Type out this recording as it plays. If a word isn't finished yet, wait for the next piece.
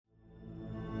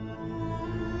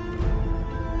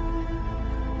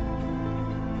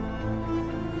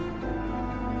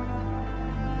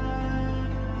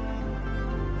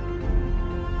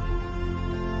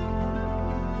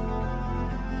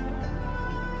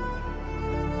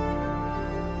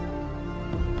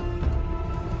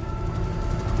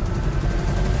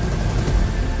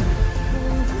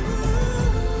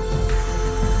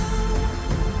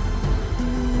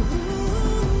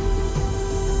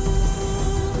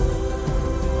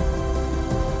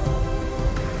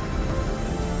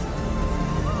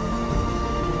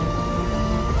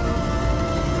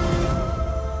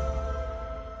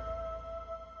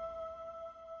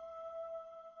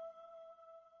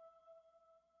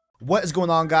What is going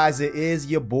on, guys? It is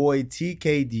your boy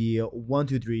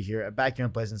TKD123 here, back here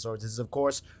on Pleasant Source. This is, of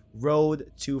course,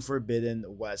 Road to Forbidden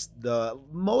West, the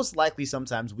most likely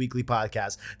sometimes weekly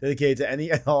podcast dedicated to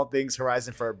any and all things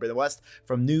Horizon Forbidden West,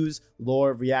 from news,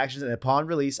 lore, reactions, and upon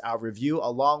release, our review,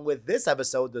 along with this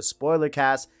episode, the spoiler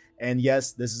cast. And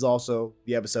yes, this is also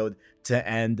the episode to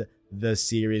end the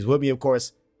series. With me, of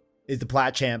course, is the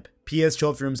Plat Champ, PS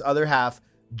Trophy Room's other half,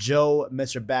 Joe,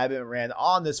 Mr. Badminton, ran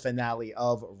on this finale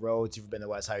of Road to Forbidden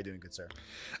West. How are you doing, good sir?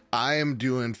 I am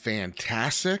doing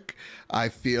fantastic. I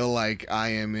feel like I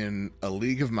am in a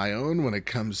league of my own when it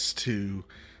comes to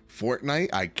Fortnite.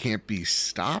 I can't be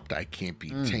stopped. I can't be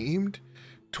tamed.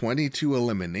 22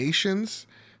 eliminations.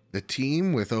 The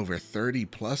team with over 30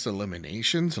 plus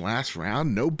eliminations last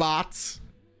round. No bots.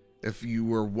 If you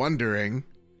were wondering,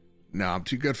 no, I'm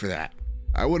too good for that.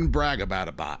 I wouldn't brag about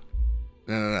a bot.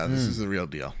 No. This is the real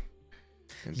deal.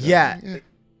 And, yeah.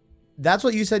 That's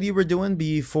what you said you were doing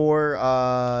before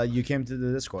you came to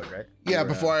the Discord, right? Yeah,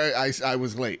 before I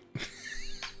was late.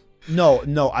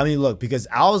 No. I mean, look, because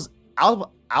I was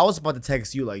about to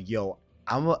text you like, yo,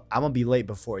 I'm gonna be late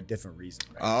before a different reason.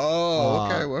 Right? Oh,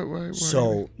 okay. What?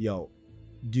 So, yo,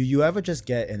 do you ever just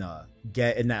get in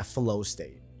that flow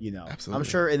state? You know, Absolutely. I'm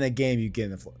sure in the game you get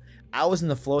in the flow. I was in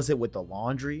the flow state with the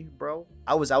laundry, bro.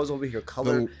 I was over here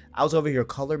color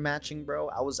matching, bro.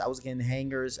 I was getting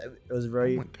hangers. It was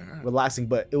very relaxing,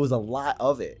 but it was a lot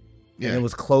of it. Yeah. And it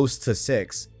was close to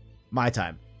 6 my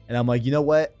time. And I'm like, you know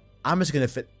what? I'm just gonna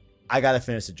I gotta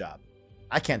finish the job.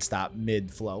 I can't stop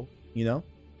mid flow, you know?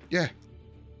 Yeah.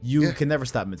 You can never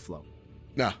stop mid flow.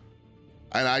 No.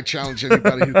 And I challenge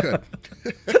anybody who could.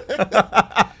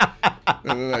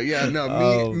 No. Yeah,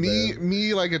 no,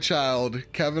 me like a child,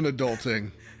 Kevin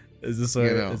adulting. Is this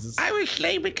I was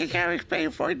late because I was playing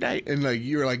Fortnite. And like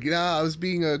you were like, yeah, I was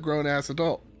being a grown ass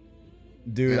adult.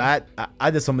 Dude, yeah.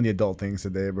 I did so many adult things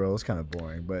today, bro. It's kind of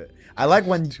boring, but I like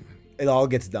when it all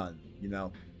gets done, you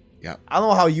know? Yeah. I don't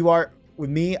know how you are. With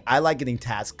me, I like getting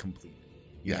tasks complete.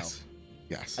 Yes.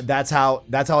 Know? Yes. That's how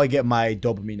I get my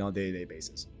dopamine on a day-to-day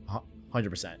basis.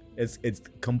 100%. It's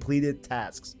completed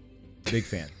tasks. Big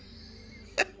fan.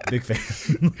 Big fan.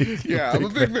 Yeah, I'm a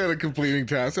big fan of completing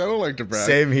tasks. I don't like to brag.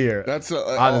 Same here. That's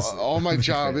all my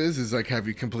job is like, have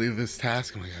you completed this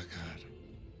task? I'm like, oh god.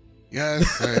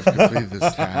 Yes, I have completed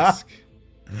this task.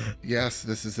 Yes,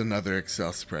 this is another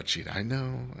Excel spreadsheet. I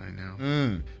know.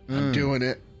 I'm doing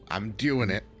it.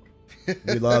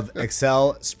 We love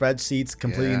Excel spreadsheets,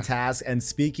 completing tasks. And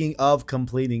speaking of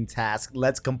completing tasks,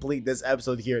 let's complete this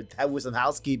episode here. With some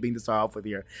housekeeping to start off with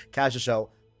here. Catch the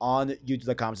show on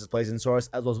youtube.com/Pleasant Source,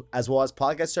 as well as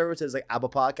podcast services like Apple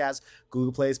Podcasts,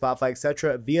 Google Play, Spotify,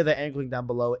 etc. via the anchor link down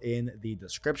below in the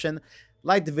description.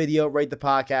 Like the video, rate the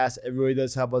podcast. It really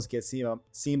does help us get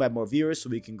seen by more viewers so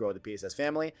we can grow the PSS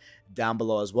family. Down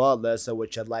below as well, let us know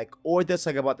what you'd like or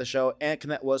dislike about the show, and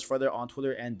connect with us further on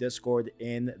Twitter and Discord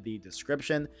in the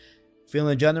description.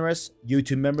 Feeling generous,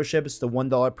 YouTube memberships, the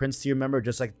 $1 Prince tier member,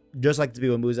 just like to be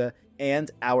with Musa,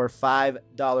 and our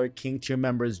 $5 King tier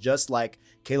members, just like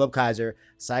Caleb Kaiser,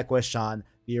 SideQuest Sean,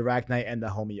 the Iraq Knight, and the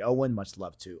homie Owen. Much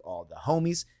love to all the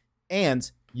homies. And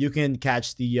you can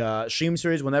catch the stream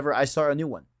series whenever I start a new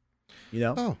one. You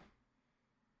know? Oh.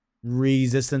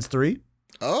 Resistance 3?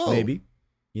 Oh. Maybe.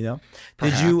 You know?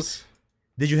 Perhaps.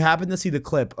 Did you happen to see the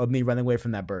clip of me running away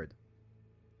from that bird?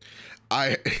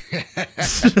 I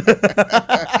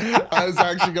was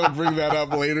actually going to bring that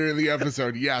up later in the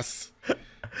episode. Yes.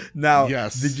 Now,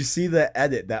 yes. Did you see the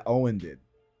edit that Owen did?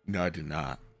 No, I did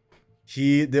not.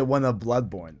 He did one of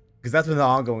Bloodborne. Because that's been the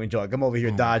ongoing joke. I'm over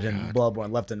here dodging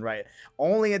Bloodborne left and right.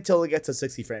 Only until it gets to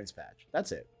 60 frames patch.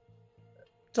 That's it.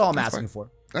 That's all I'm asking for.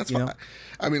 That's fine.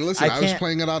 I mean, listen, I was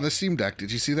playing it on the Steam Deck.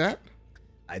 Did you see that?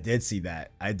 I did see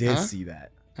that. See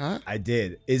that. Huh? I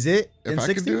did. Is it in 60? If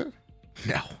I can do it?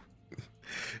 No.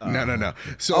 No.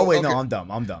 So, oh, wait, no, I'm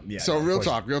dumb. Yeah. So real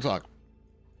talk.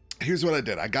 Here's what I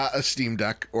did. I got a Steam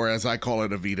Deck, or as I call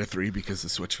it, a Vita 3, because the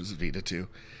Switch was a Vita 2.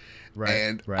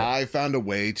 Right. I found a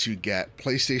way to get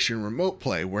PlayStation Remote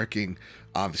Play working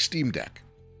on the Steam Deck.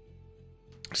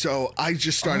 So I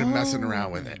just started messing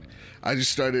around with it. I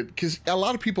just started, because a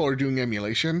lot of people are doing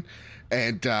emulation,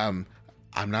 and I'm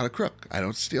not a crook. I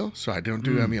don't steal, so I don't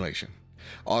do emulation.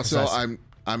 Also,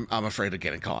 I'm afraid of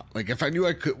getting caught. Like, if I knew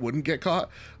I wouldn't get caught,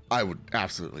 I would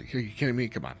absolutely. Are you kidding me?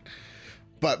 Come on.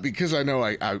 But because I know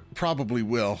I probably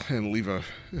will and leave a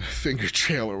finger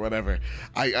trail or whatever,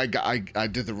 I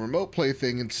did the remote play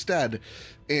thing instead.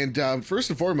 And first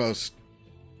and foremost,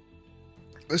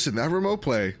 listen, that remote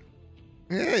play,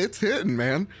 it's hitting,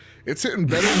 man. It's hitting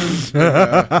better than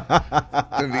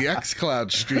the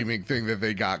xCloud streaming thing that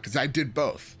they got, because I did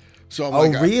both. So I'm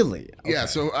like, really? Okay. Yeah.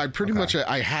 So I pretty much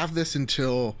I have this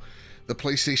until the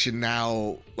PlayStation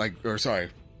Now,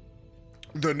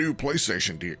 the new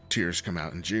PlayStation tiers come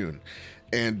out in June,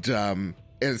 and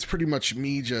it's pretty much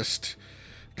me just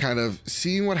kind of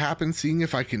seeing what happens, seeing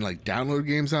if I can like download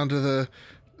games onto the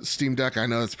Steam Deck. I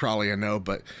know it's probably a no,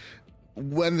 but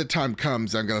when the time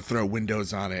comes, I'm gonna throw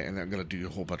Windows on it and I'm gonna do a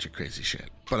whole bunch of crazy shit.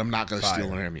 But I'm not gonna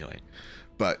steal or emulate.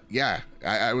 But yeah,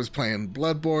 I was playing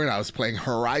Bloodborne. I was playing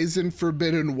Horizon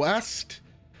Forbidden West.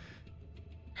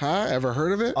 Huh? Ever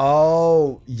heard of it?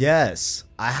 Oh, yes.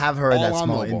 I have heard that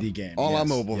small indie game. All on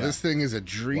mobile. Yeah. This thing is a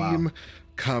dream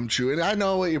come true. And I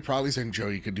know what you're probably saying, Joe,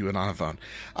 you could do it on a phone.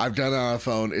 I've done it on a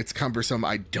phone. It's cumbersome.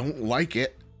 I don't like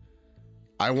it.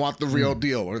 I want the real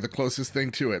deal or the closest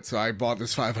thing to it. So I bought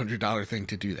this $500 thing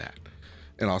to do that.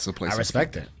 And also play some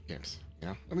respect it. games.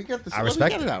 Yeah. Let me get this. I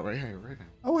respect it out right here, right now.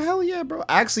 Oh, hell yeah, bro.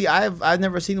 Actually, I've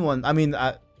never seen one. I mean,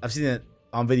 I've seen it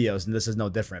on videos, and this is no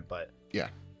different, but yeah,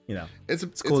 you know,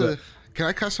 it's cool. Can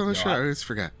I cuss on the show? I always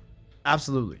forget.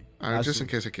 Absolutely. Just in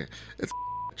case I can.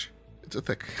 It's a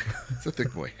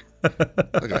thick boy. Look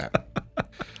at that.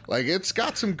 Like, it's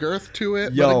got some girth to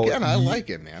it, but again, I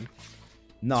like it, man.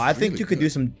 No, I think you could do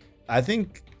some. I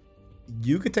think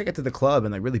you could take it to the club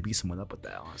and like really beat someone up with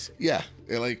that. Honestly. Yeah,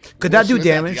 could that do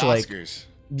damage? Like,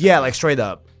 yeah, like straight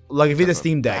up. Like if you had a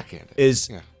Steam Deck, is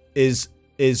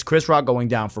Chris Rock going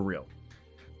down for real?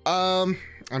 I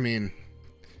mean,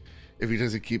 if he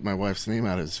doesn't keep my wife's name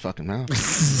out of his fucking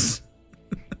mouth.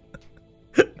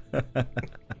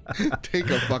 Take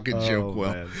a fucking joke,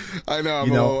 Will. Man. I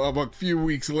know I'm a few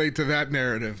weeks late to that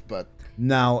narrative, but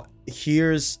now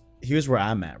here's where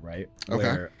I'm at, right? Okay.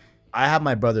 Where I have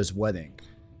my brother's wedding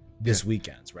this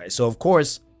weekend, right? So of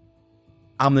course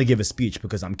I'm gonna give a speech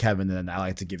because I'm Kevin and I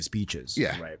like to give speeches.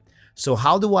 Yeah. Right. So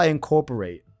how do I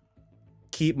incorporate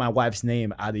keep my wife's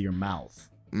name out of your mouth?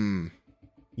 You know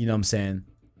what I'm saying?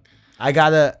 I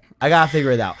gotta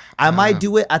figure it out. I might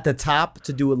do it at the top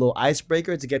to do a little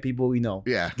icebreaker to get people,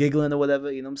 giggling or whatever.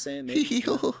 You know what I'm saying? Maybe, you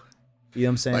know what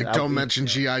I'm saying? Like, don't mention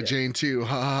G.I. Jane 2.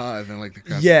 Ha ha. And then like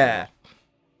the yeah.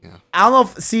 I don't know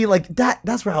if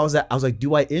that's where I was at. I was like,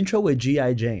 do I intro with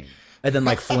G.I. Jane? And then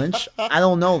like flinch? I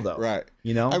don't know though. Right.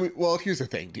 You know? I mean, well, here's the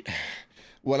thing.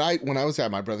 When I was at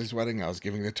my brother's wedding, I was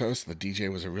giving the toast. The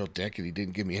DJ was a real dick, and he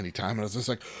didn't give me any time. And I was just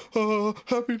like, "Oh,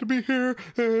 happy to be here,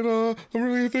 and I'm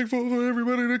really thankful for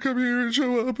everybody to come here and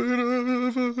show up."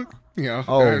 And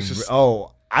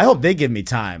I hope they give me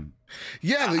time.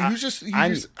 Yeah, I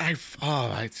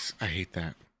hate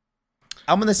that.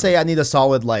 I'm gonna say I need a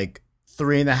solid like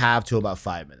 3.5 to about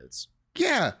 5 minutes.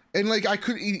 Yeah, and like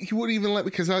he wouldn't even let me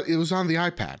because it was on the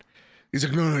iPad. He's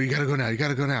like, no, you gotta go now. You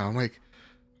gotta go now. I'm like.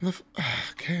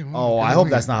 Okay. Well, I hope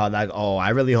that's not how that. Oh, I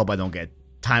really hope I don't get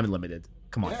time limited.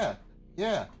 Come on.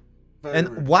 Yeah.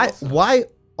 And why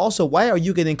are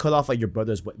you getting cut off at your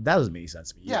brother's? That doesn't make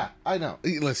sense to me. Yeah, I know.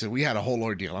 Listen, we had a whole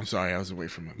ordeal. I'm sorry, I was away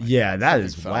from him. Yeah, that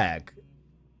is whack.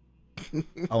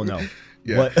 Oh no.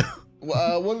 Yeah.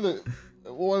 One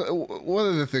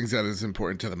of the things that is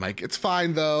important to the mic. It's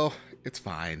fine though. It's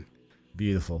fine.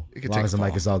 Beautiful. As long as the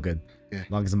mic is all good. Yeah. As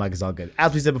long as the mic is all good.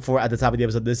 As we said before at the top of the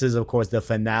episode, this is, of course, the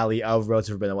finale of Road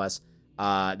to Forbidden West.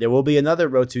 There will be another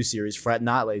Road 2 series. Fret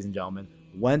not, ladies and gentlemen.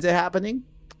 When's it happening?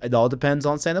 It all depends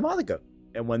on Santa Monica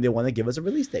and when they want to give us a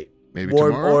release date. Maybe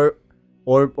tomorrow?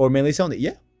 Or mainly Sony.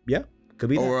 Yeah. Could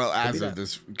be that. Or as of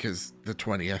this, because the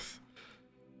 20th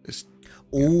is...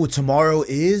 Oh, tomorrow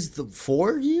is the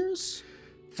 4 years?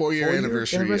 4-year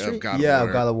anniversary of God of War. Yeah,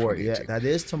 God of War. Yeah, that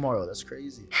is tomorrow. That's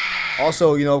crazy.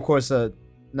 Also, of course,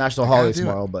 national holiday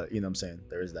tomorrow, but you know what I'm saying?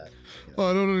 There is that.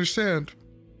 Oh, I don't understand.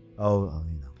 Oh,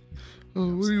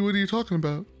 what are you talking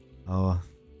about? Oh,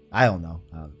 I don't know.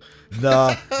 I don't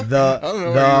know. Are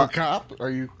you a cop? Are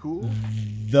you cool?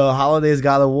 The holidays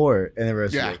God of War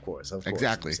anniversary, of course.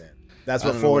 Exactly. That's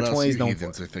what 420 is known for.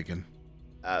 Are thinking.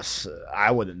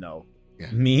 I wouldn't know.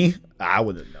 Yeah. Me? I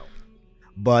wouldn't know.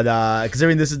 But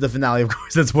considering this is the finale, of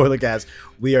course, of Spoiler Cast,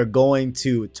 we are going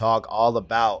to talk all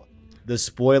about the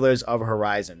spoilers of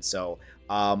Horizon. So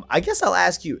I guess I'll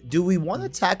ask you, do we want to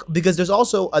tackle, because there's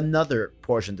also another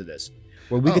portion to this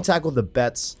where we could tackle the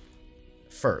bets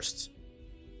first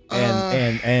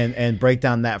and break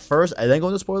down that first and then go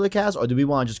into Spoiler Cast, or do we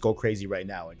want to just go crazy right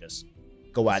now and just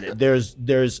go at it?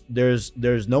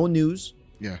 There's no news.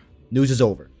 Yeah. News is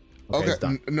over. Okay,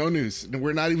 no news.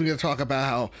 We're not even going to talk about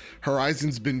how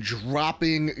Horizon's been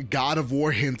dropping God of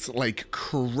War hints like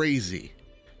crazy.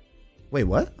 Wait,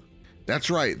 what? That's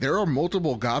right. There are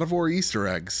multiple God of War Easter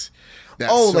eggs that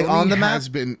Sony on the map has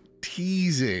been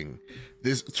teasing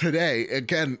this today,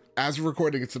 again, as we're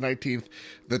recording, it's the 19th.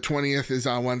 The 20th is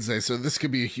on Wednesday. So this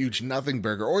could be a huge nothing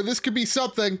burger, or this could be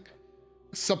something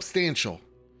substantial.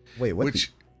 Wait, what?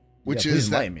 Which is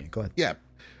that, me. Go ahead. Yeah.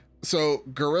 So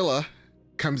Gorilla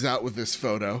comes out with this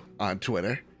photo on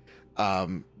Twitter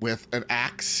with an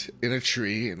axe in a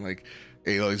tree, and like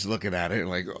Aloy's looking at it and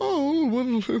like,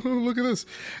 oh, look at this.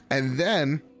 And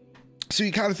then, so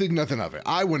you kind of think nothing of it.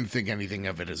 I wouldn't think anything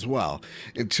of it as well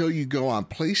until you go on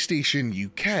PlayStation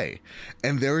UK,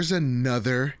 and there's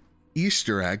another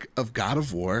Easter egg of God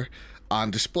of War on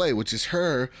display, which is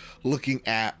her looking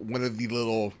at one of the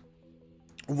little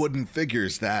wooden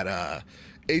figures that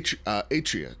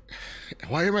Atreus,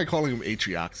 why am I calling him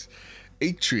Atriox?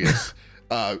 Atreus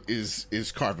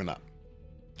is carving up.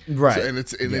 Right. So, and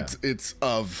it's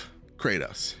of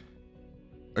Kratos.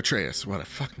 Atreus, what a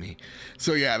fuck me.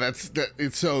 So yeah,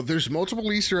 so there's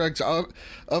multiple Easter eggs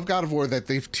of God of War that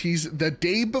they've teased the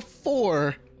day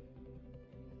before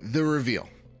the reveal.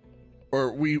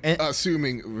 Or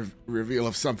assuming reveal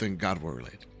of something God of War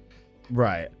related.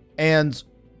 Right. And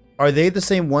are they the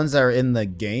same ones that are in the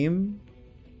game?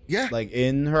 Yeah. Like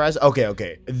in Horizon?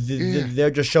 Okay.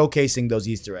 They're just showcasing those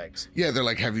Easter eggs. Yeah, they're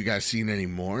like, have you guys seen any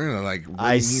more? And they're like,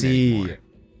 I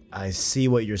see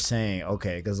what you're saying.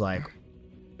 Okay, because like,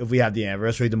 if we have the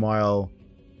anniversary tomorrow,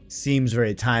 seems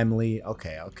very timely.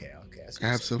 Okay.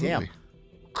 Absolutely. Damn.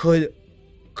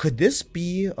 Could this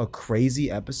be a crazy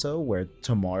episode where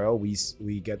tomorrow we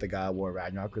get the God of War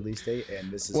Ragnarok release date, and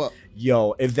this is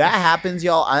if that happens,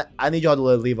 y'all, I need y'all to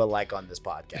leave a like on this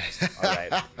podcast. All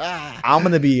right, I'm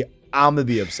gonna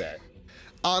be upset.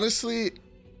 Honestly,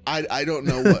 I don't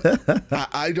know what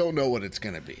I don't know what it's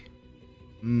gonna be.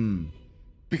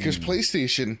 Because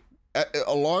PlayStation,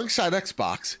 alongside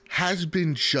Xbox, has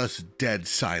been just dead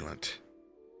silent.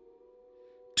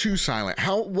 Too silent.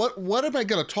 What am I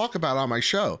going to talk about on my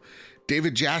show?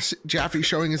 David Jaffe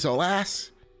showing his old ass?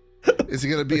 Is it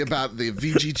going to be about the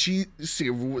VGC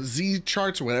Z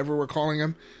charts, whatever we're calling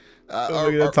them?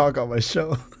 We're going to talk on my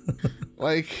show.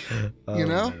 Like, you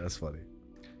know? Man, that's funny.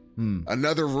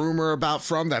 Another rumor about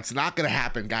From, that's not going to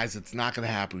happen, guys. It's not going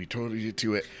to happen. We told you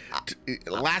to it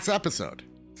last episode.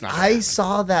 I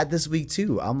saw that this week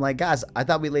too. I'm like, guys, I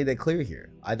thought we laid it clear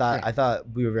here. I thought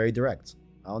we were very direct.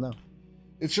 I don't know.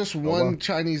 It's just one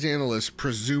Chinese analyst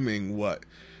presuming what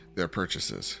their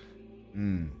purchase is.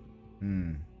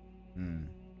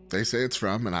 They say it's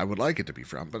From, and I would like it to be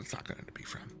From, but it's not going to be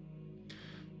From.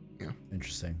 Yeah.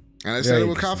 Interesting. And I said it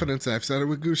with confidence, and I've said it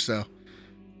with gusto.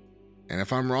 And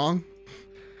if I'm wrong,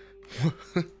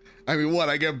 I mean, what?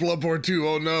 I get Bloodborne 2.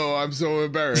 Oh no, I'm so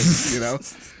embarrassed. You know,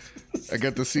 I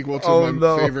get the sequel to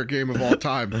my favorite game of all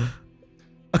time.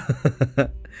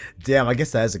 Damn, I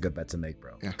guess that is a good bet to make,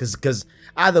 bro. Because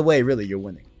either way, really, you're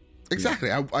winning. Exactly.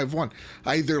 Yeah. I've won.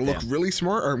 I either look really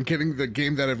smart or I'm getting the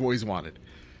game that I've always wanted.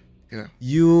 You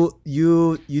know?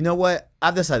 You know what?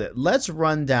 I've decided. Let's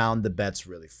run down the bets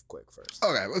really quick first.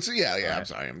 Okay. Let's. Yeah. Right. I'm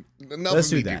sorry. Let's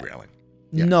do that. Derailing.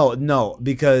 Yeah. No,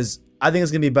 because I think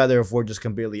it's gonna be better if we're just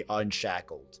completely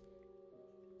unshackled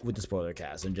with the spoiler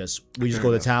cast and we just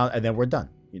go to town and then we're done.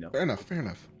 You know. Fair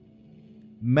enough.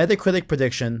 Metacritic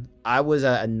prediction, I was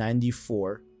at a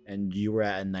 94 and you were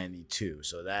at a 92.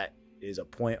 So that is a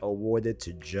point awarded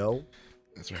to Joe.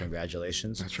 That's right.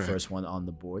 Congratulations. That's right. First one on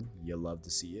the board. You'll love to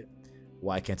see it.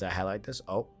 Why can't I highlight this?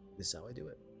 Oh, this is how I do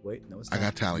it. Wait, no, it's not. I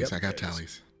got tallies. Yep, I got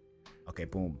tallies. Okay,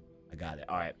 boom. I got it.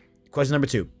 All right. Question number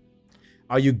 2.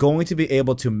 Are you going to be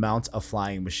able to mount a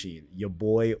flying machine? Your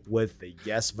boy with the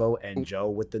yes vote and Joe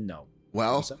with the no.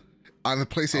 Well, on the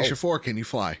PlayStation 4, can you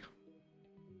fly?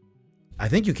 I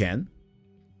think you can.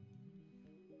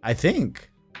 I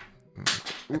think.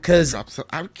 Because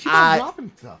I keep on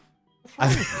dropping stuff.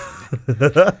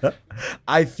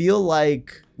 I feel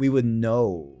like we would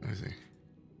know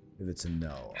if it's a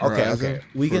no. Okay.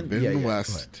 We can. Forbidden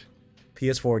West.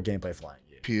 PS4 gameplay flying.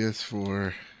 Yeah.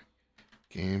 PS4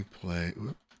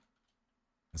 gameplay.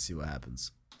 Let's see what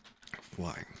happens.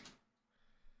 Flying.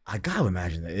 I gotta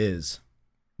imagine it is.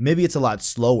 Maybe it's a lot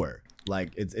slower.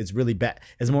 Like it's really bad.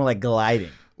 It's more like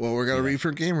gliding. Well, we're gonna read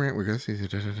for Game Rant. We're gonna see.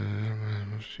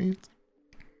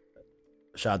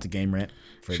 Shout out to Game Rant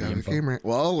for the info. Game Rant.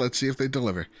 Well, let's see if they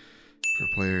deliver for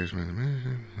players.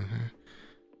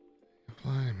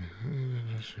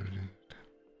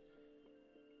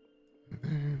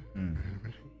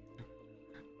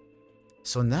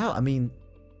 So now, I mean,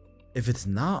 if it's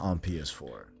not on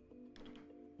PS4,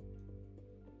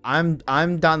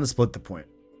 I'm down to split the point.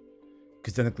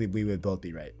 Because technically, we would both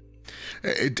be right.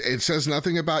 It says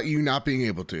nothing about you not being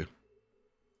able to.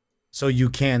 So you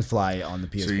can fly on the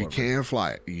PS4. So you can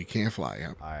fly it. You can fly.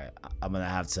 Yeah. All right, I'm gonna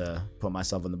have to put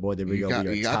myself on the board. There we go.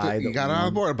 You got it on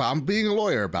the board, but I'm being a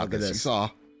lawyer about this. You saw.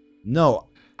 No,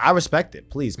 I respect it.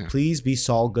 Please be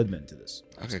Saul Goodman to this.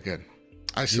 Okay, good.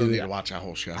 I still need to watch that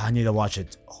whole show. I need to watch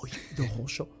it. Oh, you need the whole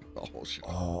show. The whole show.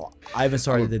 Oh, I haven't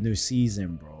started the new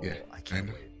season, bro. Yeah, I can't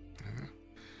wait.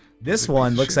 This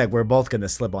one looks like we're both gonna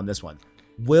slip on this one.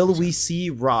 Will we see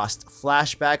Rost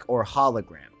flashback or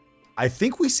hologram? I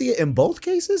think we see it in both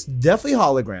cases. Definitely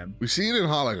hologram. We see it in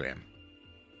hologram.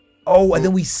 Oh, and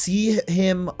then we see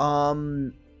him.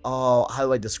 Oh, how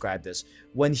do I describe this?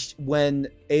 When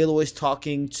Aloy's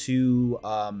talking to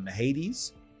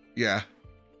Hades. Yeah.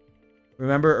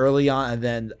 Remember early on, and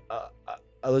then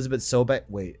Elizabeth Sobek.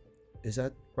 Wait, is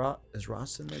that is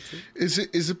Ross in there too? Is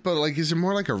it? But like, is it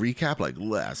more like a recap, like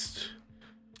less?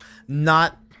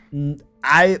 Not.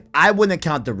 I wouldn't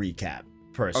count the recap.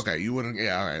 Personally. Okay, you wouldn't.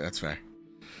 Yeah, all right, that's fair.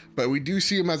 But we do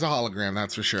see him as a hologram,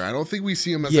 that's for sure. I don't think we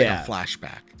see him as like a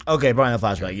flashback. Okay, probably a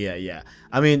flashback. Yeah.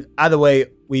 I mean, either way,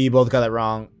 we both got it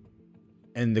wrong,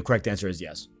 and the correct answer is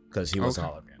yes, because he was a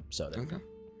hologram. So okay,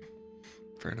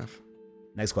 fair enough.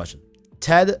 Next question.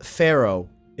 Ted Faro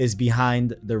is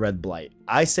behind the Red Blight.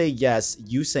 I say yes.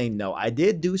 You say no. I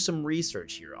did do some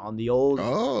research here on the old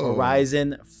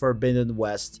Horizon Forbidden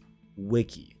West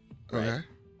wiki. Right?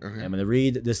 Okay. I'm going to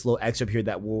read this little excerpt here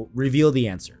that will reveal the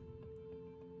answer.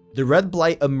 The Red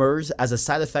Blight emerged as a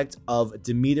side effect of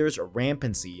Demeter's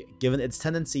rampancy. Given its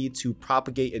tendency to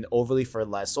propagate in overly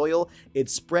fertilized soil,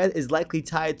 its spread is likely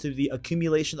tied to the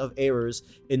accumulation of errors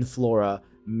in flora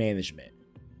management.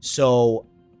 So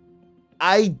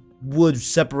I would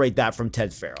separate that from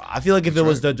Ted Faro. I feel like if it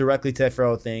was the directly Ted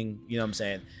Faro thing, you know what I'm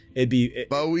saying? It'd be...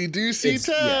 but we do see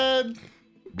Ted.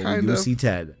 Yeah. We do see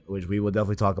Ted, which we will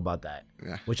definitely talk about that.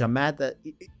 Yeah. Which I'm mad that,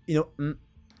 I'm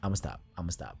gonna stop.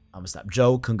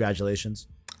 Joe, congratulations.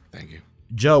 Thank you.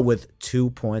 Joe with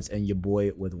 2 points and your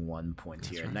boy with 1 point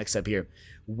here. Right. Next up here.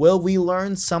 Will we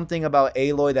learn something about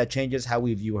Aloy that changes how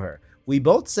we view her? We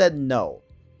both said no,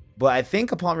 but I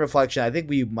think upon reflection, I think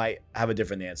we might have a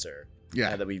different answer.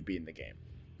 Yeah. Now that we've beaten the game.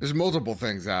 There's multiple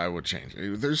things that I would change.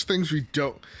 There's things we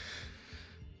don't.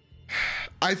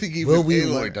 I think even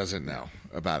Aloy doesn't know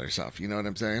about herself. You know what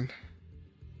I'm saying?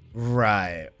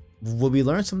 Right. Will we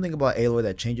learn something about Aloy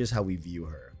that changes how we view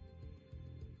her?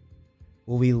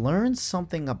 Will we learn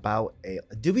something about Aloy?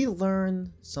 Do we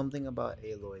learn something about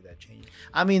Aloy that changes?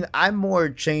 I mean, I'm more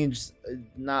changed.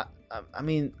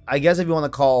 I guess if you want to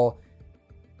call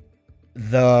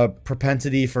the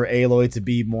propensity for Aloy to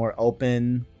be more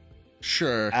open.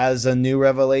 Sure. As a new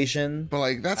revelation. But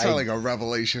like that's not like a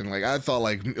revelation. Like I thought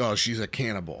like, oh, she's a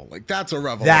cannibal. Like that's a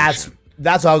revelation.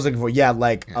 That's what I was looking for. Yeah,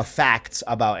 like a fact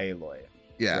about Aloy.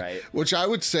 Yeah. Right. Which I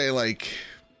would say like,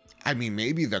 I mean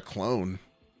maybe the clone.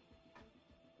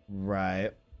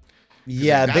 Right.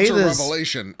 Yeah, like, that's a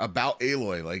revelation about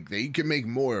Aloy. Like they can make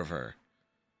more of her.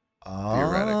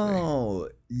 Oh,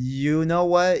 you know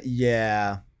what?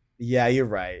 Yeah, you're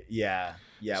right. Yeah.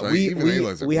 So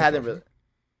we hadn't really.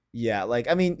 Yeah, like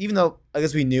I mean, even though I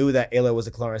guess we knew that Aloy was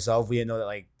a clone herself, we didn't know that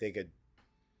like they could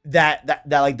that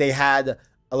like they had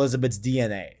Elizabeth's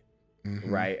DNA,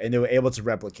 right? And they were able to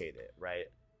replicate it, right?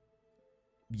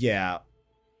 Yeah,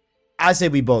 I say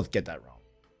we both get that wrong.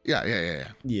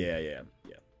 Yeah.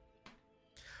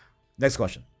 Next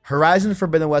question. Horizon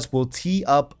Forbidden West will tee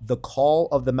up the Call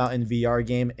of the Mountain VR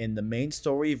game in the main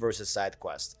story versus side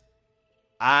quest.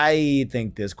 I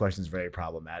think this question is very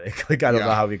problematic. Like, I don't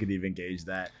know how we could even gauge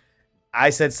that. I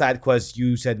said side quest.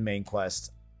 You said main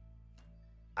quest.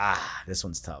 This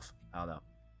one's tough. I don't know.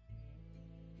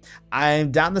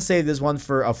 I'm down to save this one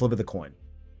for a flip of the coin.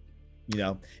 You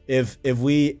know, if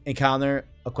we encounter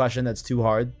a question that's too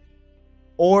hard,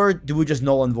 or do we just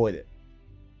null and void it?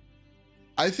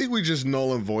 I think we just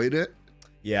null and void it.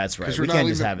 Yeah, that's right. We can't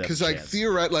just have it. Because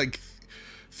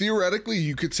theoretically,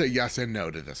 you could say yes and no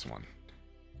to this one.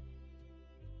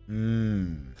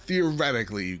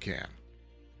 Theoretically, you can.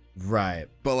 Right.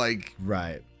 But like,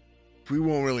 right. We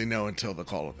won't really know until the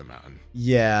Call of the Mountain.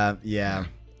 Yeah.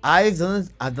 I've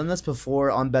done this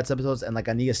before on Bets episodes, and like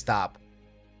I need to stop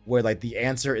where like the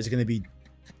answer is going to be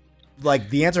like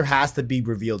the answer has to be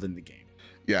revealed in the game.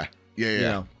 Yeah. You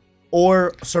know?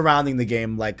 Or surrounding the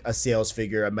game, like a sales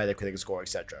figure, a Metacritic score,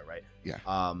 etc. Right?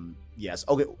 Yeah. Yes.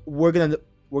 Okay. We're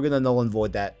gonna null and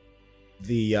void that.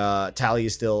 The tally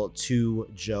is still 2,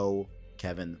 Joe,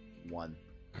 Kevin, 1.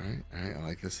 All right. I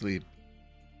like this lead.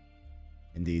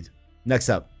 Indeed. Next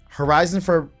up, Horizon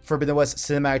Forbidden West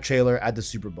cinematic trailer at the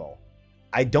Super Bowl.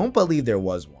 I don't believe there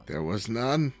was one. There was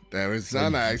none.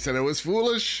 I said it was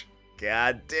foolish.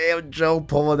 God damn, Joe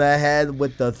pulling ahead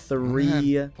with the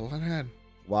 3. Pulling ahead.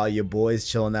 While your boy's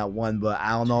chilling at 1, but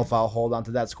I don't know if I'll hold on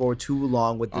to that score too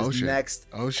long with this next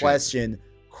question.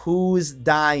 Who's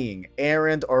dying,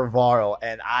 Erend or Varl?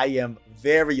 And I am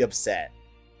very upset.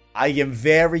 I am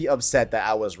very upset that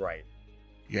I was right.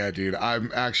 Yeah, dude. I'm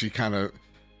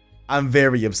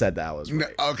very upset that I was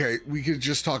right. Okay, we could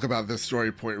just talk about this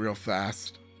story point real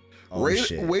fast.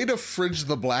 Shit. Way to fridge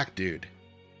the black dude.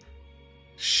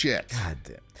 Shit. God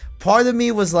damn. Part of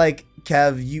me was like,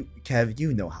 Kev, you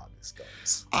know how this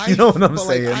goes. You know what I'm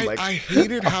saying? I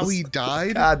hated how he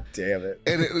died. God damn it.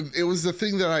 And it was the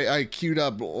thing that I queued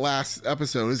up last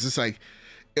episode. It's just like,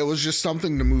 it was just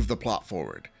something to move the plot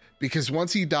forward. Because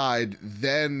once he died,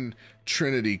 then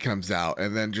Trinity comes out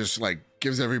and then just like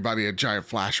gives everybody a giant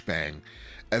flashbang.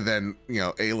 And then,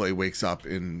 Aloy wakes up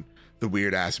in the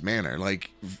weird ass manner.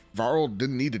 Like, Varl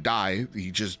didn't need to die.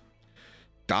 He just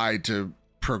died to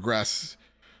progress,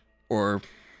 or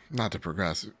not to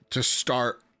progress, to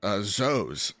start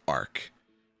Zoe's arc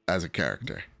as a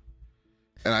character.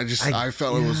 And I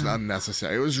felt it was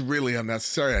unnecessary. It was really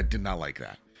unnecessary. I did not like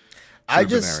that.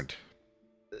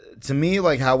 To me,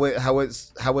 like how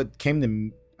it came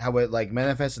to, how it like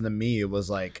manifested to me, it was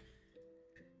like,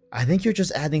 I think you're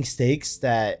just adding stakes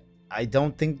that I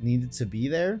don't think needed to be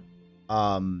there.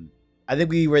 I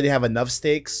think we already have enough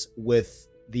stakes with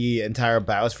the entire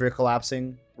biosphere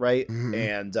collapsing, right? Mm-hmm.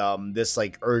 And this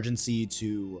like urgency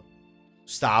to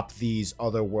stop these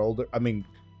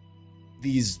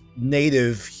these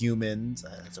native humans.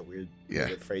 That's a weird way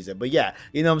to phrase it, but yeah,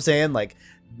 you know what I'm saying? Like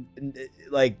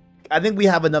I think we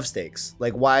have enough stakes.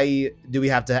 Like, why do we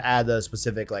have to add a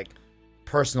specific like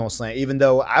personal slant? Even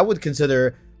though I would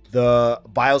consider the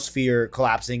biosphere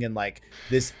collapsing and like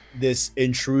this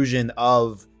intrusion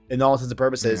of, in all intents and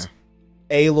purposes,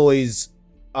 Aloy's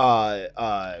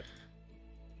the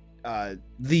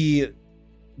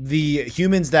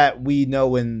humans that we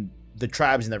know in the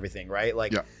tribes and everything, right?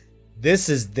 Like, this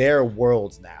is their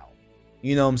world now.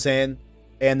 You know what I'm saying?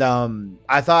 And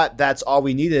I thought that's all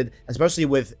we needed, especially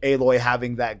with Aloy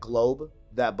having that globe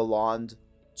that belonged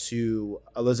to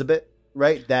Elizabeth,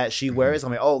 right? That she wears.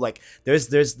 I'm like, oh, like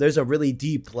there's a really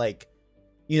deep, like,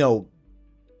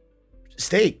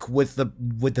 stake with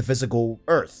the physical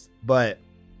Earth. But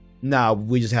no,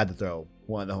 we just had to throw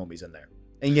one of the homies in there,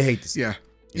 and you hate to see. Yeah.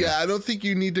 I don't think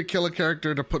you need to kill a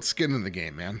character to put skin in the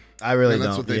game, man. I really don't.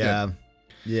 That's what they did.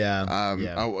 Yeah.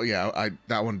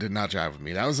 That one did not jive with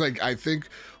me. That was like, I think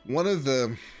one of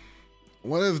the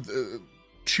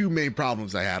two main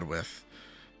problems I had with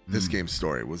this game's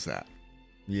story was that.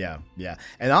 Yeah.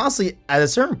 And honestly, at a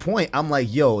certain point, I'm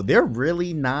like, yo, they're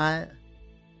really not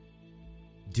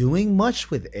doing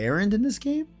much with Erend in this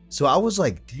game. So I was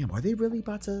like, damn, are they really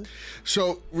about to?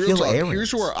 So real talk,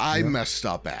 here's where I messed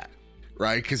up at.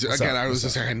 Right, because again, I was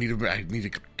just like, I need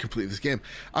to complete this game.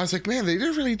 I was like, man, they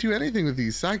didn't really do anything with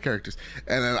these side characters,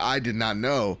 and then I did not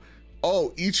know.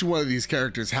 Oh, each one of these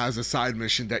characters has a side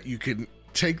mission that you can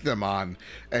take them on,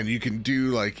 and you can do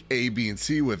like A, B, and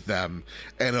C with them,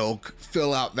 and it'll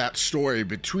fill out that story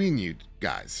between you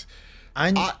guys.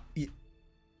 I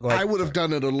would have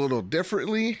done it a little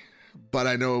differently, but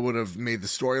I know it would have made the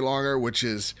story longer, which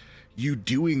is you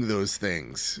doing those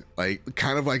things, like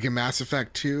kind of like in Mass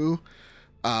Effect 2.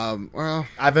 Well,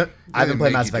 I haven't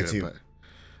played Mass Effect 2.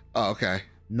 Oh, okay.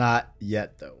 Not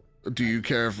yet, though. Do you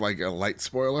care if like a light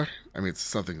spoiler? I mean, it's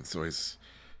something that's always.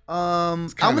 I'm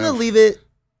gonna leave it.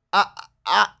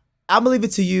 I'm gonna leave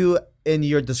it to you in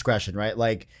your discretion, right?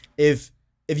 Like, if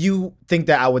you think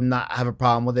that I would not have a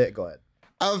problem with it, go ahead.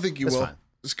 I don't think you will.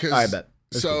 Fine. I bet.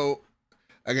 That's cool.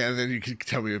 Again, then you can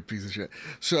tell me a piece of shit.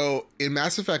 So in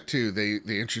Mass Effect 2,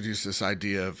 they introduced this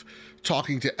idea of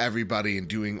talking to everybody and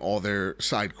doing all their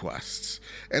side quests.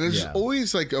 And it's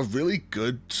always like a really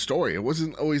good story. It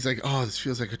wasn't always like, oh, this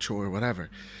feels like a chore or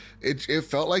whatever. It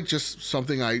felt like just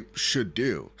something I should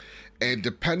do. And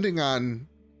depending on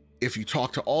if you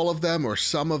talk to all of them or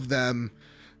some of them,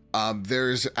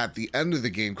 there's at the end of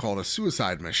the game called a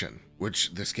suicide mission,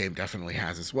 which this game definitely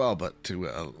has as well, but to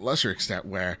a lesser extent,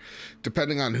 where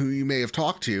depending on who you may have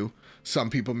talked to,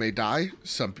 some people may die,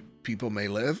 some people may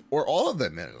live, or all of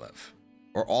them may live,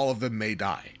 or all of them may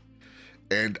die.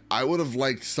 And I would have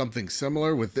liked something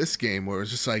similar with this game where it's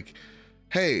just like,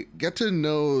 hey, get to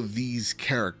know these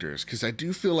characters, because I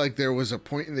do feel like there was a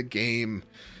point in the game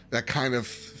that kind of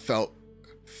felt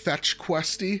fetch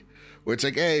questy, where it's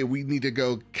like, hey, we need to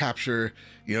go capture,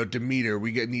 Demeter.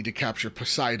 We need to capture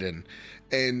Poseidon.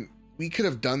 And we could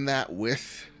have done that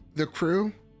with the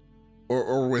crew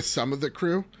or with some of the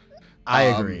crew. I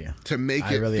agree. To make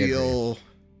it feel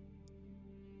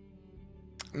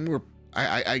more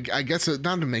I guess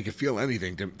not to make it feel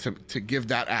anything, to give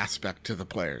that aspect to the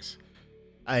players.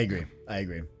 I agree.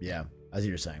 Yeah, as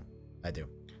you're saying, I do.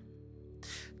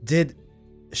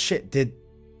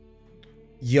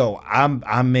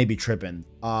 I'm maybe tripping.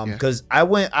 Because I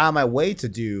went on my way to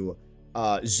do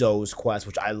Zoe's quest,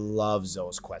 which I love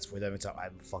Zoe's quest. I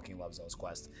fucking love Zoe's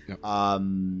quest. Yep.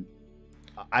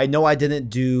 I know I didn't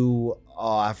do.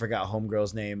 I forgot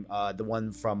Homegirl's name. The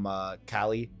one from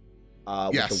Cali,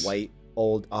 with the white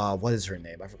old. What is her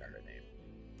name? I forgot her name.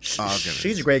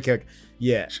 She's a great character.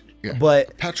 Yeah.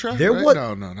 But Petra. There right? was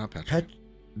no, not Petra.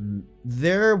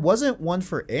 There wasn't one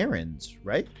for Aaron's,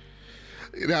 right?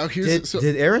 Now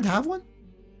did Aaron have one?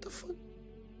 The fuck?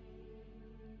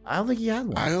 I don't think he had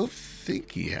one. I don't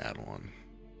think he had one.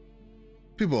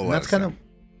 People. That's kind of.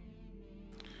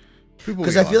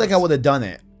 Because I feel like I would have done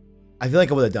it.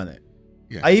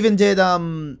 Yeah. I even did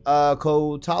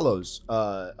Kotalo's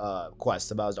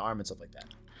quest about his arm and stuff like that.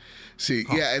 See,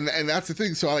 yeah, and that's the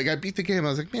thing. So I beat the game. I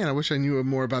was like, man, I wish I knew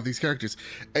more about these characters.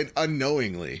 And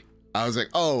unknowingly, I was like,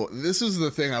 oh, this is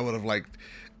the thing I would have liked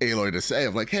Aloy to say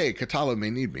of like, hey, Kotalo may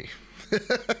need me.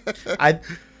 I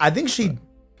think she.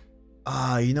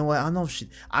 You know what? I don't know if she.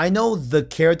 I know the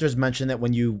characters mention that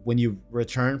when you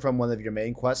return from one of your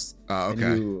main quests and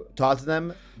you talk to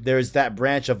them, there's that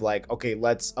branch of like, okay,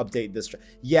 let's update this.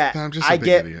 Yeah, I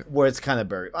get idiot. Where it's kind of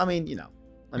buried. I mean,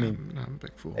 I'm a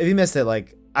big fool. If you missed it,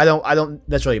 like, I don't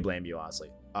necessarily blame you, honestly.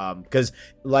 Because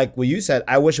like what you said,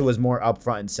 I wish it was more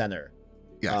upfront and center.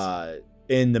 Yes.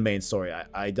 In the main story,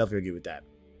 I definitely agree with that.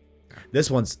 Yeah. This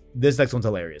next one's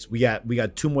hilarious. We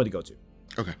got 2 more to go to.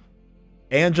 Okay.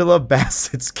 Angela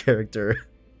Bassett's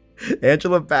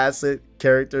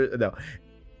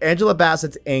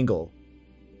angle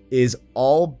is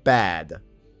all bad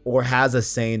or has a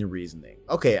sane reasoning.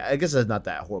 Okay, I guess that's not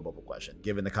that horrible of a question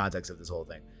given the context of this whole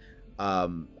thing.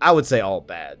 I would say all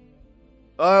bad.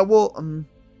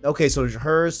 Okay, so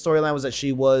her storyline was that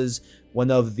she was one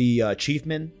of the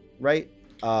chiefmen, right?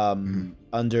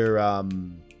 Under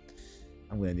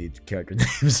I'm gonna need character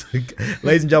names.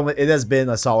 Ladies and gentlemen, it has been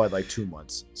a solid like 2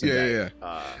 months.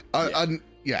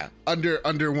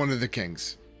 Under one of the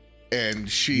kings, and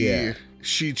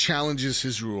she challenges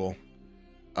his rule.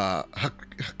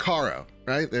 Hikaru,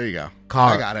 right? There you go.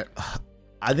 I got it.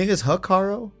 I think it's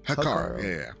Hikaru. Hikaru.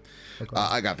 Yeah.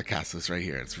 I got the cast list right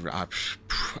here.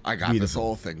 I got this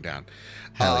whole thing down.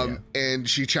 And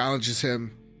she challenges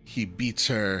him. He beats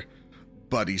her,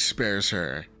 but he spares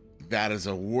her. That is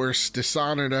a worse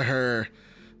dishonor to her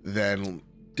than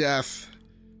death.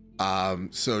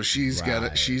 So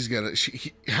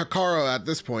Hikaru at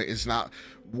this point is not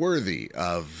worthy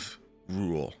of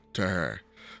rule to her.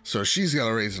 So she's got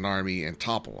to raise an army and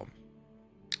topple him.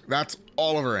 That's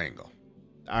all of her angle.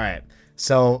 All right.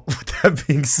 So with that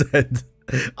being said,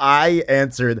 I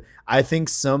answered, I think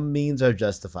some means are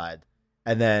justified.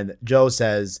 And then Joe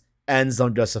says, ends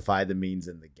don't justify the means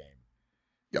in the game.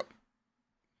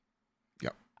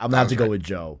 I'm gonna have to go with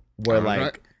Joe. Where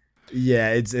like,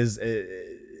 yeah, it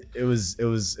was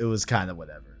kind of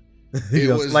whatever.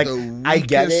 It was like, the weakest I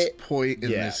get it. Point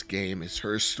in this game is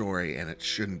her story, and it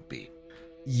shouldn't be.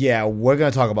 Yeah, we're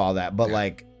gonna talk about all that, but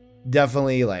like,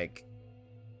 definitely like,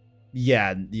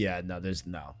 no, there's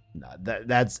no.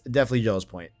 That's definitely Joe's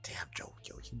point. Damn, Joe,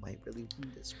 you might really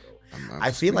win this, bro.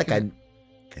 I feel like damn,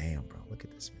 bro, look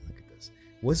at this, man, look at this.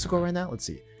 What's the score right now? Let's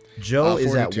see. Joe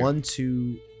is at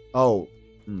 1-2. Oh.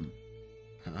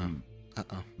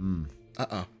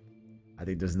 I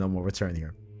think there's no more return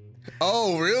here.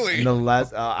 Oh, really? In the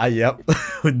last, yep.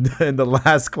 And the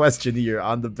last question here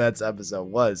on the bets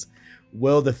episode was,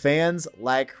 will the fans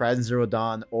like Horizon Zero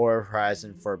Dawn or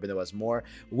Horizon Forbidden West more?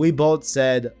 We both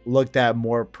said looked at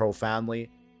more profoundly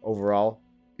overall.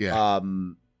 Yeah.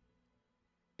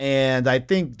 And I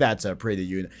think that's a pretty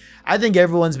unit. I think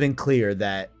everyone's been clear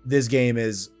that this game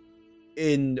is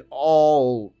in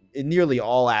nearly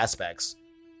all aspects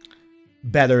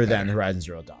better than Horizon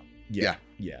Zero Dawn. Yeah.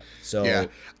 So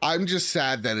I'm just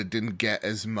sad that it didn't get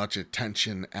as much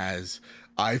attention as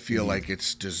I feel like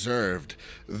it's deserved.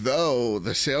 Though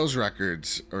the sales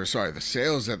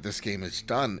that this game has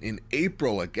done in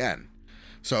April again.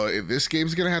 So if this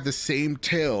game's gonna have the same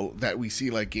tail that we see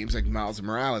like games like Miles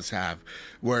Morales have,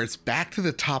 where it's back to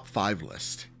the top 5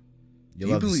 list. Do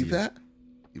you believe that?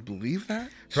 You believe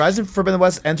that? Horizon Forbidden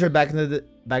West entered back into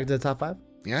the top 5?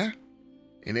 Yeah.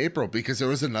 In April, because there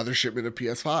was another shipment of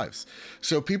PS5s.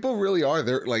 So people really are,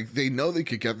 they're like, they know they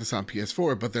could get this on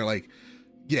PS4, but they're like,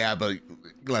 yeah, but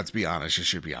let's be honest, it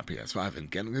should be on PS5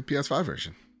 and getting the PS5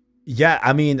 version. Yeah,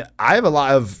 I mean, I have a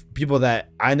lot of people that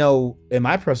I know in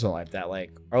my personal life that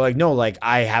like are like, no, like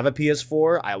I have a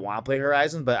PS4, I want to play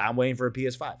Horizon, but I'm waiting for a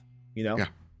PS5. You know, Yeah.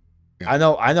 I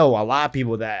know a lot of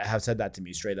people that have said that to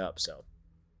me straight up. So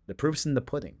the proof's in the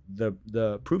pudding.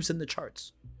 The proof's in the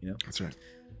charts. You know, that's right.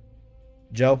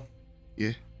 Joe.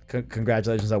 Yeah.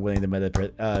 Congratulations on winning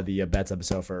the bets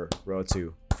episode for Road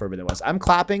to Forbidden West. I'm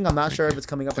clapping. I'm not sure if it's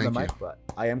coming up on the mic, but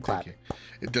I am clapping.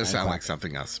 It does sound like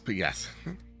something else, but yes.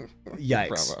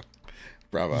 Yikes.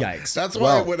 Bravo. Yikes. That's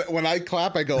why when I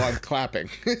clap, I go, I'm clapping.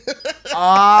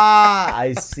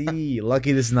 I see.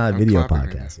 Lucky this is not a video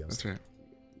podcast. Right. That's right.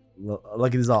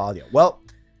 Lucky this is all audio. Well,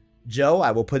 Joe,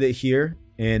 I will put it here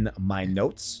in my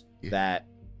notes that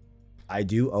I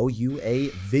do owe you a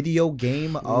video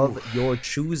game of your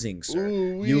choosing, sir.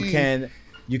 Ooh-wee.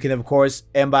 You can of course,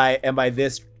 and by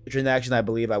this transaction, I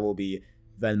believe I will be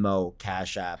Venmo,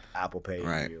 Cash App, Apple Pay.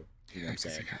 Right. You. Yeah, I'm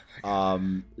saying.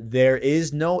 There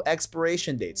is no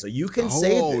expiration date, so you can say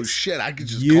this. Oh shit! I could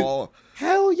just call.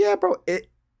 Hell yeah, bro! It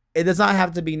does not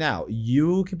have to be now.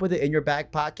 You can put it in your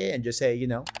back pocket and just say, you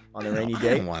know, on a rainy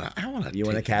day. I don't want to. You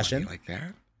want to cash in like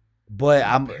that? But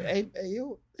hey,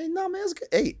 no man, it's good.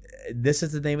 Hey, this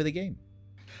is the name of the game.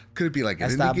 Could it be like an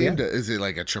indie game? Is it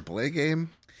like a AAA game?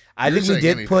 I think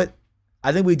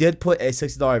we did put a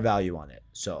 $60 value on it.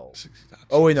 So,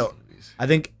 oh wait, no. I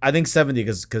think 70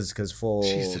 because full.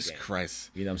 Jesus game.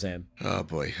 Christ! You know what I'm saying? Oh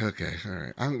boy. Okay. All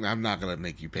right. I'm not gonna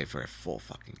make you pay for a full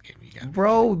fucking game. You got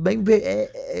bro.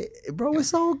 Bro,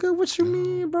 it's all good. What you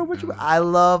mean, bro? What you mean? I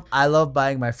love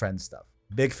buying my friends stuff.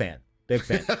 Big fan.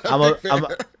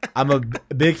 I'm a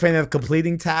big fan of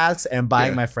completing tasks and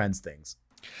buying my friends things.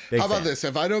 How about this?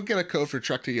 If I don't get a code for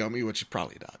Trek to Yomi, which is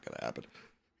probably not gonna happen,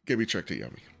 give me Trek to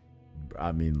Yomi.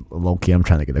 I mean, low-key, I'm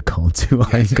trying to get a code too. Yeah,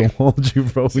 I ain't gonna hold you,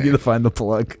 bro. We need to find the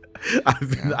plug.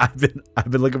 I've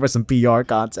been looking for some PR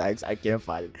contacts. I can't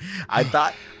find it.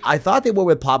 I thought they were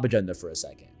with Pop Agenda for a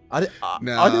second. Are they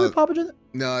with Pop Agenda?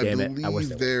 No, I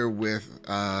believe they're with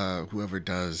whoever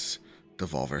does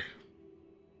Devolver.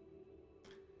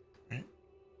 Right?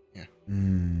 Yeah.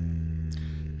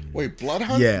 Wait, Blood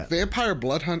Hunt? Yeah. Vampire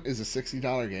Blood Hunt is a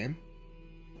 $60 game?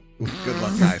 Good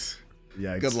luck, guys.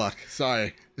 Yeah. Good luck.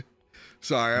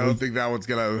 Sorry, I don't think that one's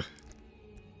gonna.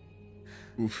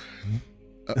 Oof.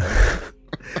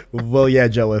 Well, yeah,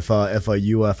 Joe. If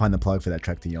you find the plug for that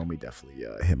Trek to Yomi, definitely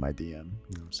hit my DM. You know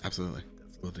what I'm saying? Absolutely,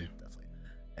 will do. Definitely.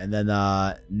 And then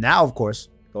now, of course,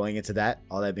 going into that.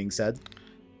 All that being said,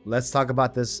 let's talk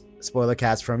about this spoiler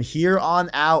cast from here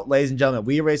on out, ladies and gentlemen.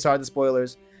 We already started the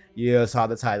spoilers. You saw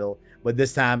the title, but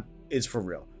this time it's for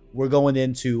real. We're going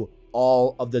into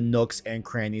all of the nooks and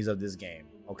crannies of this game.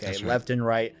 Okay, right. Left and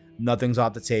right. Nothing's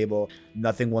off the table.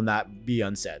 Nothing will not be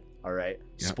unsaid. All right.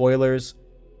 Yep. Spoilers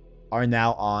are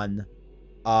now on.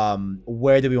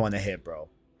 Where do we want to hit, bro?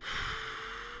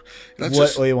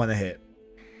 What do you want to hit?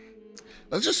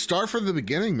 Let's just start from the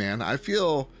beginning, man. I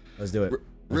feel. Let's do it.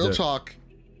 Real talk.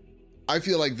 I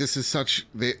feel like this is such.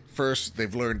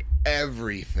 They've learned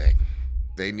everything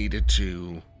they needed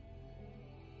to.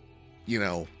 You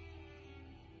know.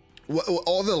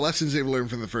 All the lessons they've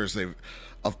learned from the first, they've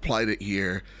applied it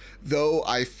here. Though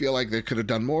I feel like they could have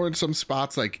done more in some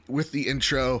spots, like with the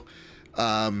intro.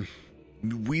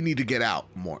 We need to get out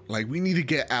more. Like, we need to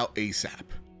get out ASAP.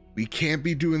 We can't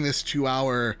be doing this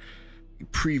 2-hour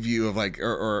preview of like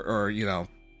or you know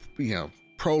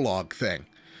prologue thing.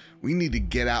 We need to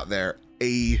get out there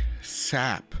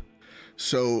ASAP.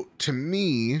 So to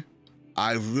me,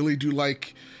 I really do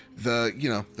like the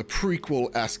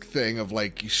prequel-esque thing of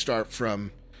like you start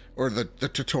from, or the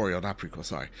tutorial, not prequel,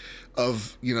 sorry,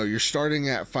 of you're starting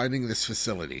at finding this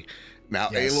facility. Now,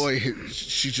 yes. Aloy,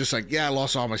 she's just like, yeah, I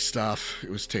lost all my stuff. It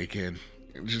was taken.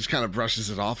 It just kind of brushes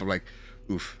it off. I'm like,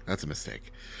 oof, that's a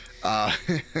mistake.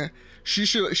 She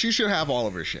should have all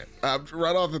of her shit.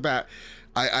 Right off the bat,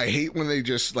 I hate when they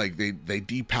just like they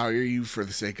depower you for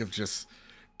the sake of just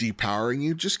depowering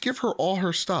you. Just give her all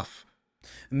her stuff.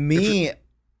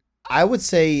 I would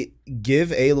say give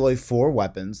Aloy 4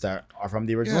 weapons that are from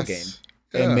the original game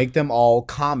and make them all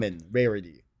common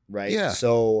rarity, right? Yeah.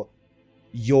 So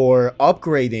you're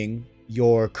upgrading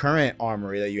your current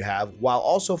armory that you have while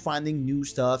also finding new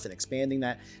stuff and expanding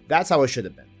that. That's how it should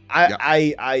have been.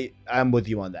 I'm with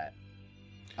you on that.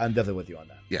 I'm definitely with you on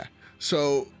that. Yeah.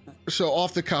 So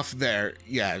off the cuff there,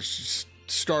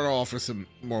 start off with some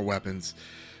more weapons.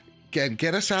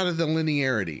 Get us out of the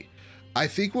linearity. I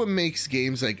think what makes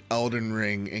games like Elden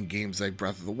Ring and games like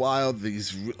Breath of the Wild,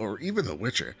 or even The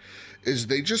Witcher, is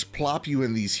they just plop you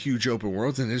in these huge open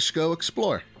worlds and just go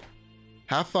explore.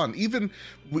 Have fun. Even,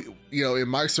 in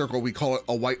my circle, we call it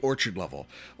a White Orchard level.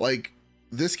 Like,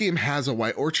 this game has a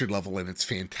White Orchard level and it's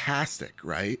fantastic,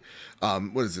 right?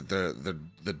 What is it?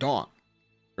 The Dawn,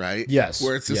 right? Yes.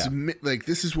 Where it's this like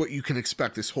this is what you can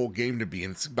expect this whole game to be,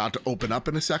 and it's about to open up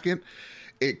in a second.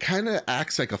 It kind of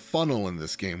acts like a funnel in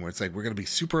this game where it's like we're gonna be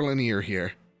super linear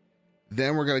here,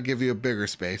 then we're gonna give you a bigger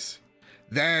space,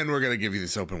 then we're gonna give you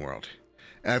this open world.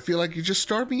 And I feel like you just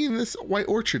start me in this White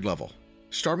Orchard level,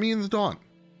 start me in the Dawn.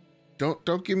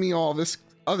 Don't give me all this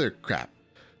other crap.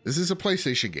 This is a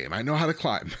PlayStation game. I know how to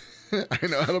climb. I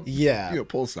know how to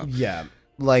pull stuff. Yeah.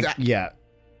 Like that,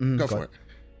 go for it.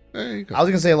 There you go. I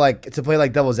was gonna say, like, to play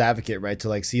like devil's advocate, right? To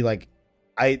like see, like,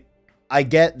 I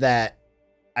get that.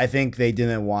 I think they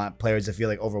didn't want players to feel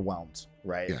like overwhelmed,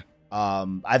 right? Yeah.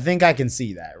 I think I can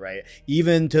see that, right?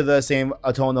 Even to the same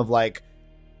tone of like,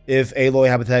 if Aloy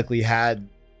hypothetically had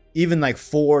even like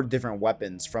 4 different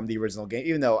weapons from the original game,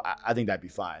 even though I think that'd be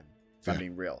fine if I'm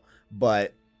being real,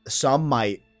 but some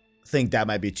might think that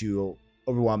might be too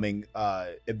overwhelming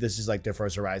if this is like their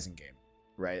first Horizon game,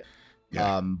 right?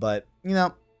 Yeah. But you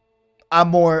know, I'm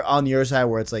more on your side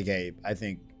where it's like, hey, I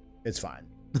think it's fine.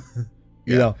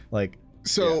 You know, like.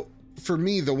 So for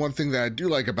me, the one thing that I do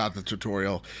like about the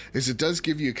tutorial is it does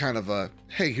give you kind of a,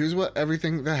 hey, here's what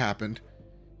everything that happened.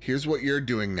 Here's what you're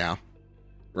doing now,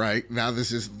 right? Now there's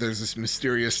this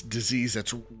mysterious disease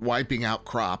that's wiping out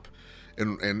crop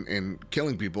and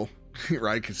killing people,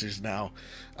 right? Because there's now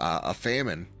a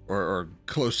famine or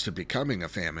close to becoming a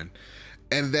famine.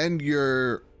 And then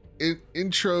you're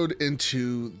introed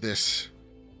into this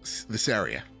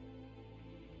area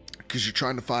because you're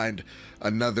trying to find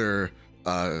another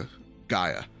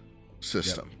Gaia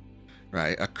system,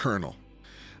 right? A kernel.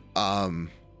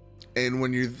 And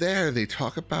when you're there, they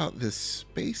talk about this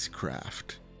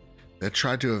spacecraft that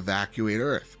tried to evacuate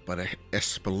Earth, but it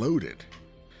exploded.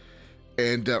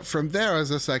 And from there, I was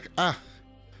just like,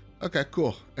 okay,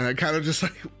 cool. And I kind of just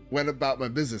like went about my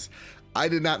business. I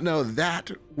did not know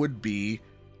that would be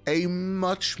a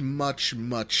much, much,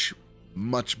 much,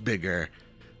 much bigger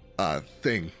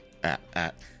thing at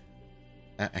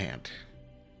hand.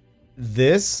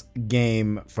 This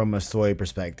game, from a story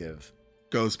perspective,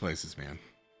 goes places, man.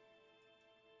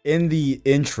 In the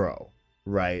intro,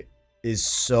 right, is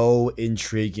so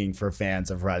intriguing for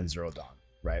fans of Horizon Zero Dawn,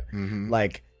 right? Mm-hmm.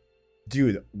 Like,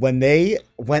 dude, when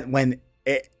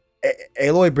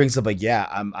Aloy brings up like, yeah,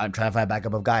 I'm trying to find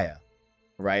backup of Gaia,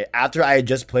 right? After I had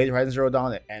just played Horizon Zero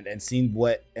Dawn and seen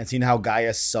how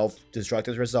Gaia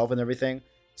self-destructed herself and everything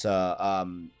to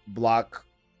block,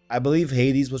 I believe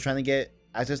Hades was trying to get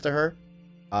access to her,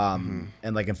 and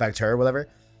like infect her or whatever,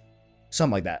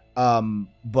 something like that.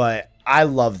 But I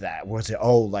love that where it's like,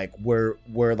 oh, like we're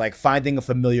like finding a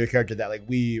familiar character that like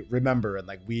we remember and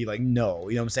like we like know,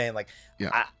 you know what I'm saying? Like,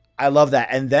 yeah. I love that.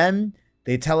 And then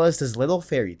they tell us this little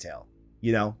fairy tale,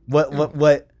 you know, what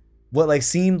like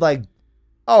seemed like,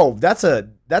 oh, that's a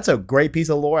great piece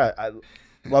of lore. I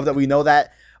love that we know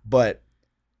that, but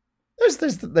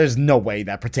there's no way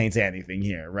that pertains to anything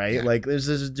here, right? Yeah. Like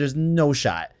there's no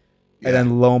shot. Yeah. And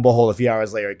then lo and behold, a few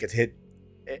hours later, it gets hit,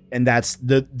 and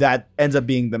that ends up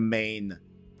being the main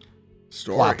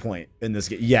story plot point in this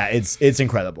game. Yeah, it's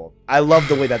incredible. I love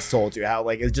the way that's told too. How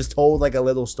like it's just told like a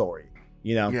little story,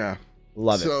 you know? Yeah,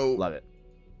 love it.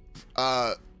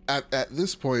 At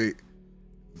this point,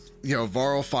 you know,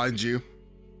 Varl finds you,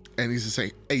 and he's just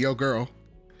like, "Hey, yo, girl,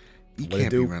 you can't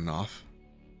be running off.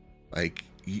 Like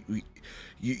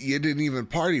you didn't even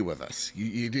party with us.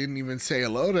 You didn't even say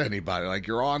hello to anybody. Like,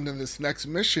 you're on to this next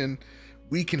mission.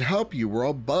 We can help you. We're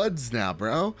all buds now,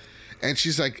 bro." And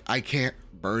she's like, "I can't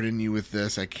burden you with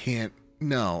this. I can't.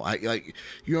 No, I like.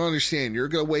 You don't understand. You're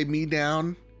gonna weigh me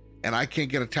down, and I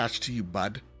can't get attached to you,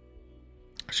 bud."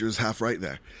 She was half right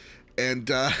there,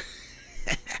 and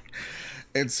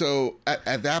and so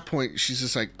at that point, she's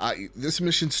just like, "This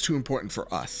mission's too important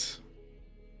for us."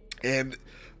 And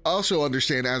also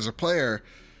understand as a player,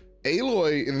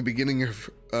 Aloy in the beginning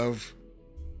of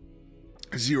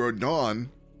Zero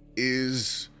Dawn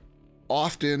is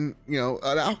often, you know,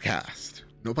 an outcast.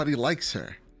 Nobody likes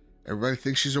her. Everybody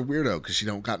thinks she's a weirdo because she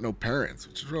don't got no parents,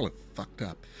 which is really fucked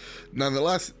up.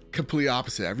 Nonetheless, complete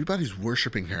opposite. Everybody's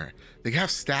worshiping her. They have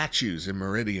statues in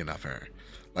Meridian of her.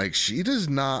 Like, she does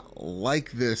not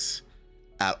like this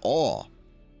at all.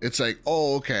 It's like,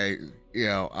 oh, okay, you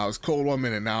know, I was cold 1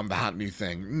 minute, now I'm the hot new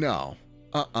thing. No,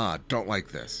 don't like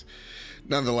this.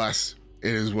 Nonetheless,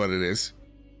 it is what it is.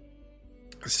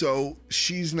 So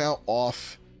she's now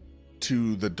off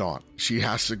to the Dawn. She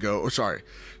has to go.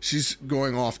 She's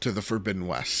going off to the Forbidden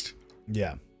West.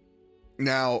 Yeah.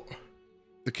 Now,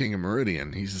 the King of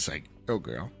Meridian, he's just like, "Oh,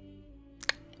 girl,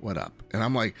 what up?" And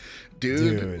I'm like,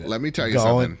 dude, let me tell you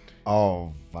something.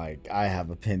 Oh, Mike, I have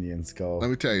opinions. Go. Let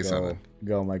me tell you something.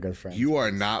 Go, my good friend. You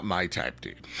are not my type,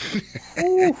 dude.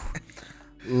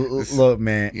 Look,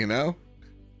 man. You know?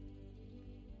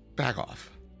 Back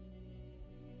off.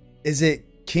 Is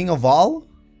it King of All?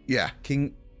 Yeah.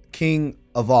 King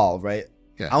of All, right?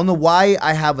 Yeah. I don't know why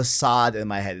I have Assad in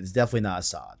my head. It's definitely not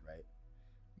Assad, right?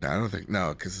 No, I don't think.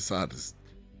 No, because Assad is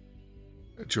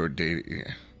Jordanian.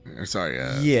 Yeah. Or sorry.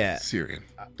 Yeah. Syrian.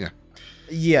 Yeah.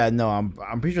 Yeah. No, I'm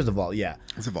pretty sure it's Aval. Yeah.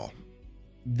 It's Aval.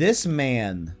 This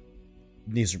man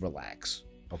needs to relax.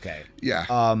 Okay. Yeah.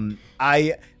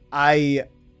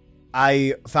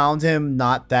 I found him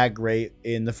not that great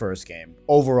in the first game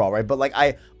overall, right? But like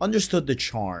I understood the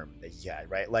charm that he had,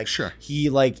 right? Like sure. He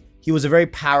was a very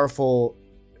powerful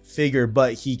figure,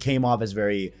 but he came off as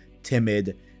very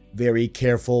timid, very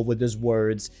careful with his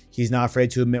words. He's not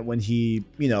afraid to admit when he,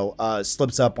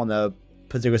 slips up on a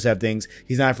particular set of things.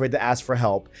 He's not afraid to ask for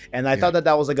help. And I thought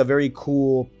that was like a very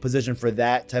cool position for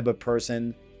that type of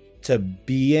person to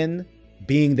be in,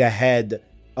 being the head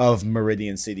of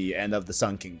Meridian City and of the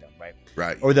Sun Kingdom, right?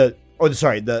 Right. The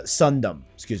Sundom.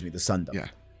 Excuse me, the Sundom. Yeah.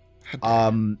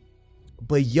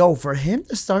 But yo, for him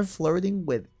to start flirting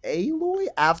with Aloy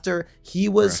after he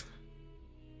was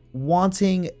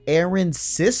wanting Aaron's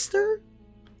sister,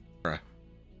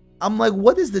 I'm like,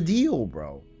 what is the deal,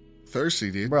 bro? Thirsty,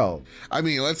 dude. Bro. I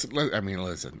mean, listen.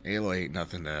 Aloy ain't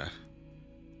nothing to,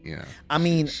 I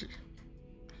mean,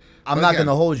 I'm not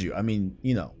gonna hold you. I mean,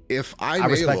 if I'm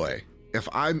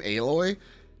Aloy,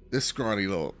 this scrawny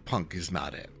little punk is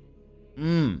not it.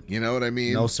 You know what I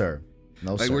mean? No, sir.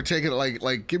 No, like sir. We're taking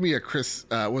like give me a Chris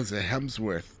was it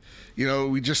Hemsworth?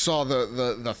 We just saw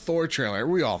the Thor trailer.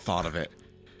 We all thought of it.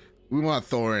 We want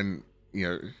Thor and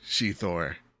she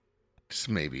Thor. Just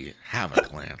maybe have a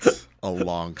glance, a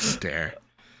long stare.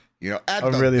 At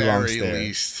the really very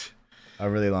least. A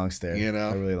really long stare.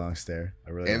 A really long stare.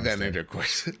 And then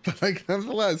intercourse. But like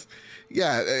nonetheless,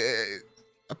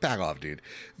 back off, dude.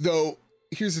 Though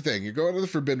here's the thing: you're going to the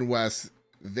Forbidden West.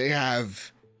 They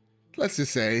have, let's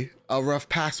just say, a rough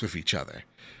pass with each other.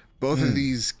 Both of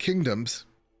these kingdoms,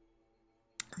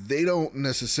 they don't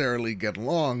necessarily get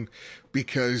along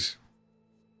because,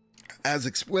 as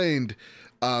explained,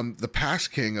 the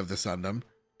past king of the Sundom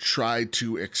tried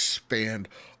to expand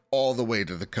all the way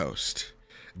to the coast.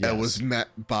 Yes. It was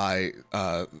met by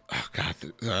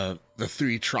the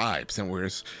three tribes and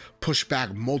was pushed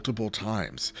back multiple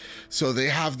times. So they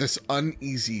have this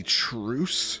uneasy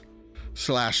truce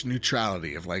 /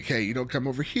 neutrality of like, hey, you don't come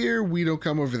over here, we don't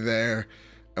come over there,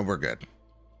 and we're good.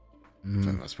 For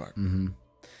the most part. Mm-hmm.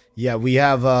 Yeah, we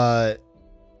have I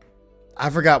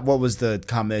forgot what was the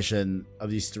combination of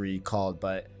these three called,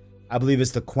 but I believe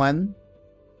it's the Quen,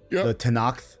 the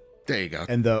Tenakth, there you go,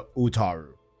 and the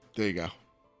Utaru. There you go.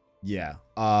 Yeah.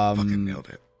 Fucking nailed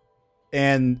it.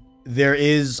 And there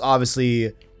is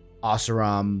obviously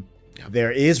Oseram. Yep.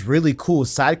 There is really cool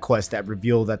side quests that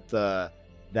reveal that the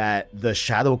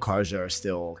Shadow Karja are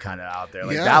still kind of out there.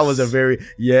 Like that was a very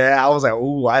I was like,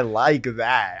 ooh, I like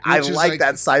that. I like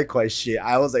that side quest shit.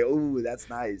 I was like, ooh, that's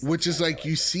nice. Which is like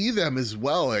you see them as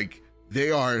well. Like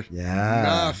they are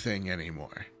nothing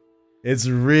anymore. It's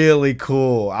really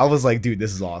cool. I was like, dude,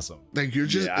 this is awesome. Like you're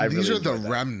just these really are the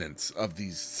remnants of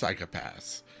these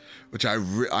psychopaths, which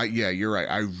you're right.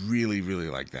 I really, really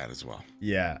like that as well.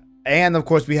 Yeah. And of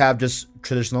course we have just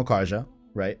traditional Karja,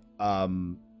 right?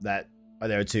 That are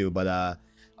there too, but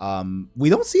we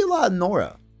don't see a lot of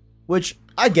Nora, which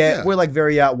I get. Yeah. We're like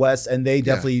very out west, and they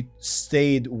definitely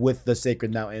stayed with the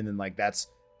Sacred Mountain, and like that's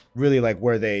really like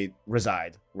where they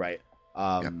reside, right?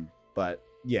 But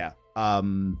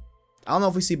I don't know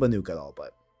if we see Banuk at all,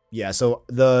 but yeah. So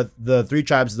the three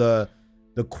tribes, the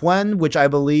Quen, which I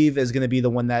believe is going to be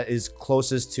the one that is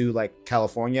closest to like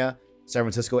California, San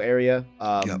Francisco area,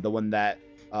 the one that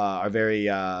are very,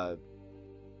 I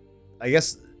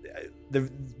guess.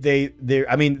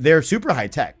 They're super high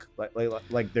tech,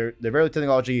 like they're very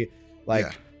technology,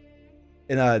 like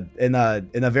in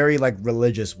a very like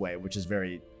religious way, which is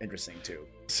very interesting too.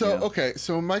 So okay,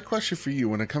 so my question for you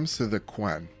when it comes to the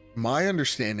Quen, my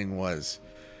understanding was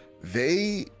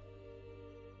they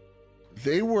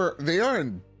are.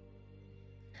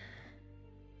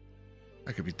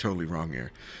 I could be totally wrong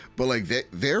here, but like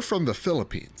they're from the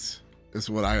Philippines, is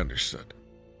what I understood.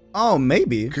 Oh,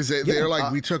 maybe. Because they're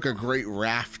like, we took a great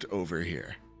raft over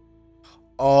here.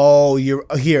 Oh, you're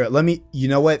here. Let me. You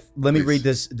know what? Let me read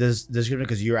this description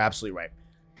because you're absolutely right.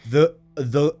 The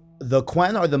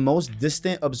Quen are the most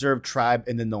distant observed tribe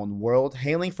in the known world,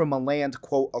 hailing from a land,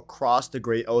 quote, across the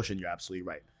Great Ocean. You're absolutely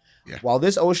right. Yeah. While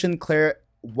this ocean clearly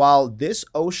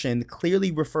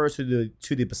refers to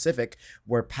the Pacific,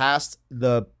 we're past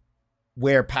the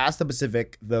where past the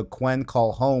Pacific, the Quen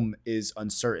call home is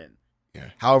uncertain.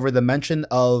 Yeah. However, the mention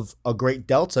of a great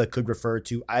delta could refer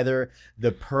to either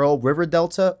the Pearl River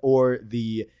Delta or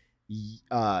the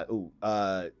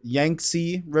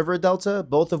Yangtze River Delta,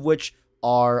 both of which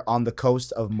are on the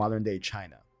coast of modern-day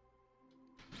China.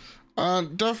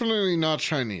 Definitely not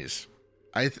Chinese.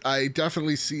 I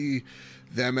definitely see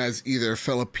them as either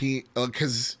Philippine,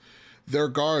 because their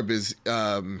garb is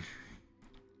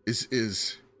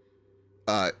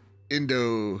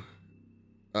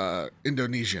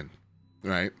Indonesian,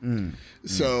 right?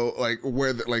 So like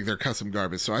where like their custom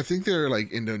garb is. So I think they're like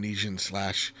Indonesian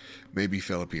 / maybe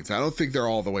Philippines. I don't think they're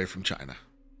all the way from China.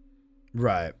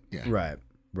 Right. Yeah.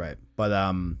 Right. But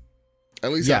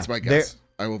at least that's my guess.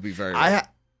 I will be very wrong.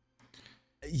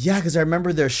 Yeah, because I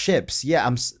remember their ships. Yeah,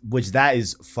 which that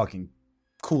is fucking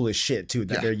cool as shit too.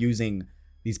 That they're using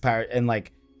these pirates, and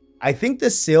like I think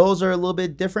the sails are a little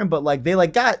bit different, but like they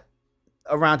like got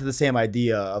around to the same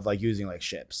idea of like using like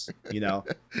ships, you know.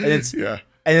 And it's and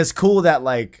it's cool that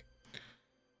like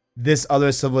this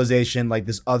other civilization, like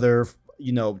this other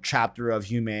chapter of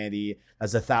humanity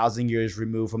that's 1,000 years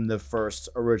removed from the first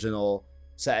original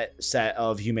set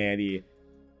of humanity.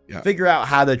 Yeah. Figure out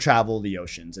how to travel the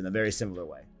oceans in a very similar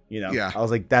way. I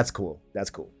was like, that's cool. That's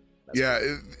cool.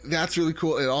 That's really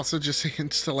cool. It also just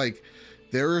hints to like,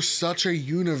 there is such a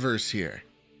universe here.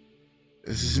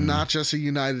 This is not just a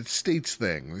United States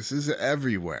thing. This is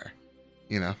everywhere.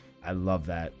 I love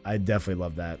that. I definitely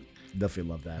love that.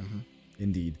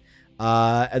 Indeed.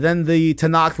 And then the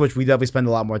Tenakth, which we definitely spend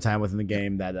a lot more time with in the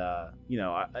game, that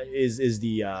is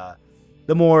the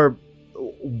more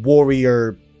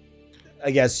warrior, I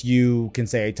guess you can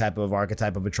say, type of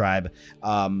archetype of a tribe.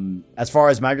 As far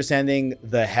as my understanding,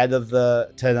 the head of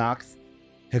the Tenakth,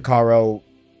 Hikaru,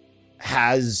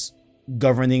 has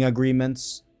governing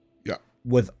agreements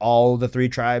with all the 3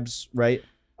 tribes, right?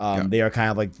 They are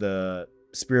kind of like the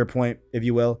spirit point, if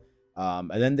you will. And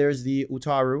then there's the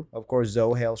Utaru. Of course,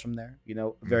 Zoe hails from there,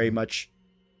 very much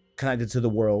connected to the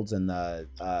worlds. And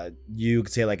you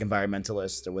could say like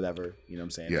environmentalists or whatever, you know what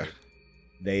I'm saying? Yeah.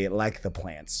 They like the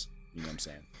plants. You know what I'm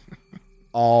saying?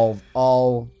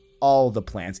 all the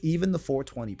plants, even the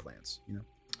 420 plants,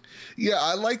 Yeah,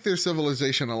 I like their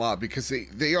civilization a lot because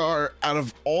they are, out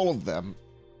of all of them,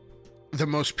 the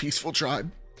most peaceful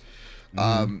tribe.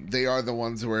 They are the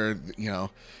ones where,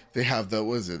 they have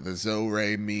the Zo,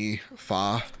 Re, Mi,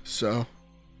 Fa, So.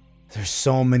 There's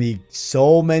so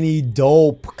many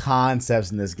dope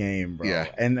concepts in this game, bro. Yeah.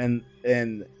 And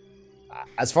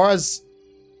as far as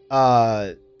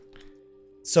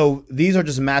so these are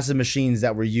just massive machines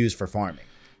that were used for farming.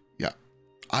 Yeah.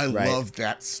 I love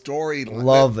that story.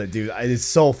 Love it, dude. It's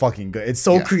so fucking good. It's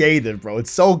so creative, bro.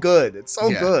 It's so good. It's so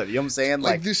good. You know what I'm saying?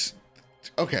 Like this.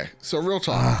 Okay. So real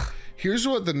talk. Here's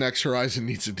what the next Horizon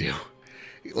needs to do.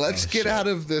 Let's get out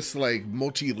of this like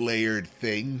multi-layered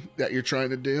thing that you're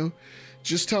trying to do.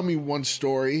 Just tell me one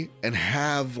story and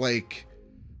have like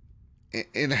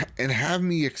and have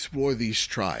me explore these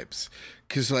tribes.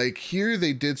 Because, like, here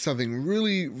they did something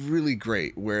really, really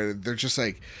great where they're just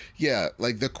like,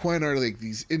 like the Quen are like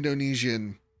these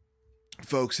Indonesian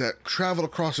folks that travel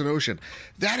across an ocean.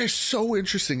 That is so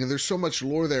interesting. And there's so much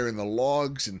lore there in the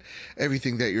logs and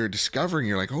everything that you're discovering.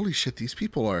 You're like, holy shit, these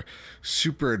people are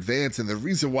super advanced. And the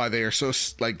reason why they are so,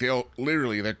 like, they're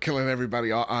killing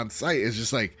everybody on sight is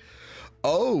just like,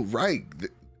 oh, right.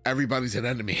 Everybody's an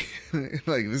enemy.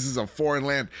 Like, this is a foreign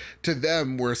land to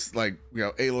them. We're like,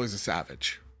 Aloy's a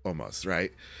savage almost,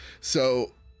 right?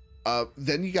 So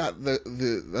then you got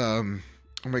the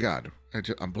oh my god,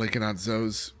 I'm blanking on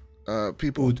Zoe's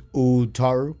people.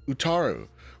 Utaru,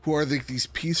 who are like these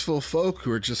peaceful folk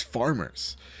who are just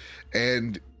farmers,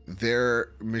 and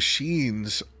their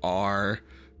machines are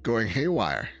going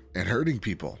haywire and hurting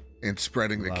people and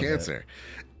spreading the cancer.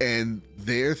 And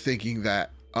they're thinking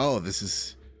that, oh, this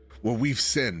is, well, we've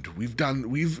sinned. We can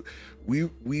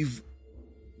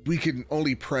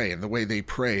only pray, and the way they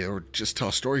pray or just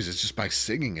tell stories is just by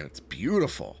singing it. It's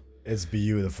beautiful. It's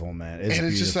beautiful, man.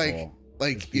 It's just like,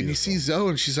 and you see Zoe,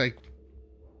 and she's like,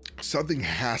 something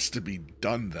has to be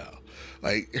done though.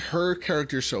 Like, her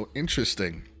character is so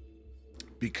interesting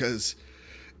because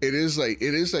it is like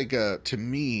a, to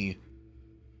me,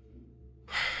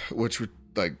 which would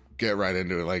like get right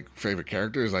into it, like favorite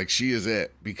characters, like she is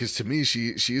it, because to me she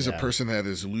is a person that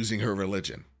is losing her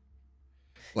religion.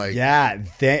 Like, I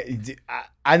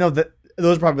know that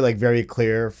those are probably like very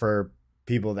clear for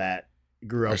people that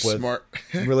grew up with smart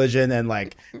religion, and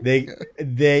like they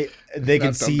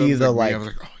can see the like,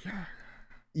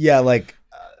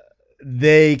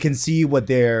 they can see what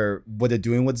they're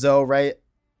doing with Zoe, right?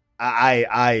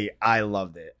 I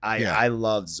loved it. I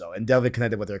loved Zoe and definitely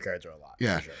connected with her character a lot.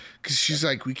 Yeah, because she's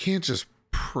like, we can't just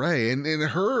pray, and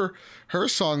her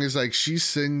song is like she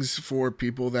sings for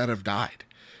people that have died.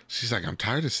 She's like, I'm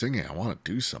tired of singing. I want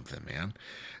to do something, man.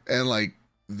 And like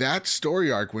that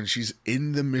story arc when she's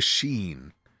in the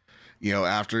machine, you know,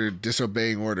 after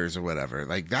disobeying orders or whatever,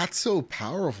 like that's so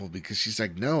powerful because she's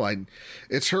like, no,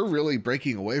 it's her really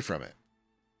breaking away from it.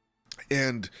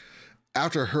 And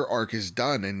after her arc is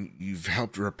done and you've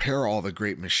helped repair all the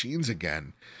great machines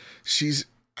again, she's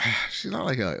not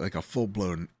like a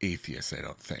full-blown atheist, I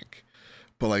don't think.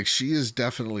 But like she is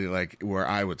definitely like where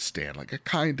I would stand, like a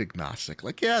kind agnostic.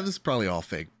 Like, yeah, this is probably all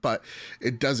fake, but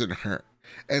it doesn't hurt.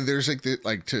 And there's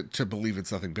like to believe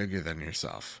it's nothing bigger than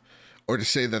yourself, or to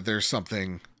say that there's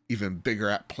something even bigger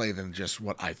at play than just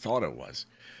what I thought it was.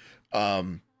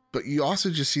 But you also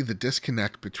just see the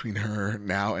disconnect between her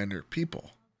now and her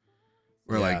people.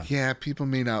 We're like, yeah, people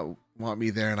may not want me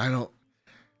there, and I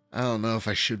don't know if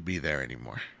I should be there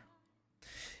anymore.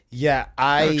 Yeah,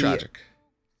 tragic.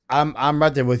 I'm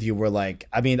right there with you. Where like,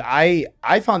 I mean, I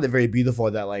found it very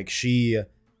beautiful that like she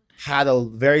had a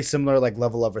very similar like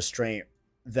level of restraint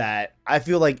that I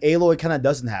feel like Aloy kind of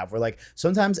doesn't have. Where like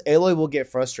sometimes Aloy will get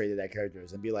frustrated at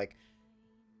characters and be like,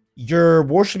 "You're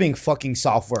worshiping fucking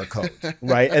software code,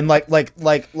 right?" And like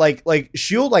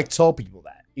she'll like tell people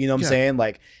that. You know what I'm saying?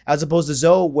 Like, as opposed to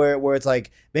Zoe, where it's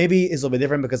like, maybe it's a little bit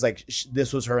different because like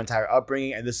this was her entire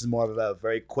upbringing, and this is more of a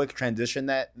very quick transition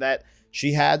that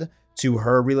she had to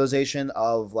her realization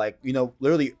of like, you know,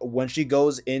 literally when she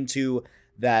goes into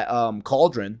that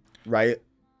cauldron, right?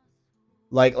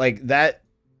 Like that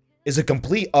is a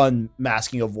complete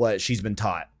unmasking of what she's been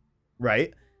taught,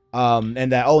 right?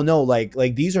 And that, oh no,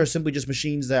 like these are simply just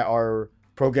machines that are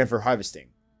programmed for harvesting.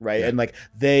 Right. Yeah. And like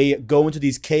they go into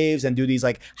these caves and do these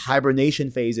like hibernation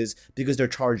phases because they're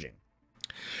charging.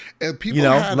 And people, you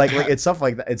know, like it's stuff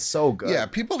like that. It's so good. Yeah.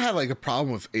 People had like a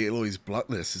problem with Aloy's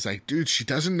bluntness. It's like, dude, she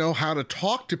doesn't know how to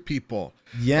talk to people.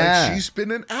 Yeah. Like she's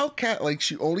been an outcast. Like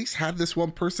she only had this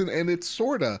one person and it's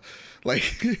sorta like,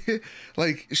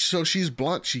 so she's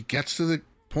blunt. She gets to the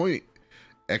point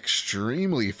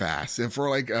extremely fast. And for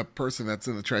like a person that's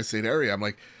in the tri-state area, I'm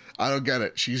like, I don't get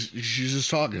it. She's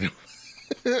just talking.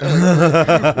 Like,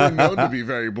 we're known to be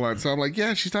very blunt, so I'm like,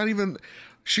 yeah, she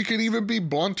could even be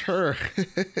blunter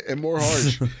and more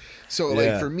harsh. So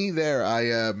like for me there,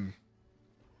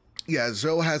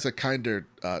 Zoe has a kinder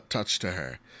touch to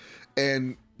her,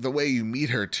 and the way you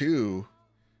meet her too,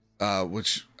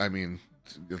 which I mean,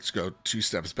 let's go 2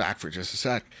 steps back for just a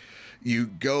sec. You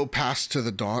go past to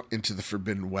the Daunt into the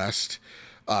Forbidden West.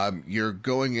 You're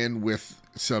going in with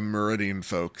some Meridian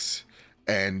folks,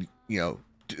 and you know,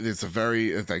 it's a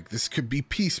very like this could be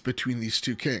peace between these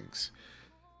two kings.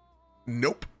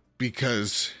 Nope,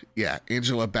 because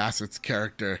Angela Bassett's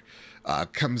character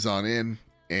comes on in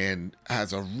and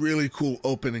has a really cool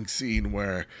opening scene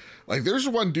where like there's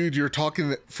one dude you're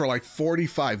talking for like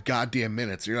 45 goddamn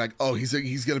minutes. You're like, oh,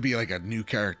 he's gonna be like a new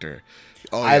character.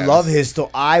 Oh, I love his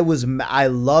story. I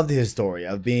loved his story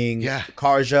of being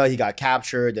Karja. He got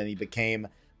captured and he became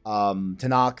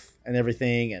Tenakth and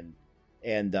everything,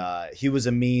 and he was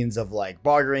a means of like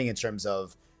bartering in terms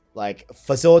of like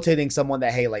facilitating someone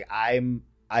that, hey, like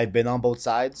I've been on both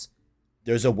sides.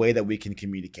 There's a way that we can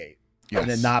communicate and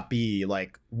then not be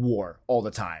like war all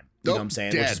the time. You know what I'm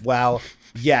saying? Which is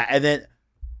yeah. And then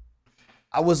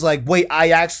I was like, wait, I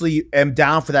actually am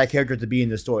down for that character to be in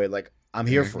the story. Like I'm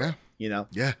here for it. You know?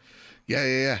 Yeah.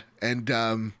 And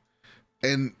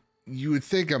you would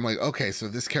think, I'm like, okay, so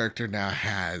this character now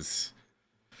has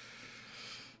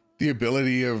the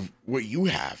ability of what you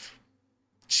have.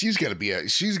 She's gonna be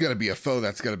a foe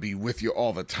that's gonna be with you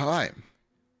all the time.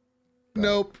 Right.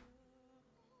 Nope.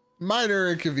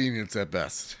 Minor inconvenience at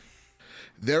best.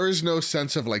 There is no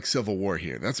sense of like civil war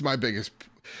here. That's my biggest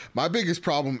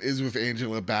problem is with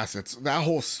Angela Bassett's. That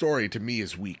whole story to me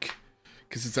is weak.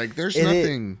 Because it's like there's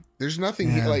nothing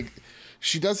like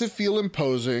she doesn't feel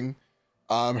imposing.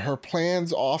 Her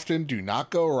plans often do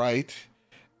not go right.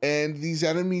 And these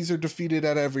enemies are defeated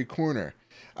at every corner.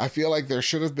 I feel like there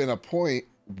should have been a point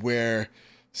where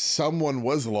someone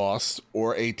was lost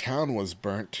or a town was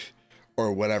burnt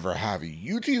or whatever have you.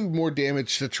 You do more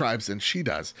damage to tribes than she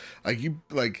does.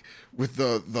 Like with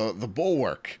the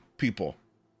bulwark people.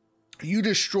 You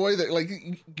destroy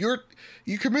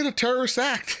you commit a terrorist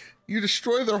act. You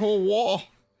destroy their whole wall.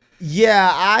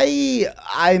 Yeah,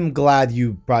 I'm glad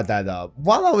you brought that up.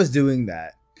 While I was doing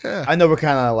that, I know we're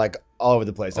kind of like all over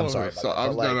the place. I'm sorry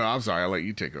about that. I'm sorry. I'll let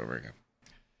you take over again.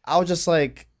 I was just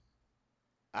like,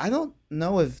 I don't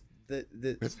know if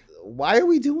why are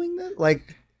we doing that?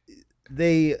 Like,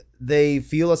 they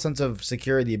feel a sense of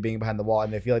security being behind the wall,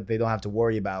 and they feel like they don't have to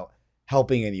worry about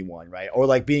helping anyone, right? Or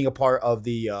like being a part of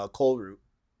the cold route,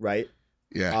 right?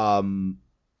 Yeah.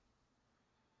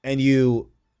 And you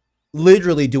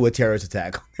literally do a terrorist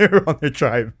attack on their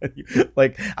tribe.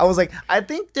 Like I was like, I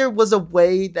think there was a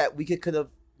way that we could have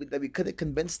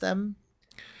convinced them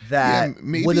that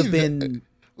would have been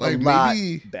like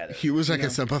maybe better. He was like a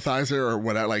sympathizer or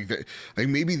whatever. Like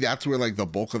maybe that's where like the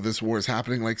bulk of this war is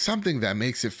happening. Like something that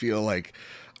makes it feel like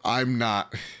I'm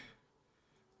not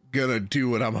gonna do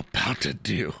what I'm about to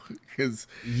do. Because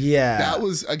that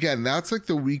was, again, that's like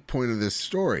the weak point of this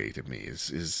story to me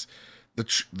is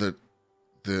the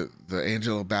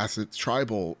Angela Bassett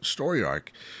tribal story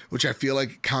arc, which I feel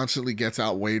like constantly gets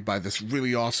outweighed by this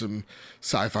really awesome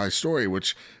sci-fi story,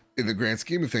 which in the grand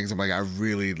scheme of things, I'm like, I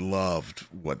really loved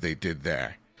what they did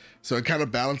there. So it kind of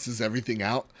balances everything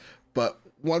out, but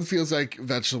one feels like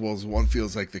vegetables, one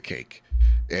feels like the cake.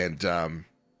 And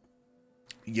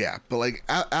but like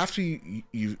after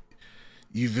you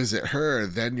visit her,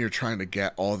 then you're trying to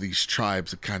get all these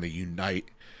tribes to kind of unite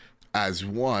as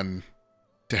one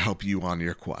to help you on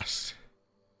your quest.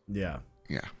 Yeah.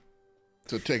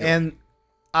 So take and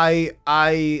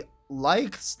I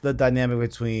liked the dynamic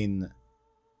between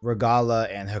Regalla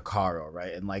and Hekarro,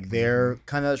 right? And like their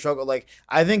kind of struggle. Like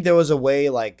I think there was a way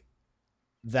like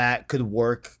that could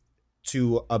work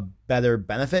to a better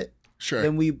benefit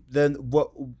than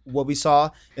what we saw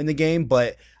in the game.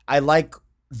 But I like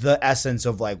the essence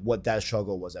of like what that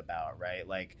struggle was about, right?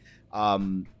 Like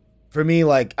for me,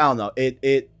 like I don't know,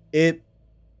 it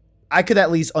I could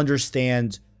at least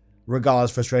understand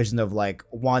Regalla's frustration of like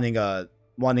wanting a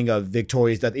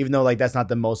victorious death, even though like that's not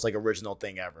the most like original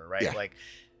thing ever, right? Yeah. Like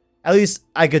at least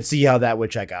I could see how that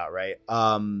would check out, right?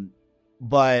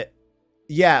 But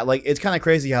yeah, like it's kind of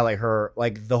crazy how like her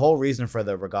like the whole reason for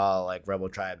the Regalla like rebel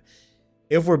tribe,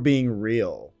 if we're being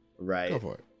real, right, Go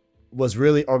for it. was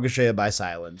really orchestrated by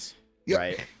Silence,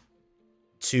 right?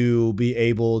 To be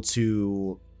able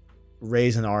to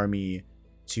raise an army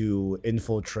to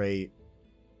infiltrate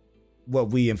what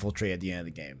we infiltrate at the end of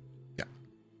the game. Yeah.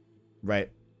 Right.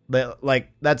 But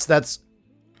like that's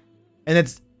and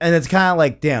it's kind of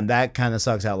like, damn, that kind of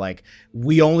sucks how like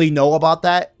we only know about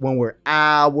that when we're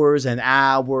hours and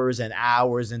hours and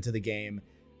hours into the game,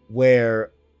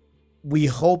 where we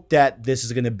hope that this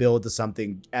is going to build to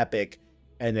something epic.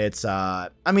 And it's I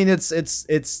mean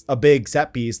it's a big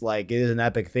set piece, like it is an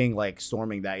epic thing, like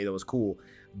storming that, was cool.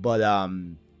 But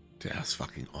dude, that's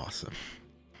fucking awesome.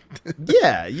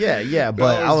 yeah.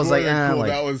 But I was like, cool.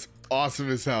 like, that was awesome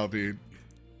as hell, dude.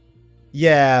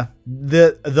 Yeah,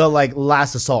 the like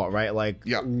last assault, right? Like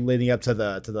leading up to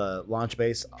the launch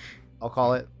base, I'll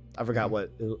call it. I forgot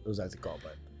what it was actually called,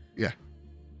 but yeah.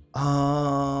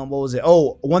 What was it?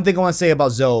 Oh, one thing I want to say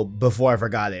about Zoe before I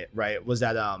forgot it, right? Was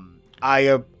that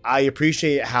I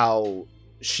appreciate how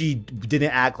she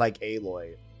didn't act like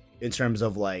Aloy in terms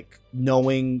of like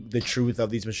knowing the truth of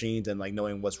these machines and like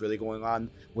knowing what's really going on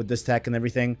with this tech and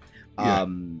everything,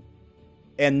 and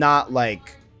not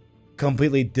like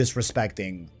completely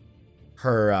disrespecting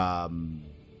her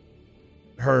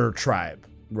her tribe,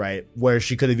 right? Where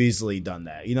she could have easily done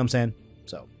that. You know what I'm saying?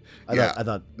 So I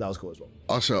thought that was cool as well.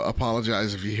 Also,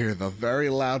 apologize if you hear the very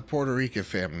loud Puerto Rican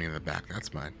family in the back.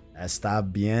 That's mine. Está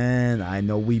bien. I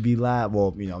know we be loud.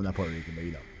 Well, I'm not Puerto Rican, but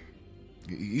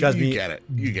Trust me, get it.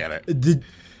 You get it. The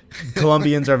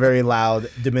Colombians are very loud.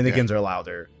 Dominicans are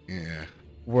louder. Yeah.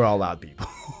 We're all loud people.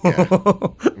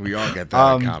 We all get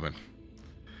that in common.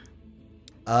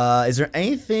 Is there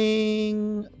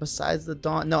anything besides the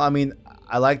Dawn? No, I mean,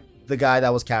 I like the guy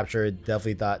that was captured.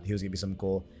 Definitely thought he was gonna be something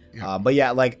cool. But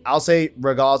yeah, like I'll say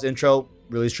Regalla's intro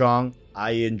really strong.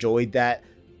 I enjoyed that.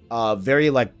 Very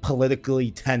like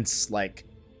politically tense like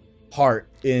part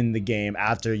in the game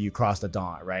after you cross the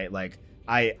Dawn, right? Like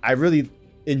I really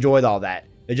enjoyed all that.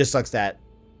 It just sucks that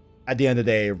at the end of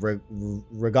the day,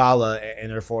 Regalla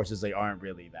and her forces, they aren't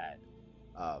really that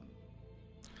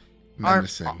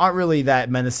aren't really that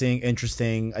menacing,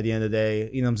 interesting at the end of the day.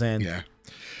 You know what I'm saying? Yeah.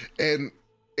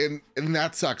 And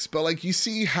that sucks. But like you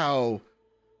see how,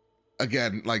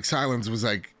 again, like Silence was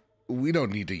like, we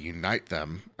don't need to unite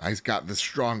them. I've got this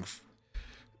strong,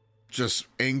 just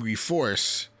angry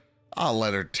force. I'll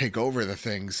let her take over the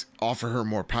things, offer her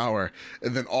more power,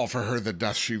 and then offer her the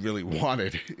death she really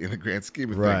wanted in the grand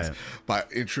scheme of things by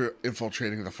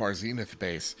infiltrating the Far Zenith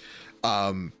base.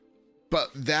 But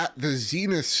the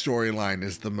Zenith storyline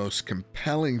is the most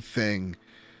compelling thing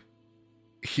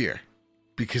here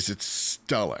because it's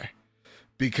stellar.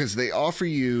 Because they offer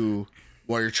you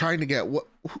while you're trying to get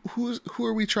who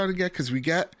are we trying to get? Because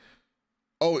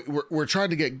we're trying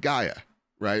to get Gaia,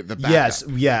 right? The backup. Yes,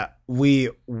 yeah.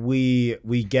 We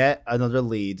get another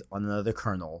lead on another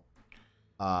colonel.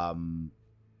 And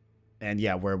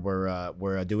yeah,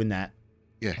 we're doing that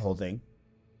whole thing.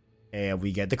 And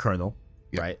we get the colonel,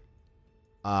 right?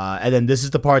 And then this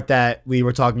is the part that we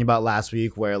were talking about last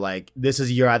week where like this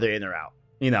is you're either in or out.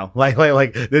 You know, like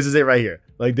this is it right here.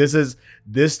 Like this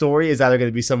story is either going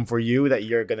to be something for you that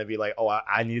you're going to be like, oh,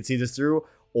 I need to see this through,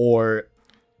 or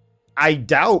I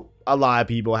doubt a lot of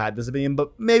people had this opinion,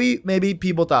 but maybe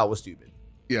people thought it was stupid.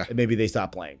 Yeah. And maybe they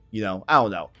stopped playing. You know, I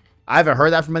don't know. I haven't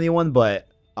heard that from anyone, but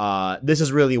this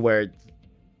is really where,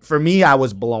 for me, I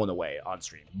was blown away on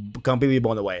stream. Completely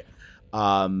blown away.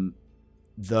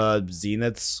 The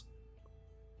Zeniths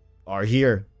are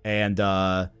here, and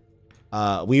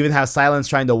we even have Silence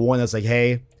trying to warn us, like,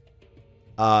 hey,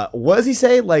 what does he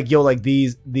say? Like, yo, like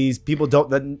these people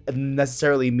don't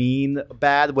necessarily mean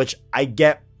bad, which I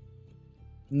get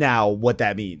now what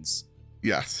that means.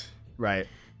 Yes. Right.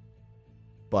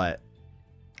 But.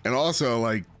 And also,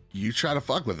 like, you try to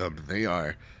fuck with them, they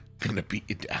are gonna beat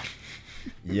you down.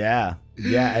 Yeah.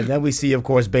 And then we see, of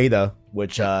course, Beta,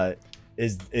 which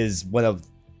is one of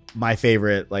my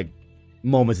favorite like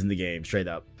moments in the game, straight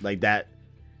up. Like that.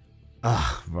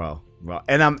 Bro.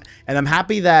 And I'm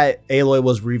happy that Aloy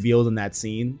was revealed in that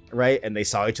scene, right? And they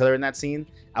saw each other in that scene.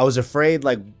 I was afraid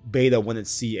like Beta wouldn't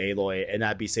see Aloy and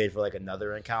not be saved for like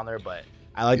another encounter, but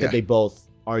I like that they both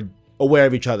are aware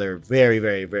of each other very,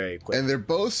 very, very quick. And they're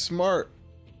both smart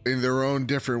in their own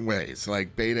different ways.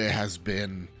 Like Beta has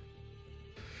been,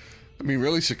 I mean,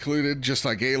 really secluded, just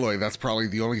like Aloy. That's probably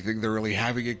the only thing they're really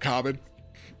having in common,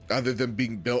 other than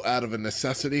being built out of a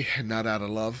necessity and not out of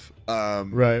love.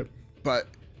 Right. But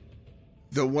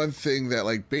the one thing that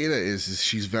like Beta is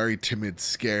she's very timid,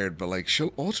 scared, but like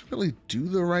she'll ultimately do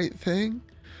the right thing.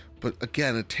 But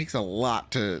again, it takes a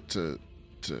lot to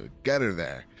get her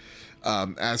there.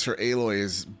 As for Aloy,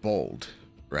 is bold,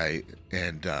 right?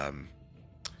 And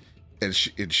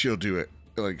she'll do it.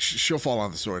 Like she'll fall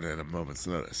on the sword at a moment's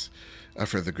notice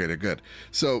for the greater good.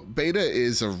 So Beta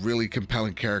is a really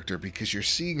compelling character because you're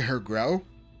seeing her grow.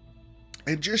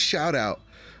 And just shout out,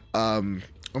 oh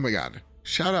my God,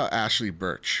 shout out Ashley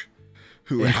Birch,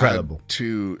 who had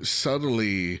to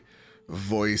subtly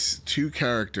voice two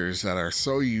characters that are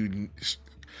so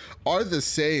are the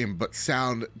same but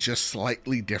sound just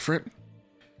slightly different.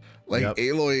 Like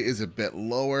Aloy is a bit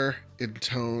lower in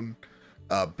tone.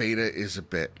 Beta is a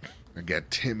bit, again,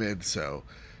 timid, so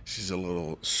she's a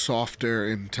little softer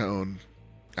in tone.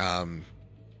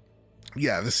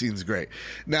 Yeah, the scene's great.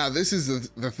 Now, this is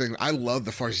the thing. I love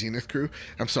the Far Zenith crew.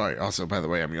 I'm sorry. Also, by the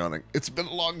way, I'm yawning. It's been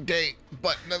a long day,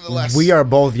 but nonetheless. We are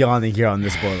both yawning here on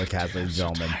this spoiler cast, ladies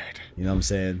and gentlemen. You know what I'm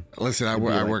saying? Listen, I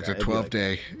worked a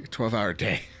 12-hour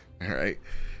day. All right.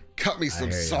 Cut me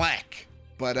some slack.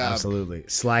 But absolutely.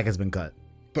 Slack has been cut.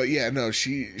 But yeah, no,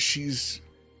 she's,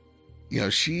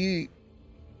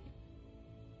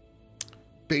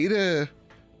 Beta,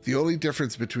 the only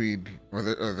difference between, or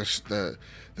the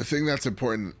thing that's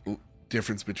important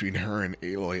difference between her and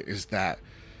Aloy is that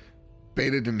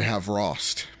Beta didn't have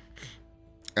Rost.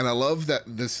 And I love that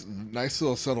this nice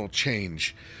little subtle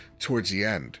change towards the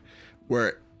end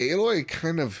where Aloy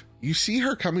kind of, you see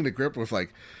her coming to grip with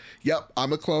like, yep,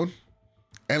 I'm a clone.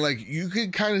 And like, you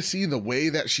can kind of see the way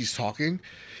that she's talking.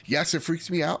 Yes, it freaks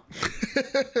me out.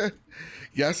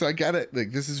 Yes, I get it.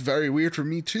 Like, this is very weird for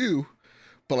me too.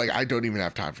 But like, I don't even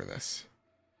have time for this.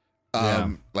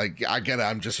 Like, I get it.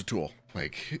 I'm just a tool.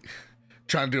 Like,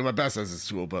 trying to do my best as a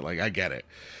tool, but like, I get it.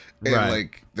 And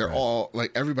like, they're all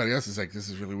like, everybody else is like, this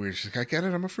is really weird. She's like, I get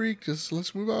it. I'm a freak. Just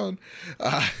let's move on.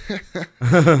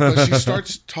 But she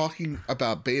starts talking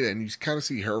about Beta, and you kind of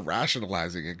see her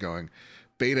rationalizing it, going,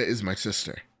 Beta is my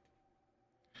sister.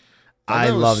 I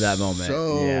love that moment.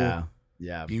 So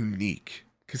yeah, unique.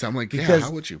 Because I'm like, yeah,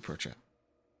 how would you approach it?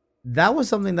 That was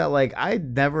something that like I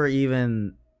never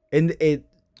even, and it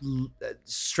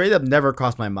straight up never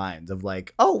crossed my mind of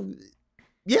like, oh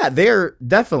yeah, they're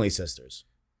definitely sisters.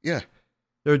 Yeah,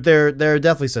 they're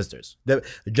definitely sisters. They're,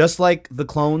 just like the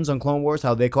clones on Clone Wars,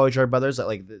 how they call each other brothers.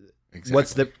 Like, exactly.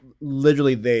 What's the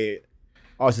literally they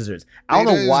are sisters. I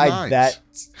don't know why that.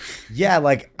 Yeah,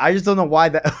 like I just don't know why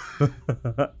that.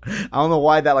 I don't know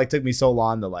why that like took me so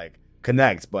long to like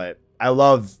connect, but I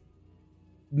love.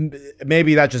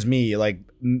 Maybe that's just me. Like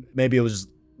maybe it was just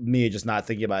me just not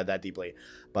thinking about it that deeply,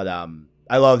 but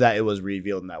I love that it was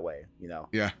revealed in that way. You know.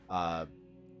 Yeah.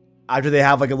 After they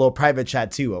have like a little private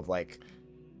chat too of like,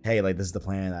 hey, like this is the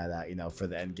plan that you know for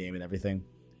the end game and everything.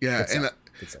 Yeah,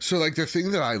 so like the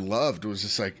thing that I loved was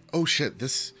just like, oh shit,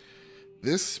 this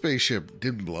spaceship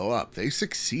didn't blow up. They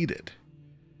succeeded.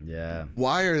 Yeah.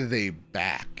 Why are they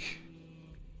back?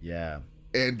 Yeah.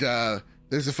 And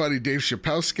there's a funny Dave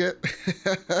Chappelle skit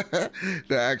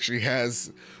that actually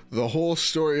has the whole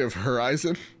story of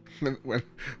Horizon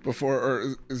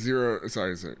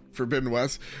Forbidden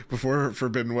West, before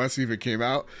Forbidden West even came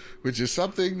out, which is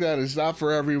something that is not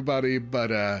for everybody,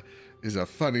 but is a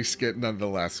funny skit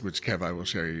nonetheless, which Kev, I will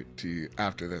share to you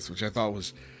after this, which I thought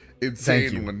was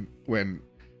insane when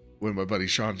my buddy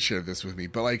Sean shared this with me.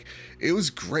 But like, it was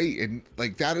great. And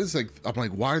like, that is like, I'm like,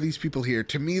 why are these people here?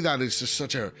 To me, that is just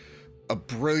such a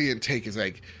brilliant take. Is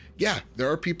like, yeah,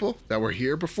 there are people that were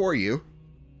here before you,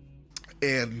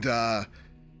 and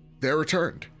they're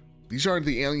returned. These aren't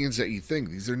the aliens that you think.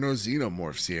 These are no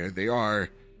xenomorphs here. They are,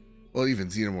 well, even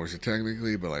xenomorphs are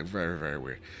technically, but like very, very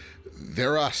weird.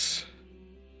 They're us.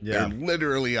 Yeah. They're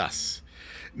literally us.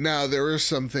 Now, there are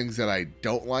some things that I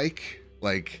don't like,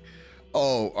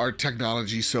 oh, our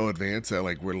technology's so advanced that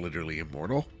like we're literally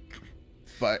immortal.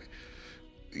 But,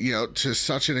 you know, to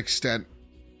such an extent,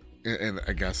 and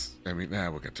I guess, I mean,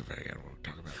 we'll get to the very end. We'll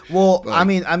talk about it. Well, but, I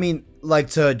mean, like,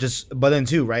 to just, but then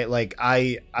too, right? Like,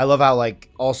 I love how,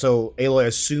 like, also Aloy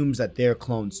assumes that they're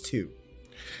clones too.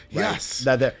 Right? Yes.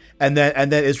 That they're, and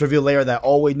then it's revealed later that,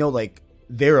 oh wait, no, like,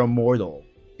 they're immortal.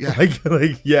 Yeah. Like,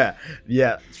 yeah.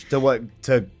 To what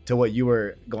you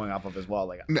were going off of as well.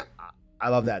 Like, no. I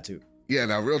love that too. Yeah,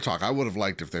 now real talk, I would have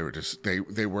liked if they were just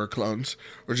they were clones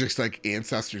or just like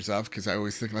ancestors of, because I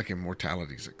always think like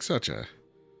immortality is like such a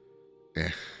yeah.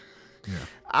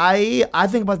 I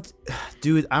think about,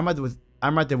 dude, I'm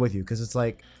right there with you, because it's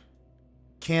like,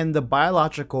 can the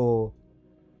biological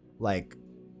like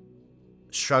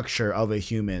structure of a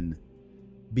human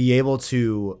be able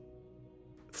to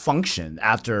function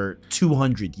after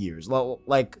 200 years?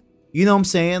 Like, you know what I'm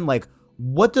saying? Like,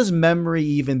 what does memory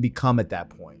even become at that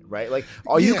point, right? Like,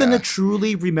 are you gonna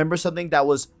truly remember something that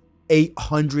was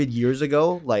 800 years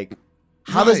ago? Like,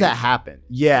 how does that happen?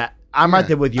 Yeah, I'm right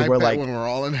there with you. I we're bet like, when we're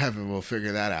all in heaven, we'll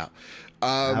figure that out.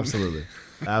 Absolutely.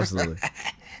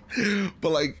 But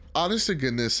like, honest to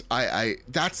goodness, I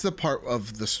that's the part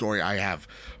of the story I have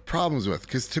problems with,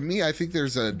 because to me, I think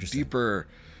there's a deeper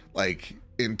like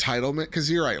entitlement,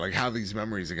 because you're right, like how these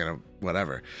memories are gonna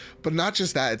whatever, but not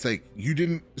just that, it's like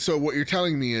so what you're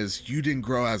telling me is you didn't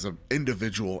grow as an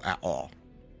individual at all,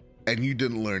 and you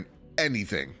didn't learn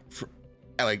anything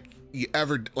like you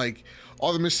ever, like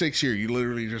all the mistakes here you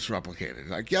literally just replicated.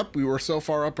 Like, yep, we were so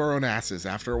far up our own asses,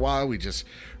 after a while we just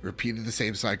repeated the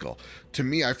same cycle. To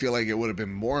me, I feel like it would have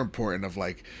been more important of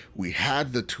like, we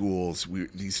had the tools,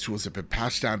 these tools have been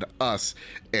passed down to us,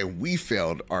 and we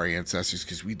failed our ancestors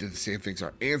because we did the same things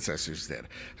our ancestors did.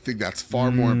 I think that's far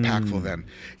more impactful than,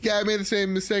 yeah, I made the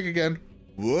same mistake again,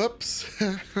 whoops.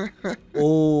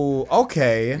 Oh,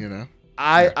 okay. You know,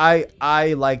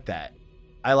 I like that.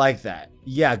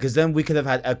 Yeah, because then we could have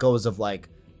had echoes of like,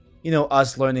 you know,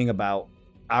 us learning about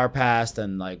our past,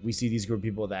 and like we see these group of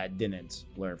people that didn't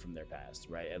learn from their past,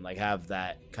 right? And like have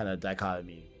that kind of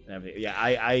dichotomy and everything. Yeah,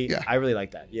 I really like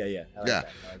that. Yeah. I like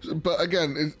that. But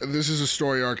again, this is a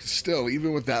story arc still.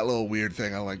 Even with that little weird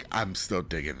thing, I'm still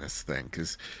digging this thing,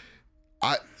 because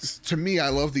to me, I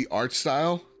love the art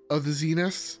style of the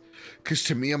Zeniths. Because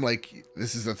to me, I'm like,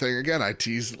 this is the thing again I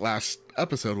teased last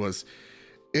episode, was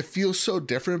it feels so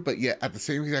different, but yet at the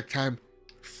same exact time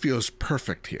feels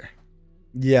perfect here.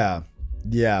 Yeah.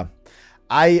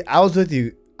 I was with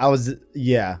you.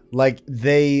 Like,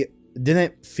 they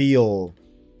didn't feel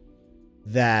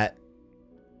that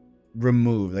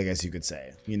removed, I guess you could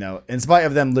say, you know, in spite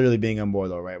of them literally being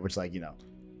immortal, right? Which, like, you know,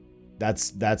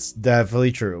 that's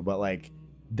definitely true, but like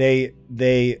they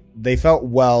felt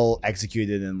well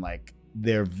executed in like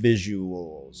their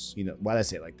visuals, you know. Why did I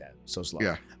say it like that so slow?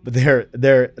 Yeah, but their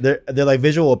like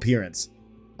visual appearance,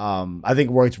 I think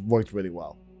worked really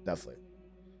well. Definitely.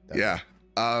 Yeah.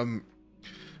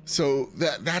 So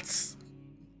that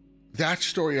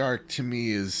story arc to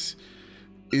me is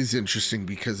interesting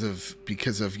because of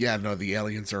the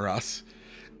aliens are us,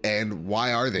 and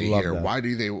why are they here? That. Why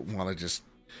do they want to just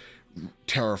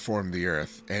terraform the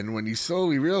earth? And when you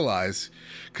slowly realize,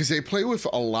 because they play with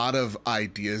a lot of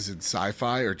ideas in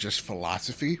sci-fi or just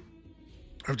philosophy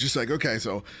of just like, okay,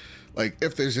 so like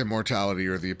if there's immortality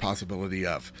or the possibility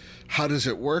of, how does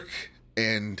it work,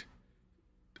 and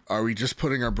are we just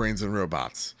putting our brains in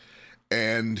robots?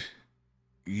 And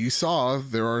you saw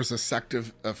there was a sect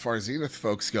of Far Zenith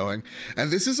folks going, and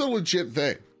this is a legit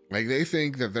thing, like they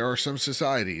think that there are some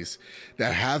societies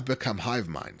that have become hive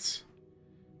minds,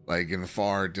 like in the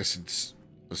far distant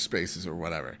spaces or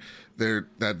whatever.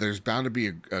 That there's bound to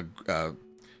be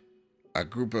a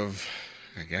group of,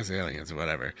 I guess, aliens or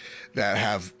whatever that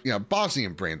have, you know,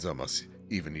 Bosnian brains almost,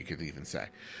 even you could even say,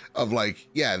 of like,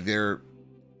 yeah,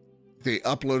 they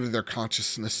uploaded their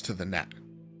consciousness to the net.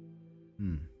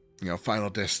 Final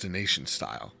Destination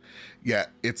style.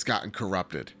 Yet it's gotten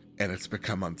corrupted and it's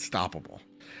become unstoppable.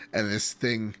 And this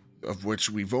thing of which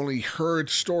we've only heard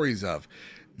stories of,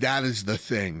 that is the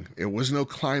thing. It was no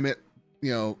climate,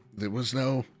 there was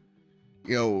no,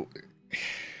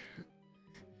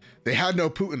 they had no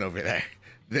Putin over there.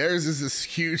 Theirs is this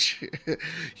huge,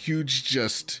 huge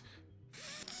just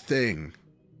thing.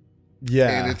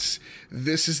 Yeah. And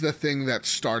this is the thing that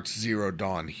starts Zero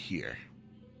Dawn here.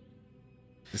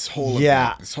 This whole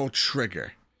event, this whole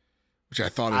trigger, which I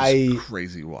thought was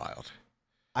crazy wild.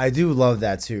 I do love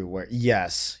that too. Where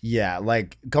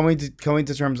like coming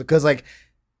to terms, because like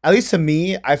at least to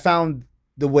me, I found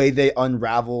the way they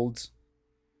unraveled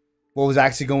what was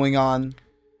actually going on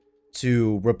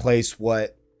to replace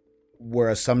what were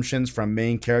assumptions from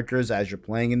main characters as you're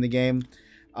playing in the game.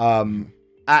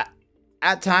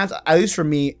 At times, at least for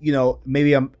me,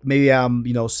 maybe I'm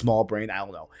small brain. I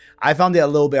don't know. I found it a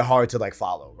little bit hard to like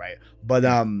follow, right? But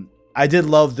I did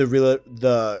love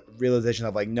the realization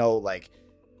of like, no, like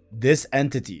this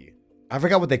entity. I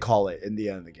forgot what they call it in the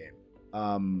end of the game.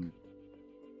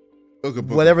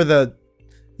 Whatever the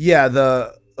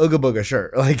Ooga Booga,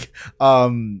 sure. Like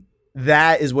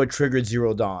that is what triggered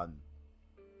Zero Dawn.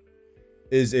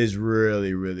 Is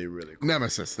really, really, really cool.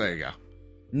 Nemesis, there you go.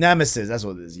 Nemesis, that's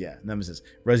what it is. Yeah, Nemesis.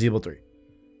 Resident Evil 3.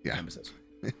 Yeah. Nemesis.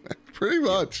 Pretty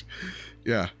much.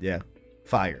 Yeah. Yeah.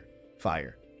 Fire.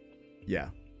 Yeah.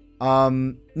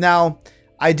 Now,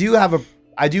 I do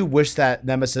wish that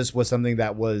Nemesis was something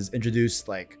that was introduced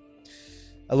like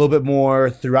a little bit more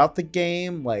throughout the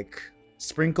game, like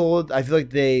sprinkled. I feel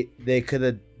like they could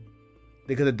have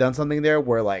done something there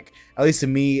where like, at least to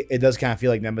me, it does kind of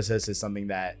feel like Nemesis is something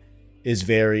that is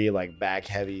very like back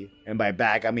heavy, and by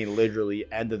back I mean literally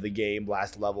end of the game,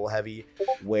 last level heavy.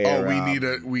 Where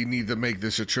we need to make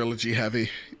this a trilogy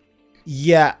heavy.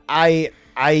 Yeah, I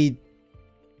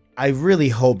really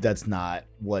hope that's not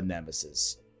what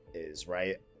Nemesis is,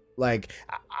 right? Like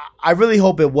I really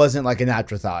hope it wasn't like an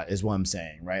afterthought, is what I'm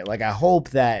saying, right? Like I hope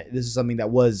that this is something that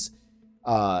was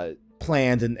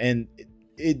planned, and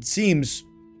it seems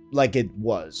like it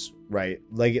was, right?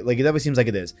 Like it definitely seems like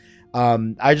it is.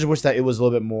 I just wish that it was a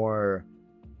little bit more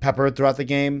peppered throughout the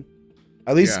game.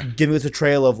 At least giving us a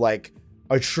trail of like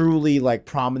a truly like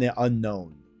prominent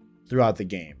unknown throughout the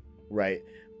game, right?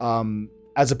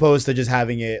 As opposed to just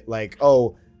having it like,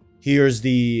 oh, here's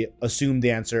the assumed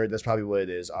answer. That's probably what it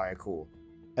is. All right, cool.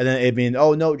 And then it being,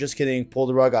 oh no, just kidding. Pull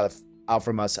the rug out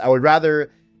from us. I would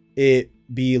rather it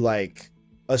be like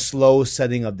a slow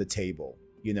setting of the table,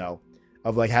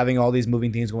 of like having all these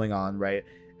moving things going on, right?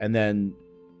 And then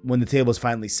when the table is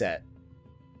finally set,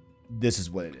 this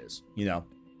is what it is,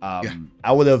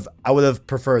 I would have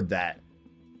preferred that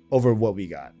over what we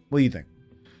got. What do you think?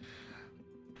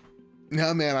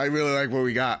 No, man, I really like what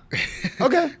we got.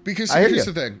 Okay. Because here's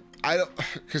the thing.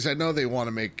 Because I know they want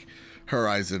to make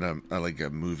Horizon a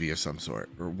movie of some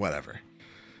sort or whatever.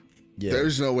 Yeah.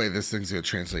 There's no way this thing's going to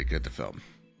translate good to film.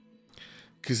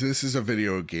 Because this is a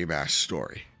video game ass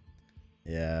story.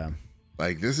 Yeah.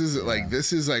 Like this is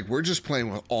like we're just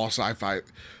playing with all sci-fi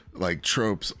like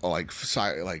tropes, like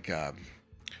far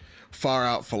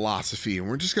out philosophy, and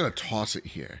we're just gonna toss it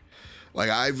here. Like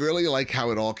I really like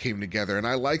how it all came together, and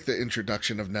I like the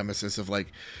introduction of Nemesis of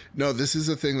like, no, this is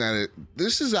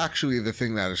this is actually the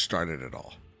thing that has started it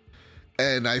all.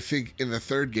 And I think in the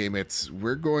third game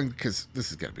because this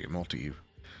is gonna be a multi.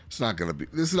 This is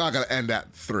not gonna end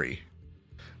at 3.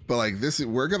 But like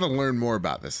we're gonna learn more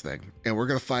about this thing, and we're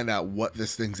gonna find out what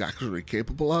this thing's actually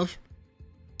capable of,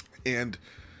 and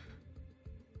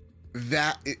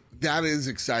that is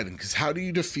exciting. Because how do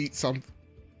you defeat something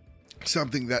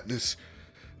that this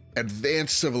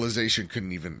advanced civilization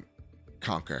couldn't even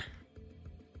conquer?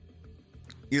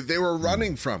 They were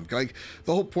running from, like,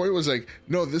 the whole point was like,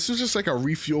 no, this was just like a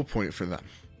refuel point for them.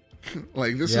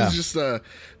 Like this was just a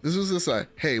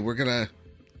hey,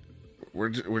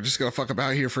 we're just gonna fuck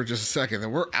about here for just a second,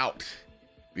 and we're out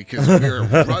because we're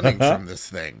running from this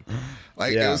thing.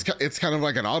 Like it's kind of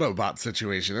like an Autobot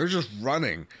situation. They're just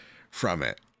running from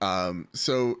it.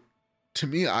 So to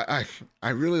me, I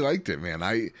really liked it, man.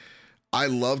 I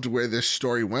loved where this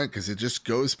story went because it just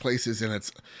goes places, and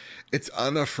it's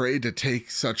unafraid to take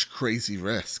such crazy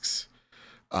risks.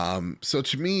 So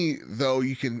to me, though,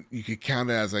 you could count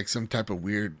it as like some type of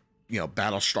weird,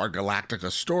 Battlestar Galactica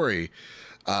story.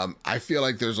 I feel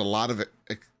like there's a lot of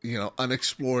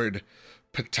unexplored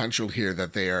potential here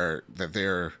that they're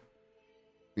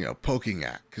poking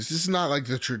at, because this is not like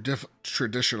the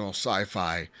traditional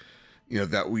sci-fi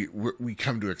that we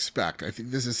come to expect. I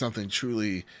think this is something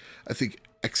truly, I think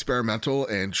experimental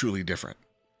and truly different.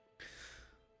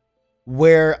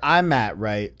 Where I'm at,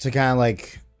 right, to kind of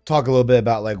like talk a little bit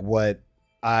about like what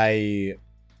I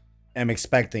am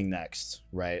expecting next,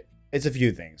 right? It's a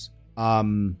few things.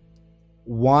 One,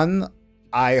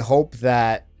 I hope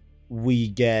that we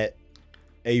get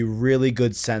a really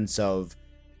good sense of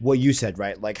what you said,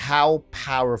 right? Like, how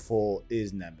powerful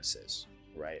is Nemesis,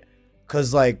 right?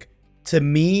 Because, like, to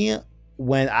me,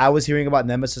 when I was hearing about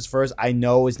Nemesis first, I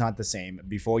know it's not the same.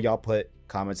 Before y'all put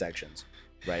comment sections,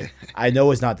 right? I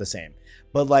know it's not the same.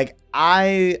 But, like,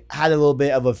 I had a little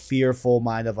bit of a fearful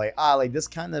mind of, like, like, this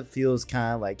kind of feels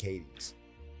kind of like Hades,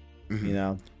 you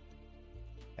know?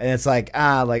 And it's like,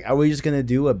 like, are we just going to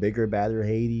do a bigger, badder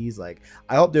Hades? Like,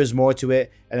 I hope there's more to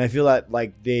it. And I feel that,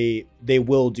 like, they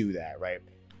will do that, right?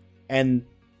 And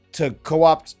to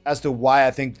co-opt as to why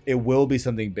I think it will be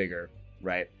something bigger,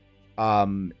 right?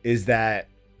 Is that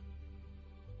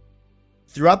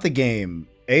throughout the game,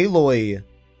 Aloy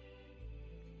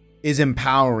is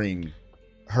empowering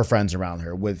her friends around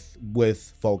her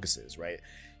with focuses, right?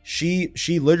 She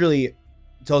literally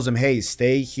tells them, hey,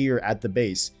 stay here at the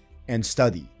base and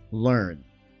study, learn,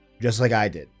 just like I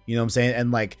did. You know what I'm saying?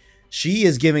 And like, she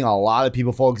is giving a lot of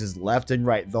people focuses left and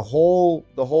right. The whole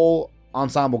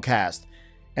ensemble cast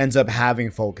ends up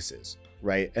having focuses,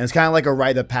 right? And it's kind of like a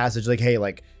rite of passage, like, hey,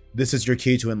 like, this is your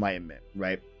key to enlightenment,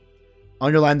 right?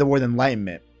 Underline the word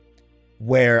enlightenment,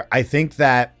 where I think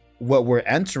that what we're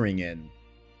entering in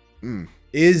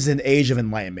is an age of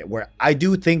enlightenment, where I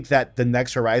do think that the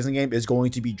next Horizon game is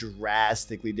going to be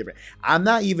drastically different. I'm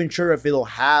not even sure if it'll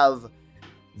have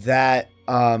that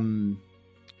bow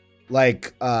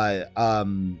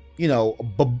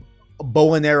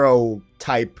and arrow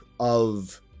type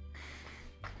of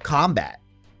combat.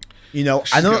 You know,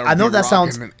 I know that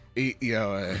sounds an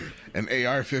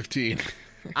AR-15.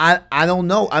 I don't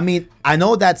know. I mean, I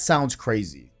know that sounds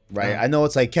crazy, right? I know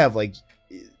it's like, Kev, like,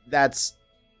 that's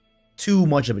too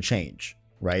much of a change,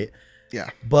 right?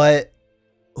 Yeah. But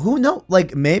who knows?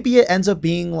 Like, maybe it ends up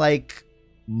being like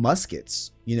muskets,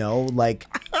 you know, like,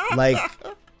 but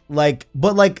like,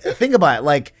 think about it.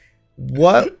 Like,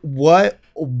 what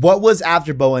was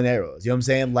after bow and arrows? You know what I'm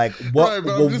saying? Like, what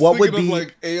would be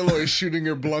like Aloy shooting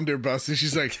her blunderbuss, and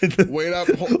she's like, "Wait up,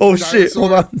 shit,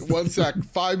 hold on, 1 sec,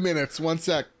 5 minutes, 1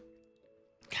 sec."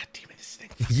 God damn it, this thing.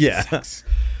 Yeah.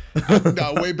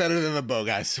 No, way better than the bow,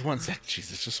 guys. 1 sec,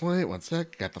 Jesus, just wait. 1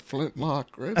 sec, got the flintlock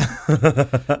ready.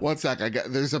 1 sec,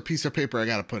 there's a piece of paper I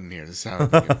gotta put in here. This is how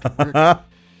it works.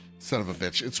 Son of a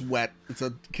bitch, it's wet.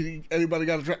 Anybody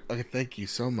got a drink? Okay, thank you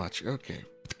so much. Okay.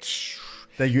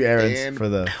 Thank you, Aaron, for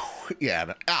the.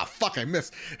 Yeah. Fuck, I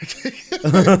missed.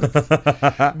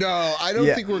 No, I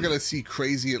don't think we're gonna see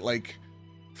crazy. Like,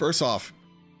 first off,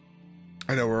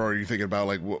 I know we're already thinking about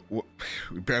like what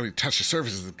we barely touched the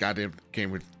surface of the goddamn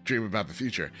game. We're dreaming about the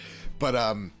future, but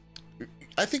I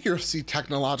think you'll see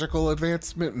technological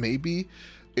advancement maybe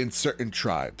in certain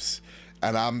tribes,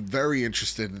 and I'm very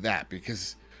interested in that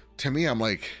because to me, I'm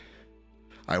like,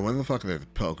 when the fuck are the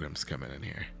pilgrims coming in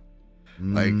here?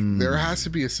 Like, there has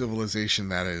to be a civilization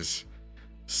that is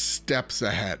steps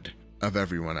ahead of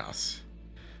everyone else.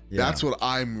 Yeah. That's what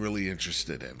I'm really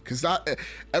interested in, because not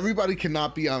everybody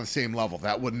cannot be on the same level.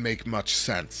 That wouldn't make much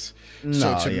sense. No,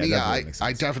 so to me,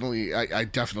 I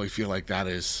definitely feel like that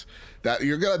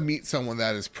you're gonna meet someone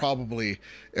that is probably,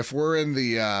 if we're in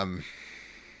the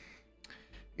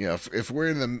if we're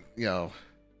in the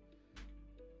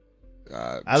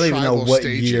I don't even know what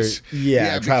stages. Year.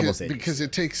 Yeah, tribal stages. Because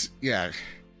it takes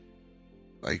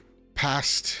like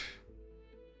past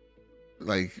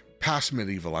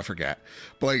medieval, I forget.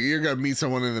 But like, you're gonna meet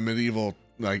someone in the medieval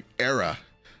like era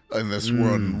in this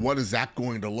world, and what is that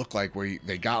going to look like? Where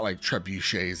they got like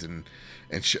trebuchets and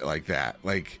shit like that.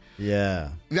 Like,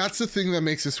 yeah, that's the thing that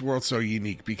makes this world so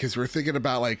unique, because we're thinking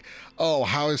about like, oh,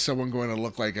 how is someone going to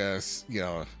look like a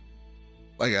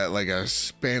like a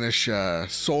Spanish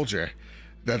soldier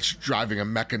that's driving a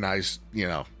mechanized,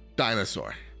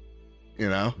 dinosaur.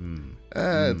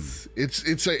 It's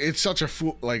such a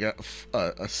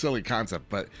a silly concept,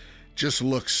 but just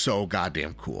looks so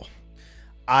goddamn cool.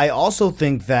 I also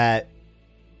think that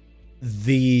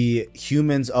the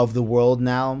humans of the world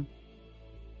now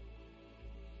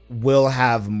will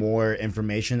have more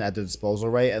information at their disposal,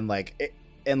 right? And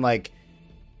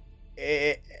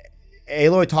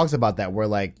Aloy talks about that, where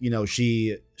like,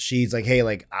 she's like, hey,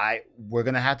 like we're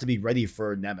gonna have to be ready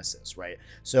for Nemesis, right?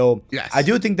 So yes. I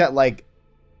do think that like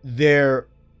there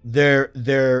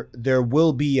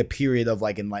will be a period of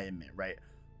like enlightenment, right?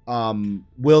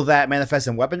 Will that manifest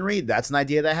in weaponry? That's an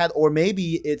idea that I had, or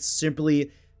maybe it's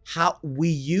simply how we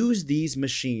use these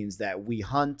machines that we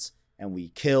hunt and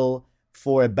we kill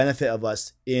for a benefit of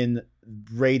us in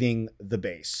raiding the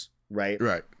base, right?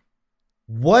 Right.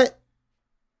 What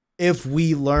if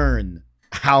we learn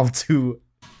how to,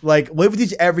 like, what if we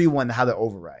teach everyone how to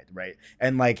override, right?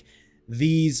 And like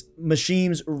these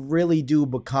machines really do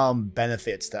become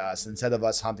benefits to us instead of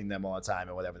us hunting them all the time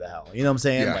or whatever the hell. You know what I'm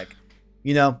saying? Yeah. Like,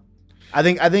 you know, I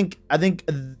think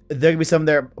there could be some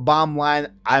there. Bottom line,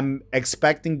 I'm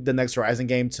expecting the next Horizon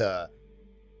game to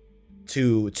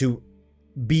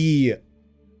be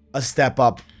a step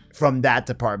up from that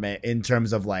department in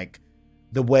terms of like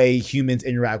the way humans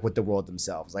interact with the world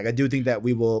themselves. Like, I do think that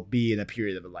we will be in a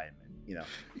period of enlightenment, you know?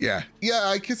 Yeah. Yeah,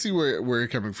 I can see where you're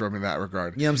coming from in that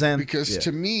regard. You know what I'm saying? Because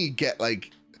to me,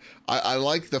 I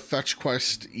like the fetch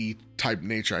quest-y type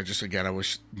nature. I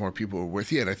wish more people were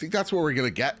with you. And I think that's what we're going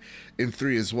to get in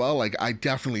 3 as well. Like,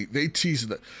 they tease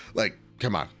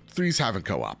come on, 3's having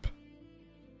co-op.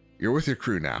 You're with your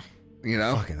crew now, you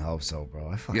know? I fucking hope so, bro.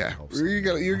 I fucking hope so.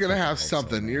 You're gonna have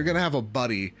something. You're gonna have a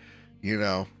buddy, you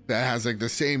know, that has like the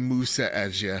same moveset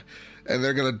as you, and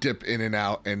they're gonna dip in and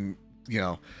out, and you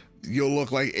know, you'll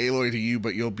look like Aloy to you,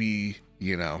 but you'll be,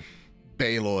 you know,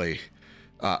 Baloy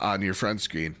on your front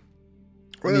screen.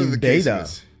 Whatever the case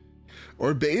is.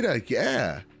 Or Beta,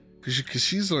 yeah, because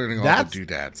she's learning all the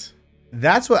doodads.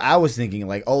 That's what I was thinking.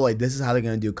 Like, oh, like this is how they're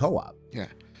gonna do co-op. Yeah,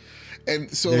 and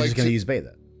so they're just gonna use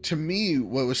Beta. To me,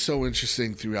 what was so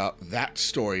interesting throughout that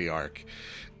story arc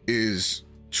is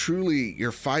truly you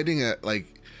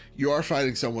are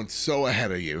fighting someone so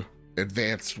ahead of you,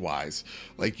 advanced wise.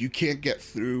 Like you can't get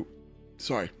through.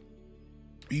 Sorry,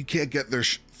 you can't get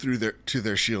through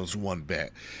their shields one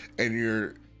bit,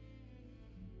 and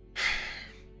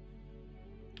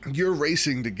you're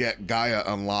racing to get Gaia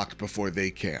unlocked before they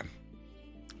can,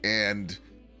 and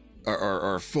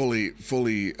are fully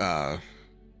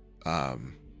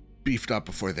beefed up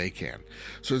before they can.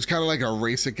 So it's kind of like a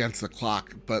race against the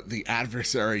clock, but the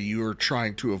adversary you're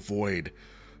trying to avoid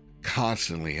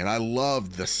constantly. And I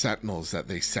loved the sentinels that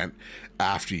they sent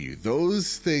after you.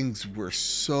 Those things were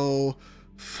so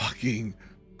fucking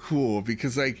cool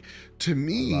because, like, to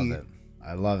me,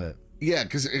 I love it. Yeah,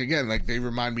 because again, like they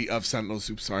remind me of Sentinels.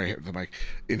 Oops, sorry, the mic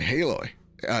in Halo.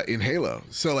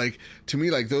 So like to me,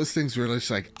 like those things were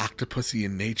just like octopusy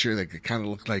in nature. Like they kind of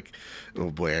look like, oh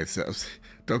boy,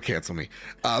 don't cancel me.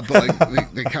 But like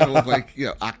they kind of look like, you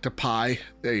know, octopi.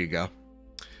 There you go.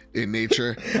 In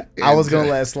nature. And, I was gonna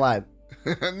let it slide.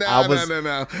 No. I was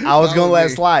gonna let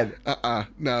it slide.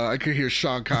 No, I could hear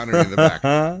Sean Connery in the back.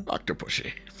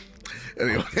 Octopushy.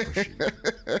 Anyway.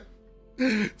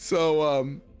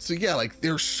 So yeah, like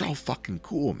they're so fucking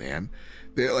cool, man.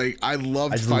 They're like, I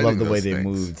love the way they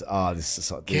moved. Oh, this is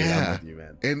so dude, I'm with you,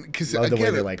 man. And because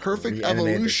again, like perfect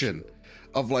evolution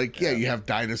of like, you have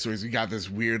dinosaurs, you got this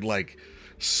weird like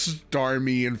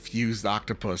Starmie infused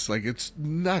octopus. Like it's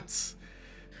nuts.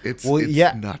 It's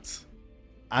nuts.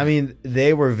 I mean,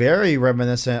 they were very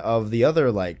reminiscent of the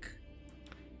other like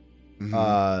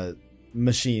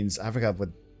machines. I forgot what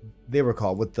they were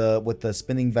called with the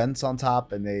spinning vents on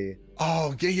top, and they.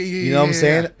 Oh yeah. You know what I'm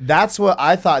saying? That's what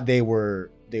I thought they were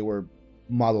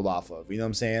modeled off of. You know what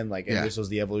I'm saying? Like, and this was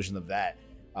the evolution of that.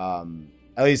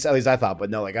 At least I thought, but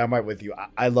no, like I'm right with you.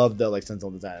 I love the like Sentinel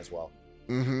design as well.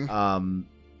 Mm-hmm.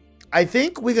 I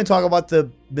think we can talk about the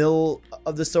middle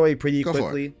of the story pretty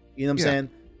quickly. You know what I'm saying?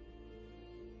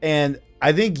 And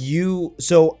I think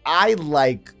so I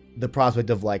like the prospect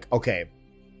of like, okay,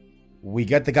 we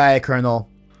get the Gaia kernel,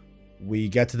 we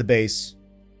get to the base,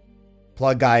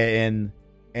 plug Gaia in,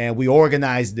 and we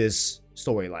organize this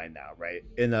storyline now, right?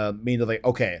 In a mean of like,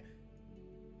 okay,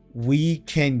 we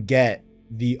can get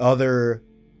the other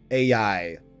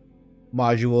AI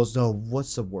modules. No,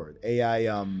 what's the word?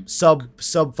 AI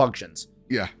sub functions.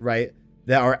 Yeah. Right?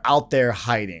 That are out there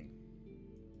hiding.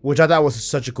 Which I thought was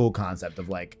such a cool concept of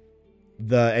like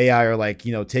the AI are like,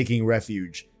 you know, taking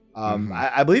refuge.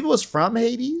 I believe it was from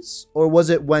Hades, or was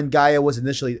it when Gaia was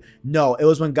initially? No, it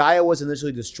was when Gaia was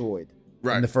initially destroyed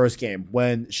in the first game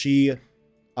when she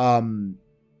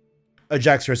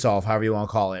ejects herself, however you want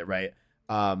to call it, right?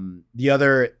 The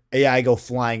other AI go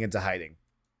flying into hiding.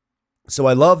 So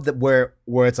I love that where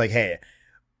it's like, hey,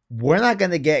 we're not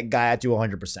gonna get Gaia to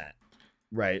 100%,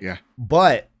 right? Yeah,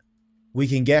 but we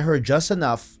can get her just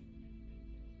enough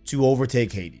to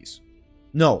overtake Hades.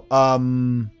 No,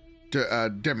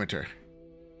 Demeter.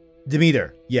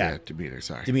 Yeah, Demeter.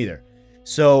 Sorry, Demeter.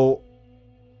 So,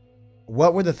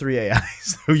 what were the three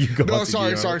AIs? Sorry.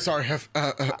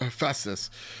 Hephaestus.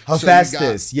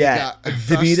 Hephaestus, yeah.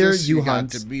 Demeter, you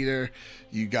hunt. Demeter,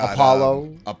 you got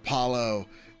Apollo,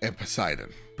 and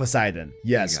Poseidon. Poseidon,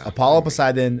 yes. Apollo,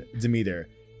 Poseidon, Demeter.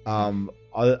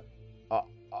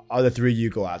 are the three you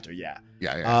go after. Yeah.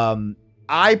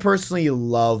 I personally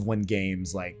love when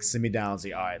games like sit me down and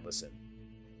say, all right, listen,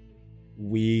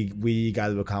 we got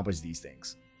to accomplish these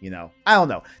things. I don't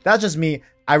know. That's just me.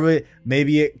 I really,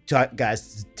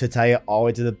 guys, to tell you all the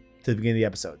way to the beginning of the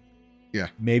episode. Yeah.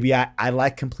 Maybe I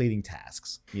like completing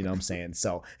tasks. You know what I'm saying?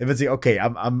 So if it's like, okay,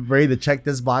 I'm ready to check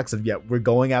this box of, we're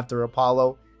going after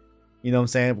Apollo. You know what I'm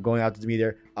saying? We're going after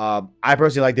Demeter. I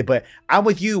personally liked it, but I'm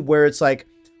with you where it's like,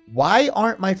 why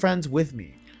aren't my friends with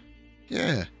me?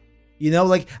 Yeah.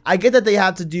 Like, I get that they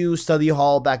have to do study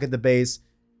hall back at the base.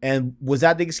 And was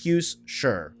that the excuse?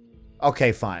 Sure.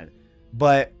 Okay, fine.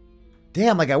 But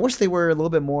damn, like, I wish they were a little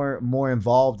bit more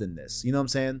involved in this. You know what I'm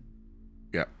saying?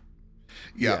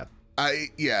 Yeah.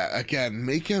 Again,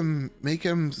 make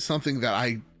him something that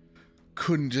I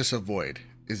couldn't just avoid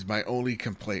is my only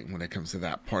complaint when it comes to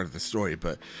that part of the story.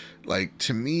 But like,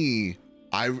 to me,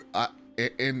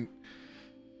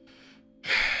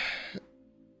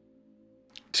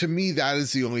 to me, that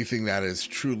is the only thing that is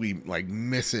truly like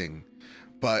missing.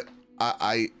 But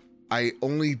I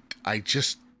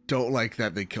just don't like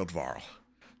that they killed Varl.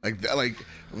 Like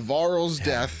Varl's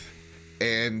death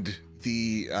and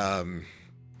the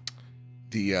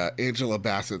Angela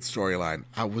Bassett storyline,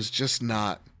 I was just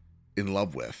not in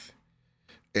love with.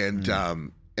 And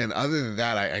and other than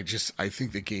that, I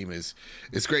think the game is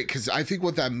great, because I think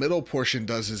what that middle portion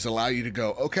does is allow you to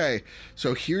go, okay,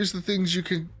 so here's the things you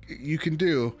can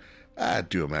do.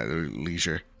 Do them at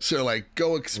leisure. So like,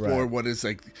 go explore what is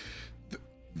like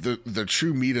the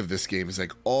true meat of this game is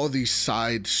like all these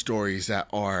side stories that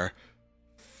are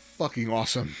fucking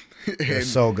awesome. They're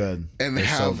so good. And they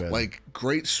have like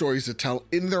great stories to tell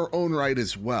in their own right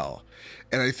as well.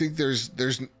 And I think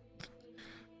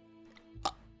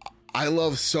I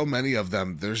love so many of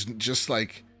them. There's just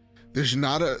like, there's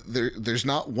not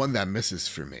one that misses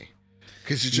for me,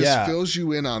 because it just fills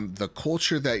you in on the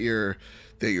culture that you're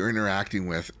interacting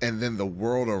with, and then the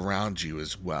world around you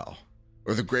as well,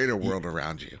 or the greater world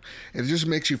around you. And it just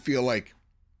makes you feel like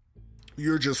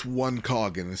you're just one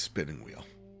cog in the spinning wheel.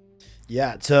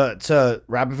 Yeah, to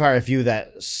rapid fire a few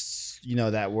that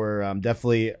that were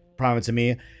definitely prominent to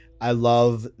me. I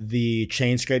love the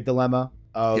chain scrape dilemma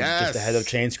of just the head of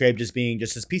chain scrape just being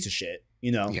just this piece of shit.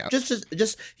 Just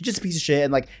a piece of shit,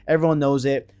 and like everyone knows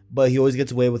it, but he always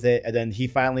gets away with it, and then he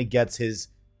finally gets his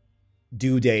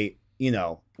due date.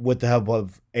 With the help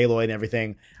of Aloy and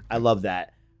everything. I love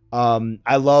that.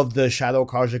 I love the Shadow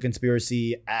Karja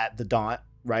conspiracy at the Daunt,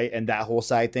 right? And that whole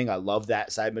side thing. I love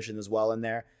that side mission as well in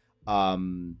there. Oh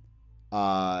my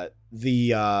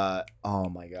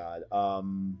god.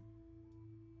 I'm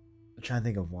trying to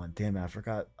think of one. Damn it, I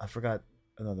forgot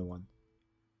another one.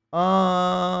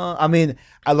 I mean,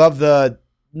 I love the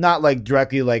not like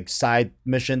directly like side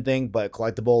mission thing, but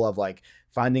collectible of like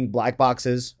finding black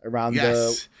boxes around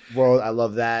the world. I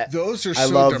love that. Those are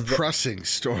so depressing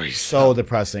stories. So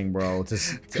depressing, bro.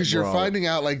 Because you're finding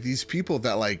out like these people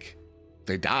that like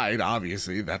they died.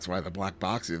 Obviously, that's why the black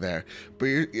box are there. But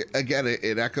again,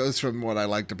 it echoes from what I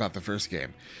liked about the first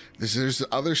game. There's the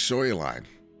other storyline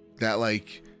that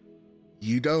like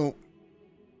you don't,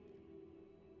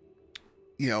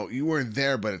 you weren't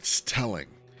there, but it's telling.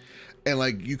 And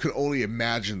like you could only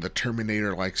imagine the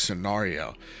Terminator-like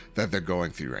scenario that they're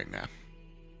going through right now.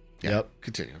 Yeah, yep.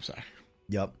 Continue. I'm sorry.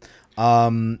 Yep.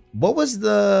 What was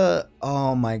the?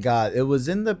 Oh my god! It was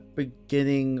in the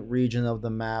beginning region of the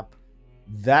map.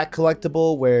 That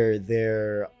collectible where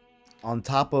they're on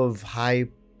top of high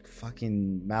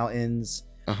fucking mountains.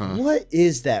 Uh-huh. What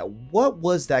is that? What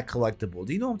was that collectible?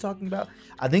 Do you know what I'm talking about?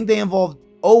 I think they involved.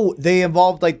 Oh, they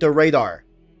involved like the radar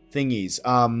thingies.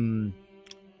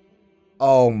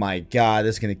 Oh my god,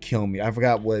 that's gonna kill me. I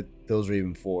forgot what those were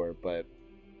even for, but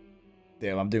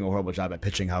damn, I'm doing a horrible job at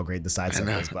pitching how great the side stuff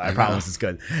is, but I promise it's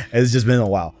good. It's just been a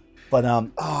while. But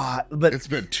but it's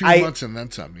been 2 months and then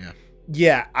some, yeah.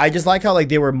 Yeah, I just like how like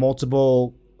there were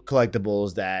multiple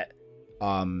collectibles that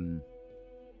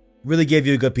really gave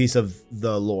you a good piece of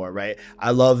the lore, right?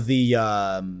 I love the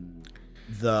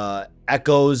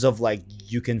echoes of like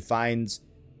you can find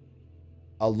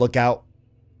a lookout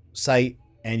site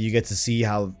and you get to see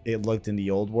how it looked in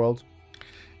the old world.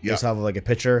 Yeah. Just have like a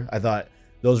picture. I thought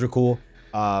those were cool.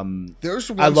 There's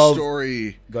one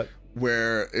story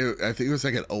where I think it was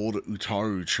like an old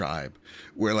Utaru tribe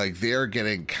where like they're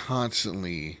getting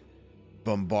constantly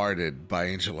bombarded by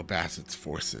Angela Bassett's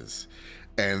forces.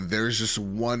 And there's just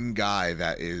one guy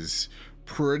that is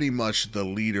pretty much the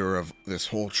leader of this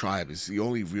whole tribe. Is the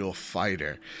only real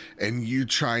fighter. And you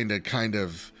trying to kind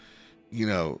of,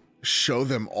 show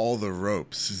them all the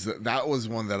ropes. That was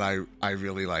one that I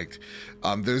really liked.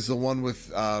 There's the one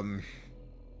with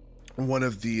one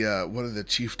of the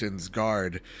chieftain's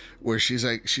guard, where she's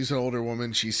an older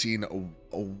woman, she's seen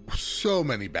so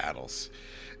many battles,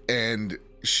 and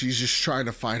she's just trying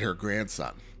to find her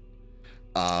grandson.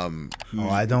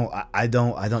 I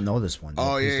don't know this one.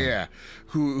 Oh yeah.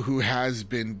 Who has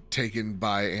been taken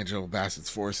by Angela Bassett's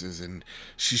forces, and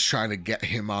she's trying to get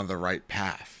him on the right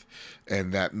path,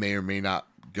 and that may or may not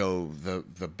go the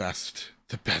best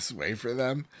way for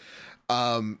them.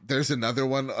 There's another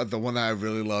one. The one that I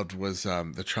really loved was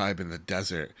the Tribe in the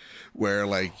Desert, where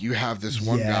like you have this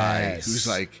one guy who's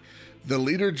like, the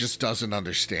leader just doesn't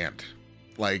understand.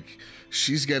 Like,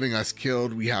 she's getting us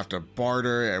killed, we have to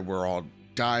barter, and we're all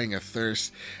dying of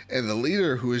thirst. And the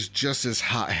leader, who is just as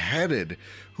hot-headed,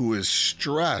 who is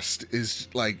stressed, is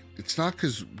like, it's not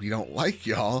because we don't like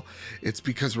y'all, it's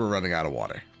because we're running out of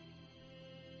water.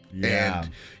 Yeah.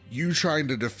 And you trying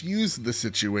to defuse the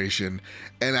situation,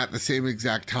 and at the same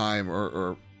exact time,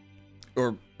 or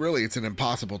really, it's an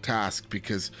impossible task,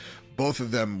 because both of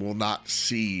them will not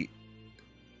see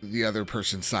the other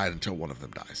person's side until one of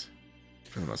them dies,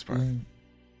 for the most part.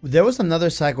 There was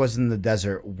another side quest in the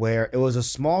desert where it was a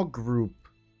small group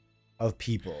of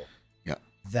people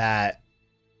that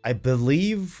I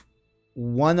believe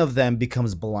one of them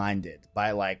becomes blinded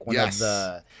by like one of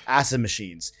the acid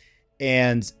machines.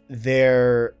 And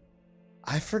I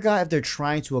forgot if they're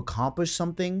trying to accomplish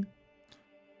something.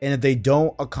 And if they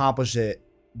don't accomplish it,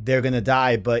 they're going to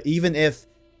die. But even if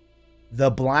the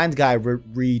blind guy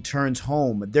returns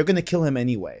home, they're going to kill him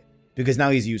anyway, because now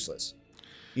he's useless,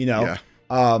 you know? Yeah.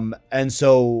 And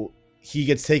so he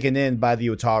gets taken in by the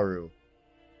Utaru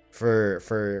for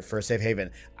safe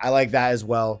haven. I like that as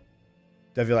well.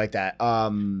 Definitely like that.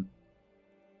 What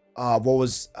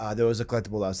was there was a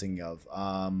collectible that I was thinking of.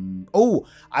 I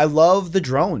love the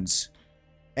drones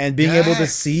and being able to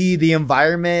see the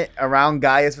environment around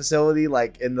Gaia's facility,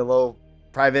 like in the little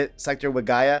private sector with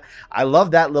Gaia. I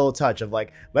love that little touch of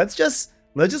like, let's just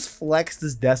flex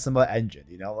this Decima engine,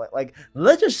 you know, like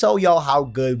let's just show y'all how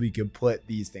good we can put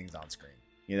these things on screen,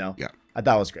 you know? Yeah. I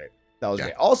thought it was great. That was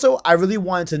great. Also, I really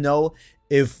wanted to know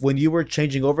if when you were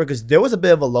changing over, because there was a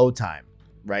bit of a load time,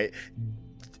 right?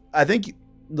 I think,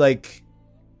 like,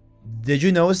 did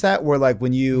you notice that where like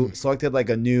when you selected like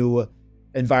a new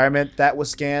environment that was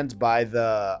scanned by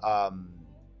the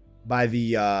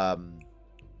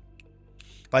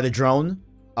drone,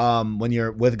 when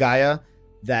you're with Gaia,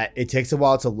 that it takes a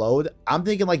while to load? I'm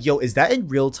thinking like, yo, is that in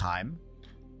real time?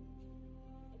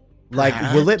 Like,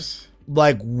 perhaps.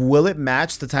 will it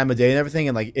match the time of day and everything,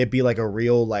 and like it be like a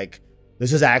real, like,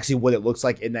 this is actually what it looks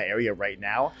like in that area right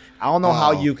now? I don't know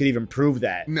how you could even prove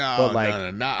that. No, but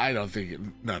like, no, I don't think it.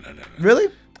 No. Really?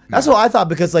 That's what I thought,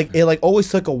 because like it like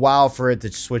always took a while for it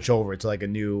to switch over to like a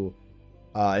new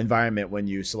environment when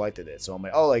you selected it. So I'm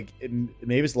like, oh, like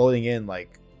maybe it's loading in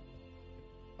like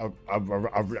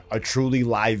a truly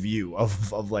live view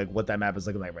of like what that map is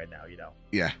looking like right now, you know?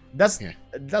 Yeah. That's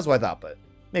what I thought, but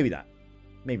maybe not.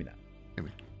 Maybe.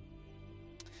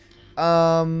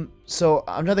 So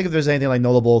I'm trying to think if there's anything like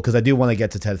notable, because I do want to get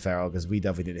to Ted Farrell, because we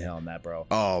definitely did hit on that, bro.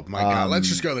 Oh my god, let's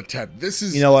just go to Ted. This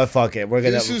is, you know what? Fuck it.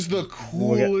 This is the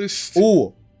coolest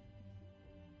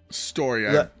story.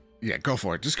 Yeah, go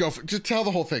for it. Just tell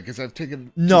the whole thing, because I've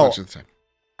taken too much of the time.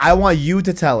 I want you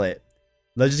to tell it.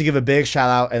 Let's just give a big shout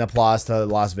out and applause to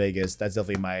Las Vegas. That's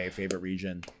definitely my favorite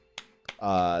region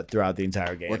throughout the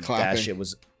entire game. We're clapping.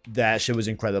 That shit was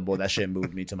incredible. That shit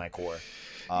moved me to my core.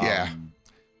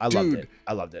 I loved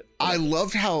it. I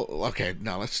loved how. Okay,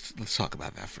 now let's talk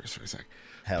about that first for a sec.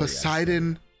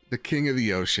 Poseidon, the king of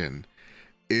the ocean,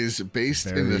 is based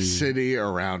in the city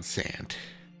around sand.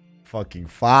 Fucking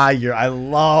fire! I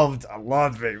loved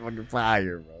it. Fucking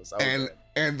fire, bro. So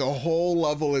and the whole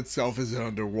level itself is an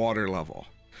underwater level,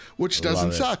 which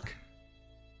doesn't suck.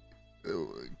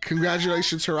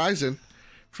 Congratulations, Horizon,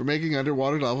 for making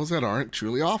underwater levels that aren't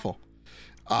truly awful.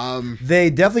 They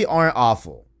definitely aren't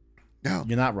awful. No,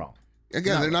 you're not wrong.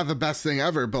 Again, they're not the best thing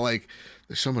ever, but like,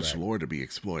 there's so much lore to be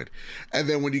explored. And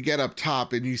then when you get up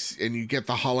top and you get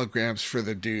the holograms for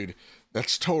the dude,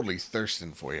 that's totally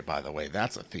thirsting for you. By the way,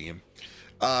 that's a theme.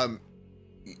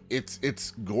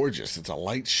 It's gorgeous. It's a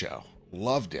light show.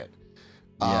 Loved it.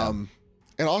 And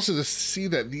also to see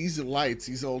that these lights,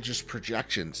 these old just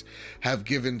projections, have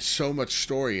given so much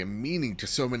story and meaning to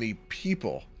so many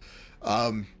people.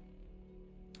 Awesome.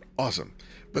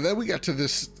 But then we got to the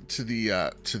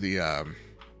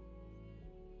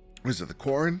was it the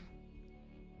Quarren?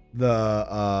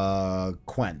 The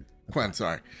Quen. Quen,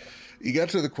 sorry. You got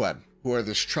to the Quen, who are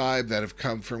this tribe that have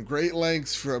come from great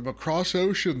lengths from across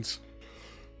oceans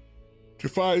to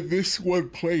find this one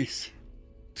place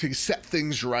to set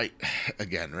things right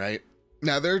again, right?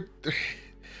 Now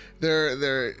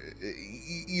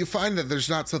you find that there's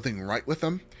not something right with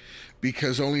them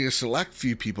because only a select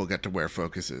few people get to wear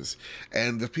focuses,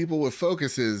 and the people with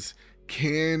focuses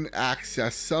can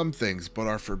access some things but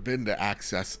are forbidden to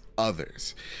access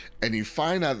others. And you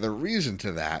find out the reason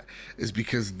to that is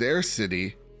because their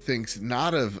city thinks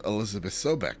not of Elizabeth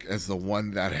Sobek as the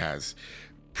one that has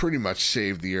pretty much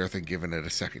saved the earth and given it a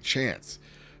second chance,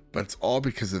 but it's all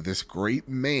because of this great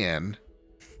man,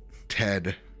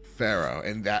 Ted Faro,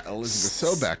 and that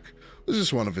Elizabeth Sobek was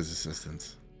just one of his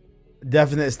assistants.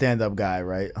 Definite stand-up guy,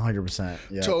 right? 100%.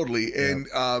 Yeah. Totally. And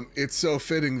it's so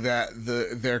fitting that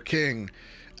their king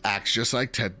acts just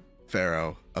like Ted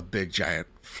Faro, a big giant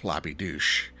floppy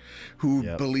douche who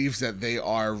believes that they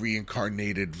are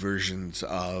reincarnated versions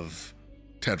of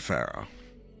Ted Faro.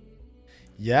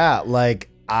 Yeah, like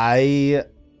I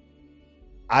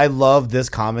love this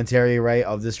commentary, right,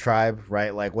 of this tribe,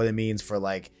 right? Like what it means for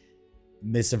like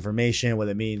misinformation, what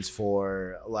it means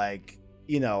for like,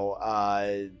 you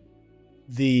know,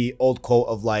 the old quote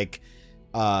of like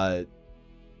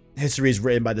history is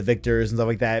written by the victors and stuff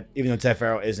like that, even though Ted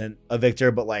Faro isn't a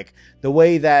victor, but like the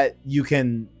way that you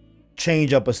can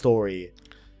change up a story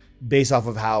based off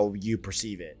of how you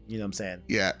perceive it, you know what I'm saying?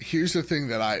 Yeah, here's the thing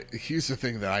that I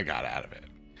got out of it.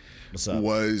 What's up?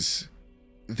 Was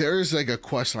there's like a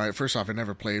quest line. First off, I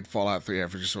never played Fallout 3.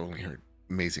 I've just only heard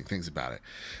amazing things about it.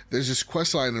 There's this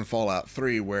quest line in Fallout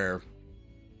 3 where,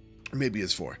 maybe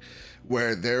it's 4,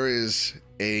 where there is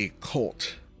a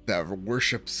cult that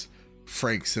worships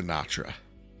Frank Sinatra.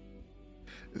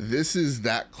 This is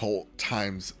that cult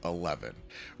times 11,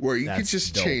 where you can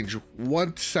just change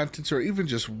one sentence or even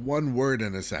just one word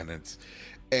in a sentence,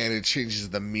 and it changes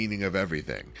the meaning of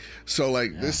everything. So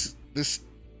like this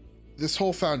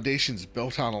whole foundation's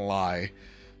built on a lie.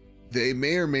 They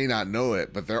may or may not know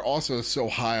it, but they're also so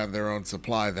high on their own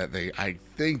supply that they, I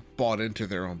think, bought into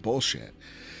their own bullshit.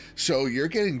 So you're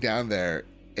getting down there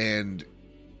and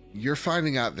you're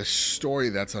finding out the story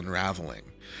that's unraveling.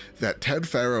 That Ted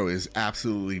Faro is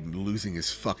absolutely losing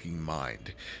his fucking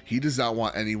mind. He does not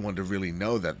want anyone to really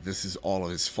know that this is all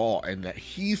his fault and that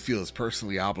he feels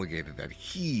personally obligated that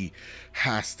he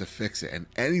has to fix it, and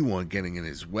anyone getting in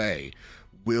his way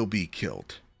will be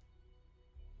killed.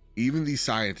 Even these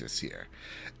scientists here.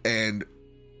 And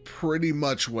pretty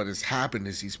much what has happened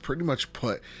is he's pretty much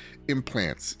put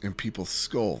implants in people's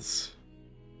skulls,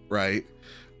 right?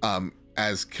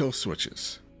 As kill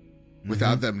switches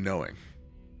without them knowing.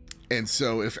 And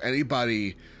so if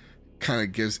anybody kind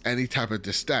of gives any type of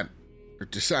dissent,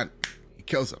 he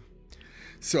kills them.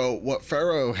 So what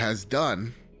Faro has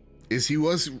done is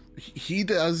he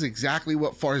does exactly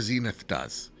what Far Zenith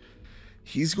does.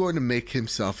 He's going to make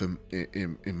himself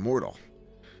immortal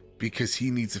because he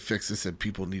needs to fix this and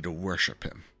people need to worship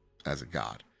him as a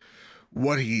god.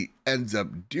 What he ends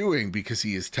up doing, because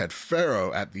he is Ted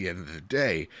Faro at the end of the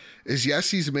day, is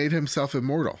yes, he's made himself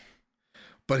immortal,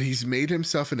 but he's made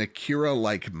himself an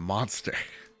Akira-like monster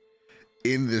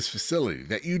in this facility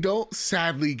that you don't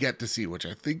sadly get to see, which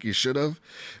I think you should have,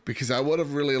 because I would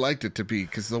have really liked it to be,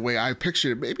 because the way I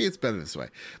pictured it, maybe it's better this way.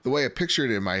 The way I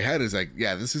pictured it in my head is like,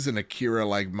 yeah, this is an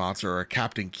Akira-like monster or a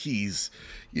Captain Keyes,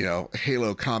 you know,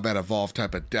 Halo Combat Evolved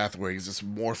type of death where he's just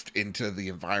morphed into the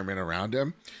environment around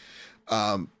him.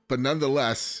 But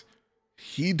nonetheless,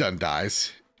 he done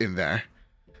dies in there.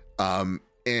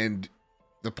 And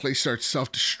the place starts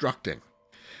self-destructing.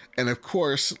 And of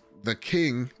course, the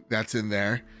king that's in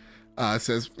there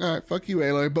says, all right, fuck you,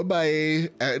 Aloy,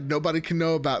 bye-bye. Nobody can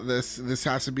know about this. This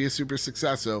has to be a super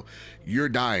success, so you're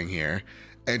dying here.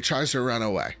 And tries to run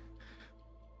away.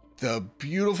 The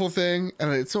beautiful thing,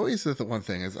 and it's always the one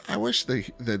thing, is I wish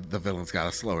the villains got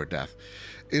a slower death.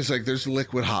 It's like there's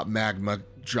liquid hot magma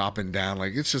dropping down.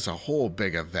 Like, it's just a whole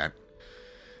big event.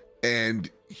 And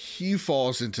he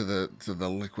falls into the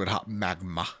liquid hot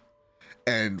magma.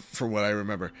 And from what I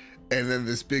remember, and then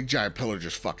this big giant pillar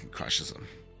just fucking crushes him.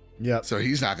 Yeah. So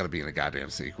he's not going to be in a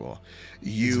goddamn sequel.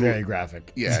 It's very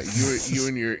graphic. Yeah. You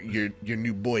and your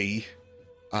new boy,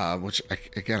 which I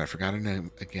forgot her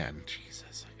name again.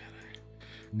 Jesus,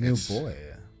 new boy.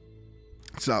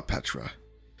 It's not Petra.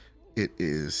 It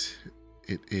is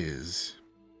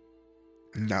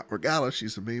not Regala.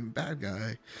 She's the main bad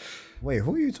guy. Wait,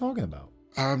 who are you talking about?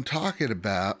 I'm talking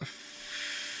about.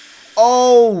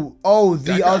 The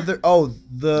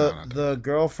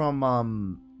girl from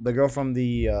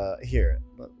here.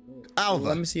 Alva.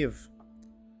 Let me see if.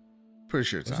 Pretty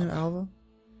sure it's Alva.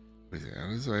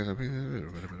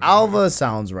 Alva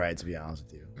sounds right, to be honest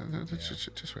with you.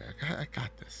 Just wait. I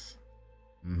got this.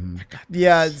 Mm-hmm. I got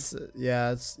this.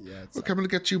 Yeah, it's. We're coming to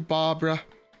get you, Barbara.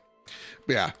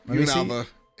 But yeah, you and Alva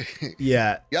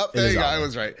Yeah. Yep, there you go. I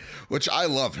was right. Which I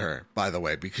love her, by the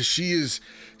way, because she's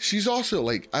also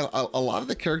like a lot of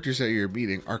the characters that you're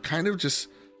meeting are kind of just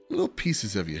little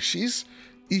pieces of you. She's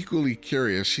equally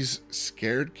curious. She's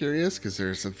scared curious because there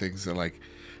are some things that like,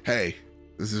 hey,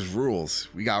 this is rules.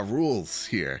 We got rules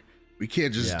here. We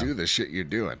can't just do the shit you're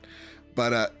doing.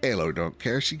 But Alo don't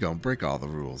care. She gonna break all the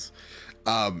rules.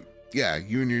 Yeah,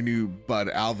 you and your new bud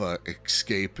Alva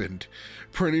escape and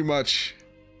pretty much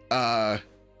have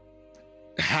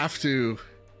to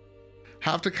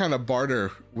kind of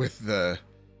barter with the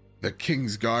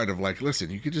King's Guard of like, listen,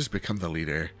 you could just become the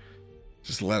leader.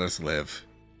 Just let us live.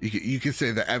 You could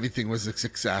say that everything was a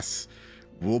success.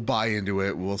 We'll buy into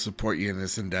it. We'll support you in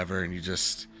this endeavor, and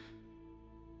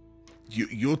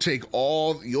you'll take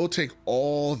all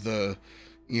the,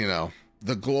 you know,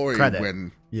 the glory credit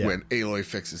when Aloy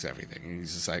fixes everything. And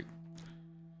he's just like,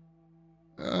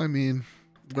 I mean,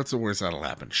 what's the worst that'll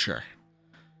happen? Sure.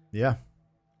 Yeah.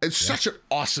 It's such an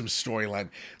awesome storyline.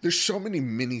 There's so many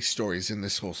mini stories in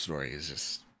this whole story.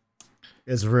 It's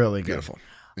really beautiful.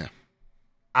 Good. Yeah.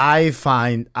 I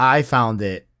found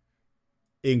it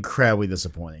incredibly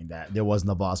disappointing that there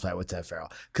wasn't a boss fight with Ted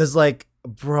Farrell. Cause like,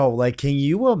 bro, like, can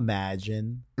you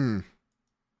imagine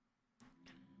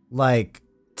like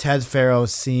Ted Farrell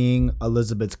seeing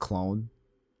Elizabeth's clone?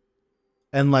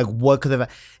 And like, what could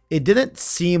have? It didn't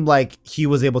seem like he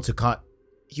was able to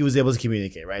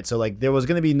communicate, right? So like, there was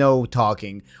gonna be no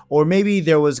talking, or maybe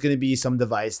there was gonna be some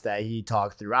device that he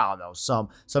talked through. I don't know, some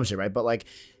shit, right? But like,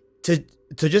 to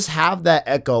just have that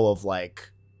echo of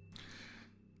like,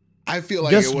 I feel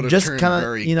like it would have turned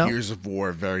very Gears of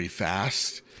War very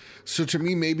fast. So to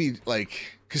me, maybe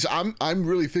like, because I'm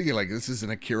really thinking like this is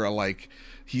an Akira, like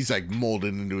he's like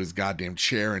molded into his goddamn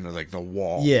chair into like the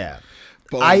wall. Yeah,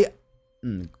 but like,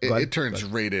 it turns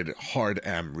rated hard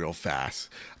M real fast.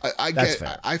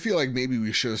 I feel like maybe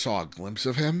we should have saw a glimpse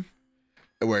of him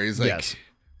where he's like,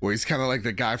 where he's kind of like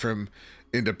the guy from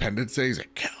Independence Day. He's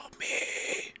like, kill me.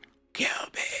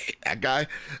 That guy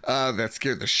that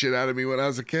scared the shit out of me when I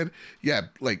was a kid. Yeah,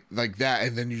 like that,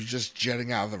 and then you're just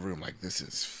jetting out of the room like this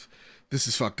is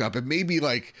fucked up. And maybe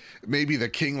the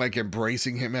king like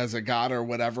embracing him as a god or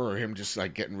whatever, or him just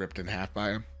like getting ripped in half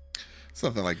by him,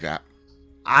 something like that.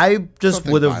 I just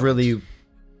would have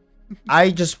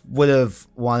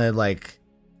wanted like,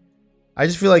 I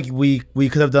just feel like we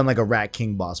could have done like a Rat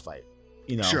King boss fight,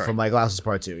 you know, from like Last of Us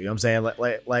Part 2. You know what I'm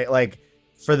saying? Like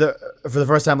for the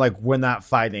first time, like, we're not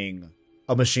fighting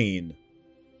a machine.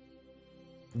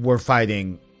 We're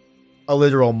fighting a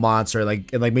literal monster,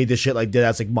 like, and like made this shit like dead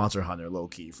ass like Monster Hunter low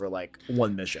key for like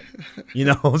one mission. You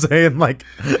know what I'm saying? Like,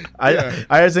 I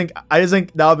just think that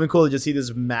would have been cool to just see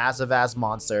this massive ass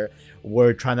monster.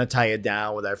 We're trying to tie it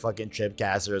down with our fucking trip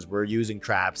casters. We're using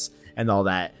traps and all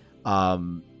that.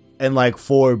 And like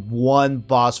for one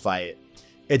boss fight,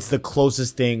 it's the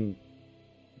closest thing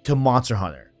to Monster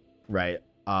Hunter, right?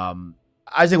 I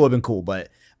think it would have been cool, but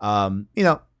you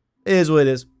know, it is what it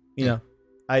is. You know,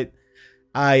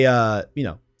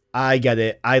 I get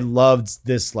it. I loved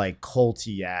this like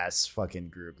culty ass fucking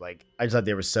group. Like, I just thought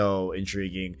they were so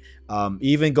intriguing.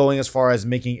 Even going as far as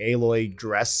making Aloy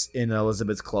dress in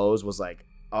Elizabeth's clothes was like,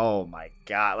 oh my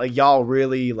god, like y'all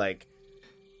really like.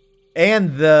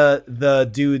 And the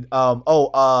dude,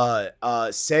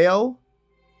 Seo,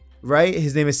 right?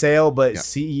 His name is Seo, but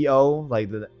CEO, like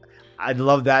I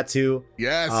love that too.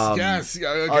 Yes. Okay,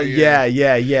 yeah.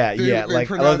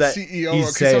 Like, I love that CEO.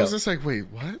 Because I was just like, wait,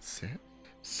 what?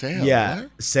 Seo? Yeah,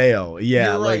 what? Seo.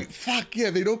 Yeah, you're like, right. Fuck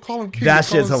yeah, they don't call him King. That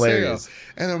shit's hilarious. Seo.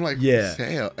 And I'm like, yeah,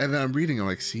 Seo. And then I'm reading, I'm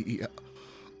like, CEO.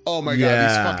 Oh my god,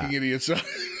 these fucking idiots.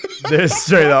 They're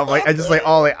straight up like, I just like,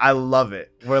 oh, like, I love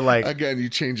it. We're like, again, you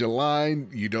change a line,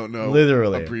 you don't know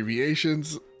literally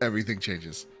abbreviations, everything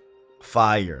changes.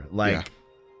 Fire, like,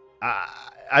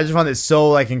 I just found it so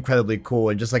like incredibly cool,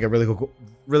 and just like a really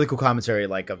cool commentary,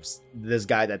 like, of this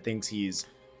guy that thinks he's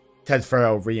Ted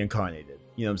Farrell reincarnated.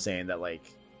 You know what I'm saying? That like,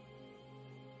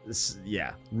 this,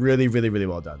 really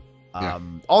well done.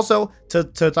 Also to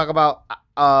talk about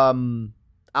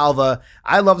Alva,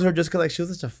 I loved her just because like she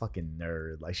was such a fucking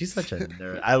nerd. Like, she's such a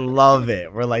nerd. I love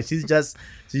it. We're like, she's just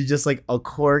like a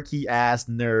quirky ass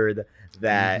nerd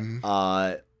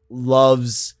that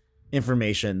loves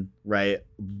information, right?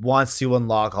 Wants to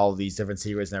unlock all these different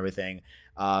secrets and everything.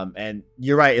 And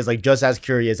you're right, is like just as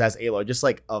curious as Aloy, just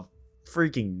like a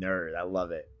freaking nerd. I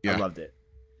love it. I loved it.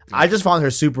 I just found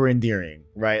her super endearing,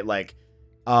 right? Like,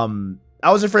 I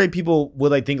was afraid people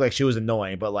would like think like she was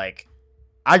annoying, but like,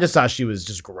 I just thought she was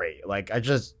just great. Like, I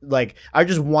just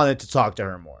wanted to talk to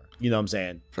her more. You know what I'm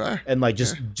saying? Fair. And like,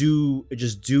 do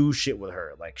shit with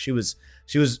her. Like, she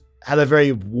had a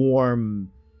very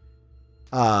warm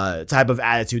type of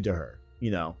attitude to her,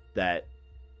 that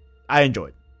I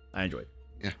enjoyed.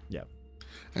 Yeah. Yeah.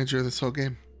 I enjoyed this whole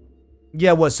game.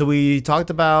 Yeah, so we talked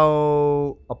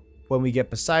about when we get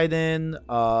Poseidon.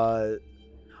 There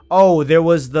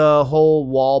was the whole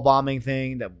wall bombing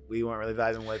thing that we weren't really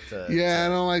vibing with. I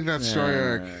don't like that story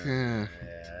arc. Yeah.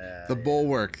 The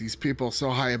bulwark, these people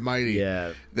so high and mighty.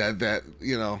 Yeah. That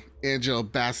Angela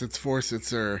Bassett's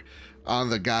forceps are on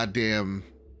the goddamn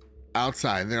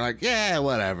outside. They're like, yeah,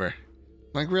 whatever.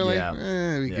 Like, really?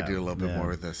 Yeah. We could do a little bit more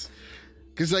with this.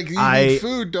 Because, like, you need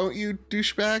food, don't you,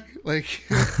 douchebag? Like,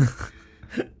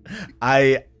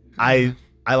 I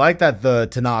like that the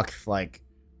Tanakh, like,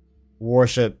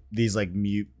 worship these, like,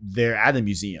 they're at a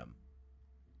museum.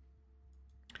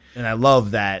 And I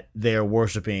love that they're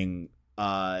worshiping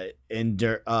Operation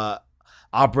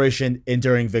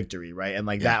Enduring Victory, right? And,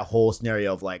 like, that whole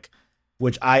scenario of, like,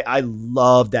 which I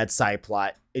love that side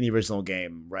plot in the original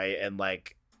game, right? And,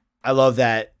 like, I love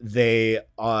that they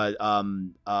what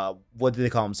do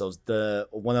they call themselves?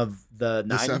 One of the 9?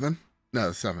 The 7? No,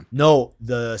 the 7. No,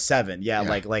 the 7. Yeah,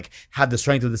 like have the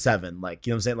strength of the 7. Like,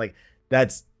 you know what I'm saying? Like,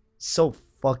 that's so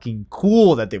fucking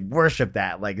cool that they worship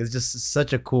that. Like, it's just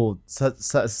such a cool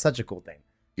thing.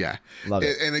 Yeah. Love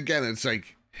it. And again, it's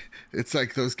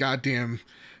like those goddamn,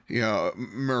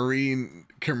 Marine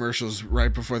commercials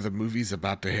right before the movie's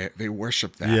about to hit. They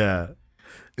worship that. Yeah.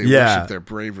 They worship their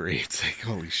bravery. It's like,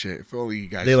 holy shit. If only you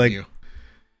guys knew.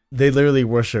 They literally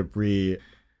worship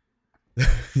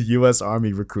U.S.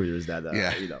 Army recruiters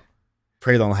that,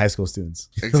 preyed on high school students.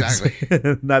 Exactly.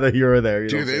 Neither here or there.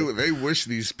 Dude, they wish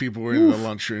these people were in the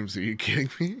lunchrooms. Are you kidding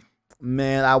me?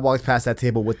 Man, I walked past that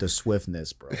table with the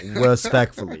swiftness, bro.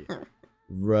 Respectfully.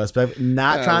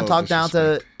 Not trying to talk down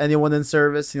to anyone in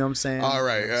service. You know what I'm saying? All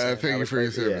right. Thank you for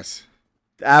your service.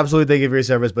 Yeah. Absolutely thank you for your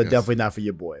service, but definitely not for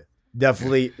your boy.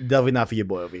 Definitely not for your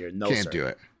boy over here. No, Can't sir. do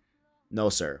it. No,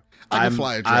 sir. I can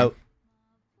fly a drone.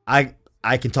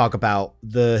 I can talk about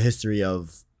the history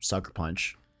of Sucker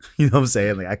Punch. You know what I'm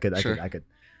saying? Like I could. You know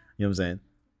what I'm saying?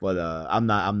 But I'm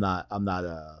not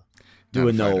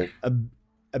doing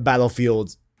a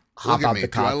battlefield. Hop out the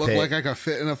cockpit. Do I look like I could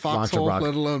fit in a foxhole,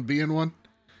 let alone be in one?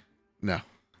 No.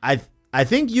 I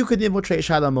think you could infiltrate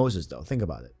Shadow Moses though. Think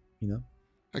about it.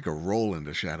 I could roll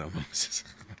into Shadow Moses.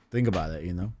 Think about it,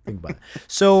 Think about it.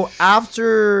 So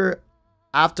after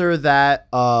that,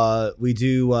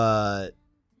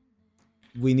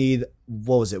 we need,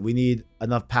 what was it? We need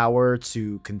enough power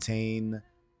to contain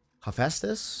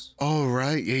Hephaestus. Oh,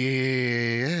 right.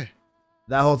 Yeah.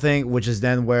 That whole thing, which is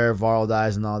then where Varl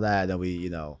dies and all that, that we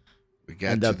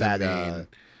get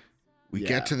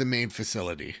to the main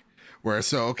facility.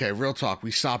 Real talk.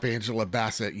 We stop Angela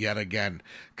Bassett yet again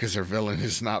because her villain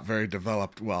is not very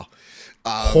developed. Well,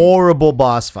 horrible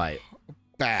boss fight.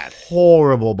 Bad.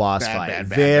 Horrible boss fight. Bad,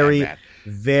 very bad.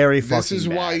 Very fucking This is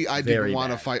bad. why I didn't want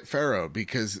to bad. fight Pharaoh,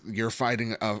 because you're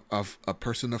fighting a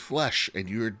person of flesh and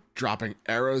you're dropping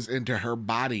arrows into her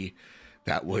body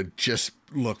that would just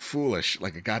look foolish,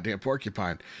 like a goddamn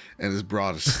porcupine. And this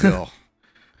broad is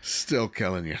still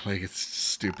killing you. Like, it's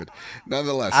stupid.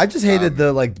 Nonetheless, I just hated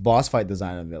the boss fight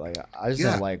design of it. Like, I just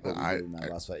didn't like what we did in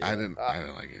that boss fight. I didn't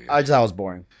like it either. I just thought it was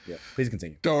boring. Yeah, please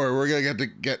continue. Don't worry, we're gonna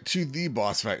get to the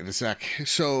boss fight in a sec.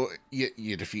 So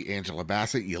you defeat Angela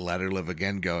Bassett, you let her live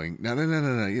again, going, no,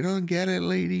 you don't get it,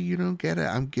 lady, you don't get it.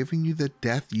 I'm giving you the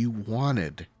death you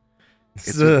wanted.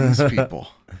 It's with these people,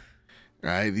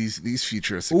 right? These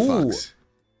futuristic fucks.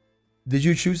 Did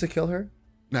you choose to kill her?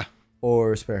 No.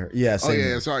 Or spare her? Yeah.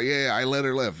 Sorry. Yeah. I let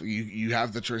her live. You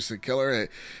have the choice to kill her.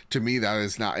 To me, that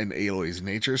is not in Aloy's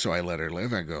nature. So I let her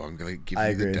live. I go, I'm going to give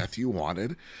you the death you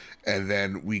wanted. And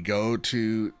then we go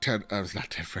to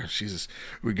Jesus.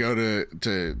 We go to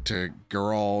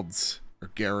Gerald's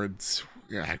or Garrett's.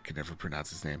 Yeah, I can never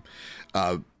pronounce his name.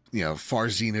 Far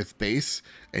Zenith base,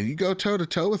 and you go toe to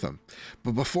toe with him.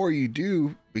 But before you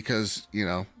do, because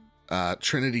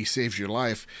Trinity saves your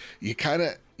life, you kind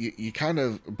of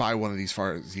buy one of these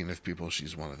Far Zenith people.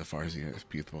 She's one of the Far Zenith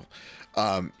people.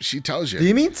 She tells you. Do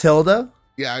you mean Tilda?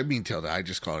 Yeah, I mean Tilda. I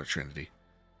just call her Trinity.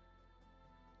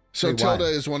 So Tilda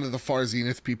is one of the Far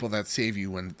Zenith people that save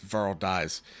you when Varl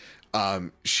dies.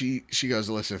 She goes,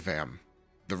 listen, fam,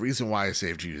 the reason why I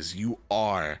saved you is you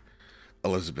are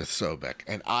Elizabeth Sobek,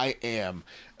 and I am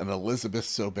an Elizabeth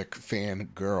Sobek fan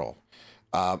girl.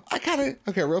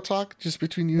 Real talk, just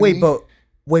between you and me.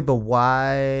 Wait, but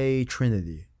why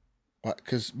Trinity? What?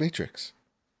 Because Matrix.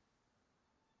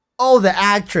 Oh, the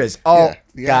actress. Oh, yeah,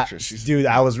 the actress. Dude,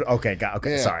 I was okay.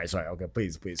 Okay, yeah. Sorry. Okay,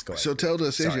 please go ahead. So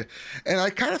Tilda saves you, and I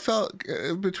kind of felt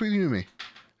between you and me,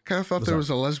 there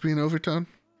was a lesbian overtone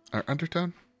or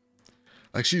undertone.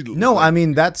 Like she. No, I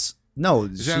mean that's No,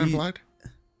 Is that implied?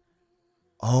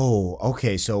 Oh,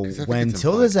 okay. So when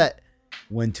Tilda's at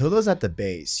the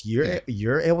base,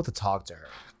 you're able to talk to her.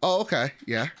 Oh, okay.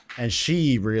 Yeah. And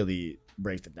she really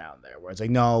breaks it down there, where it's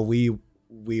like, no, we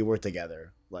were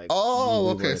together. Like,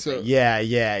 okay. So cool. Yeah.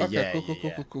 That's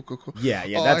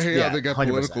they got 100%.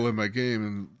 Political in my game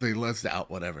and they lesed out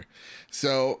whatever.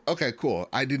 So okay, cool.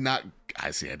 I did not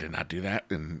do that,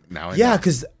 and now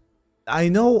because I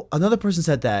know another person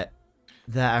said that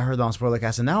I heard on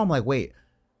Spoilercast, and now I'm like, wait.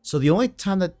 So the only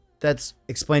time that's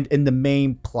explained in the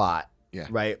main plot,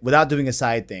 right, without doing a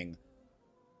side thing,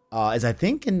 is I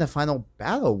think in the final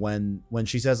battle when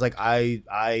she says like I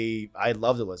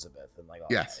loved Elizabeth and like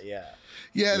that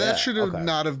should have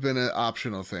not have been an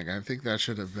optional thing. I think that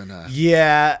should have been a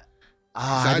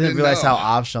I didn't realize how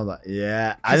optional that.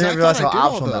 Yeah, I didn't realize how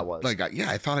optional that was. Like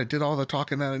I thought I did all the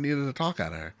talking that I needed to talk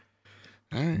out of her.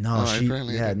 All right. No, she.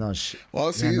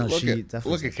 Well, see,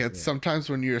 look at kids. Sometimes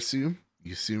when you assume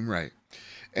right,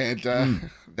 and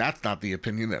that's not the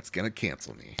opinion that's gonna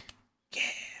cancel me. Yeah.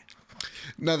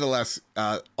 Nonetheless,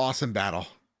 awesome battle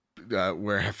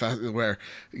where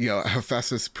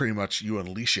Hephaestus pretty much you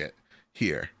unleash it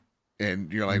here,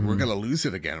 and you're like, we're gonna lose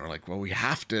it again. We're like, well, we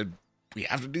have to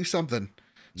do something.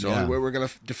 So the only way we're gonna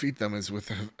defeat them is with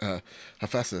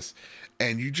Hephaestus,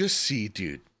 and you just see,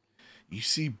 dude, you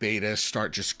see Beta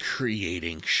start just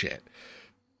creating shit,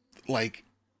 like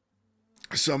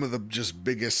some of the just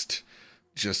biggest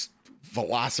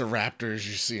velociraptors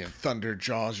you're seeing, thunder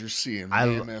jaws you're seeing,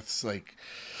 mammoths. Like,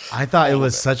 I thought it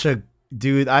was such a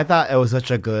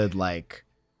good like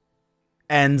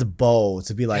end bow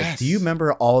to be like, do you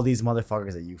remember all these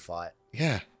motherfuckers that you fought?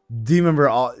 Yeah. Do you remember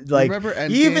all like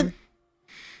Endgame?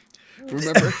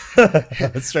 Remember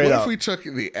straight what up. If we took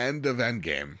the end of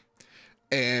Endgame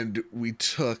and we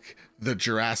took the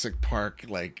Jurassic Park,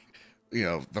 like,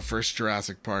 the first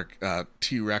Jurassic Park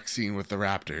T-Rex scene with the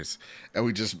raptors, and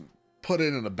we just put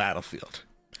it in a battlefield.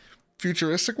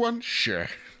 Futuristic one? Sure.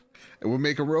 And we'll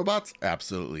make a robots?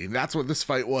 Absolutely. And that's what this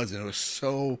fight was, and it was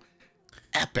so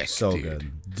epic,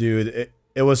 good. Dude,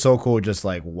 it was so cool just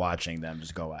like watching them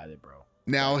just go at it, bro.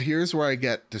 Now, here's where I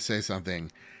get to say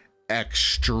something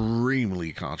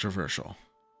extremely controversial.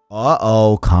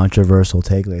 Controversial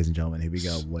take, ladies and gentlemen. Here we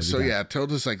go.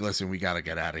 Tilda's like, listen, we got to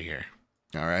get out of here.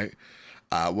 All right?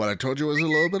 What I told you was a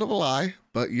little bit of a lie,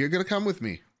 but you're going to come with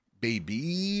me,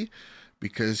 baby,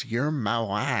 because you're my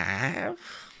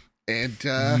wife. And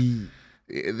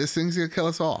this thing's going to kill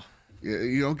us all.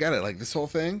 You don't get it. Like, this whole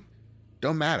thing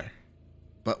don't matter,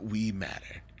 but we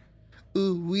matter.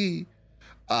 Ooh, we.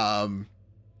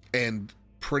 And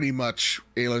pretty much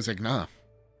Aloy's like, no,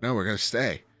 we're going to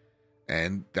stay.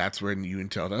 And that's when you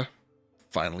and Tilda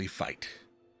finally fight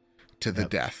to the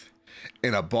death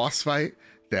in a boss fight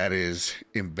that is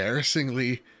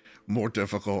embarrassingly more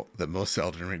difficult than most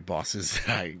Elden Ring bosses that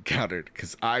I encountered,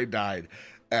 because I died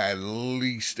at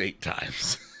least 8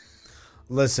 times.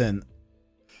 Listen,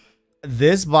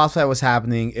 this boss fight was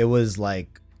happening. It was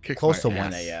like close to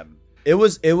 1 a.m. It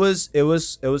was close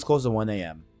to 1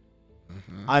 a.m.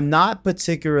 Mm-hmm. I'm not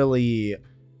particularly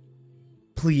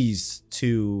pleased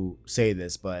to say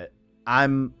this, but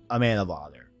I'm a man of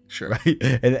honor. Sure. Right?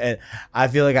 And I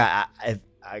feel like I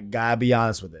gotta be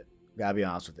honest with it.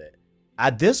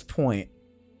 At this point,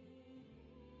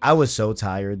 I was so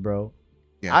tired, bro.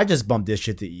 Yeah. I just bumped this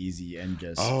shit to easy and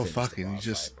just fucking you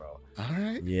just fight, bro. All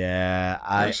right. Yeah,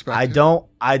 I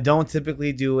don't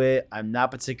typically do it. I'm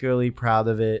not particularly proud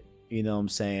of it. You know what I'm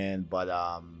saying?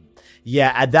 But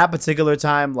yeah, at that particular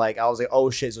time, like I was like, oh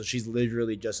shit, so she's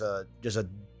literally just an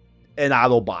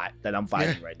Autobot that I'm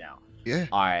fighting right now. Yeah.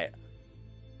 All right.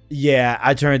 Yeah,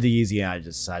 I turned to easy and I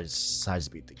just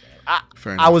beat the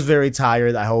game. I was very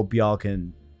tired. I hope y'all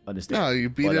can understand. No, you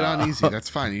beat it on easy. That's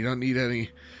fine. You don't need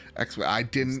any I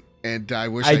didn't, and I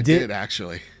wish I did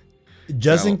actually.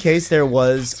 Just in case there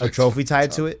was a trophy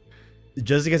tied to it.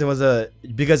 Just in case there was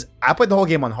because I put the whole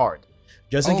game on hard.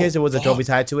 Just in case there was a trophy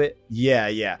tied to it.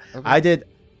 Yeah. Okay. I did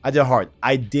hard.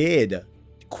 I did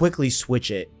quickly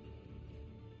switch it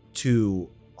to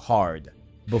hard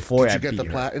before Did you get the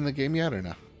plat in the game yet or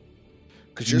no?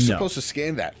 Because you're supposed to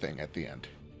scan that thing at the end.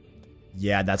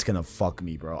 Yeah, that's gonna fuck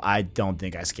me, bro. I don't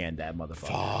think I scanned that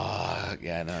motherfucker. Fuck.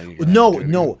 Yeah, no.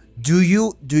 Do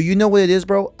you know what it is,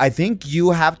 bro? I think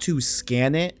you have to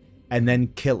scan it and then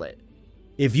kill it.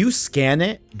 If you scan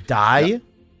it, die,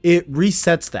 it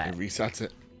resets that. It resets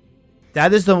it.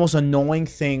 That is the most annoying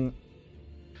thing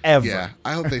ever. Yeah,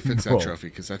 I hope they fix that trophy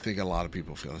because I think a lot of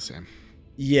people feel the same.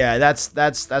 Yeah, that's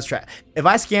trash. If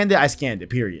I scanned it, I scanned it.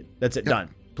 Period. That's it. Yep.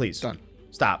 Done. Please. Done.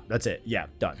 Stop. That's it. Yeah.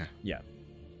 Done. Yeah.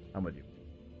 I'm with you.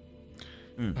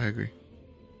 I agree.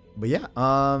 But yeah,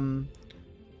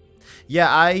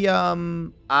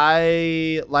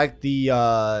 I like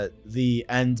the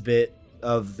end bit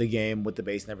of the game with the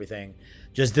base and everything.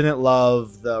 Just didn't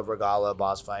love the Regala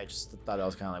boss fight. Just thought that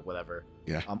was kind of like whatever.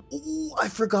 Yeah. Ooh, I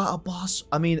forgot a boss.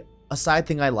 I mean, a side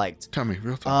thing I liked. Tell me,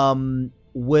 real talk.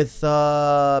 With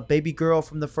baby girl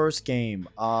from the first game.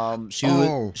 She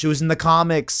was in the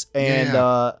comics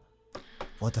and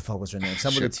what the fuck was her name?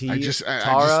 Someone with a T.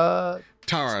 Tara.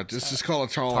 Tara. Just call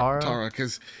her Tara,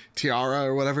 because Tiara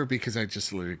or whatever. Because I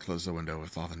just literally closed the window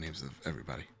with all the names of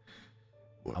everybody.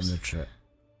 Whoops. I'm gonna try.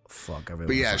 Fuck.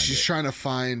 But yeah, she's trying to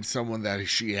find someone that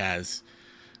she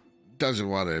doesn't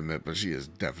want to admit, but she has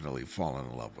definitely fallen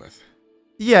in love with.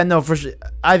 Yeah, no, for sure.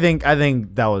 I think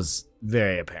that was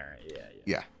very apparent.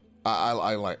 Yeah.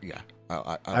 I like. Yeah.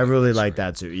 I really like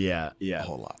that too. Yeah. A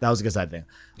whole lot. That was a good side thing.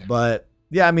 Yeah. But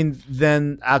yeah, I mean,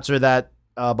 then after that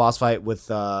boss fight with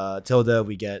Tilda,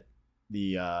 we get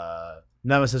the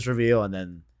Nemesis reveal, and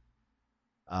then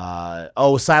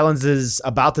Silence is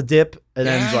about to dip, and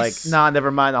then he's like, nah,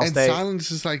 never mind, I'll stay. Silence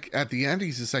is like, at the end,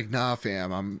 he's just like, nah,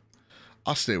 fam,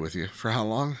 I'll stay with you. For how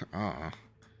long?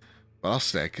 But I'll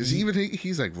stay, because even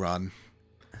he's like, run.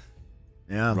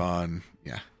 Yeah. Run.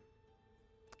 Yeah.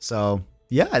 So,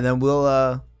 yeah, and then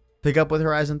we'll pick up with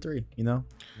Horizon 3,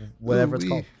 whatever it's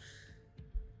called.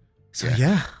 So,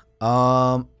 yeah.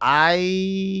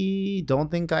 I don't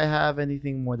think I have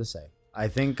anything more to say. I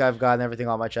think I've gotten everything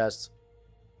on my chest.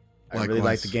 I really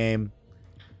like the game.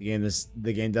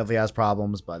 The game definitely has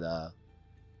problems, but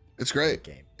it's great.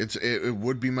 Game. It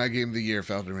would be my game of the year if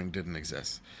Elden Ring didn't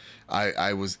exist.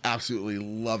 I was absolutely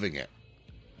loving it.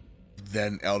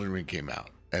 Then Elden Ring came out,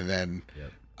 and then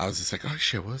I was just like, oh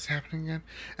shit, what's happening again?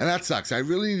 And that sucks. I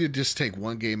really need to just take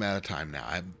one game at a time now.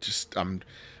 I'm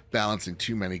balancing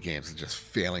too many games and just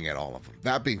failing at all of them.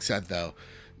 That being said, though,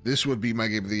 this would be my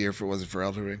game of the year if it wasn't for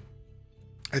Elden Ring.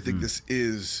 I think this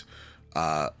is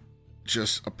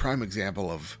just a prime example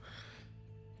of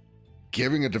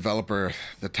giving a developer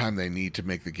the time they need to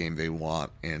make the game they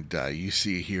want, and you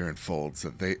see here in folds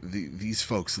that these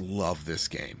folks love this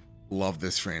game, love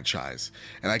this franchise,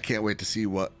 and I can't wait to see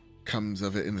what comes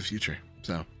of it in the future.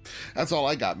 So that's all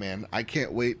I got, man. I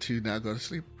can't wait to now go to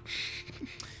sleep.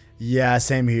 Yeah,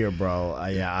 same here, bro.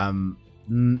 I'm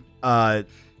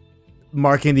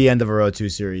marking the end of a Road 2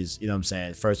 series. You know what I'm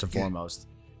saying? First and foremost,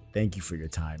 thank you for your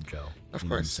time, Joe. Of course.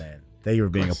 What I'm saying? Thank you for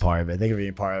being a part of it. Thank you for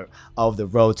being part of the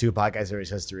Road 2 podcast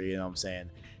series history. You know what I'm saying?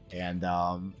 And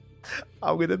I'm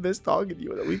gonna miss talking to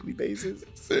you on a weekly basis.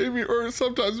 Same here, or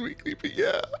sometimes weekly, but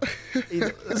yeah.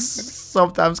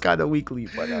 Sometimes kind of weekly,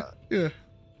 but yeah.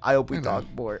 I hope we talk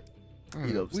more.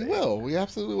 You know what I'm saying? We will. We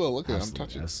absolutely will. Look at it. I'm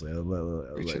touching.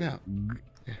 Reaching out.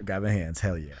 Grabbing hands.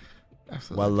 Hell yeah.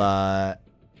 Absolutely. Well,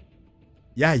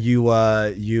 yeah,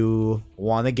 you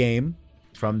won a game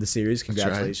from the series.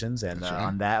 Congratulations. Right. And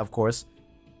on that, of course,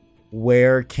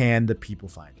 where can the people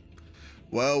find you?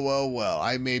 Well.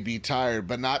 I may be tired,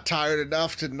 but not tired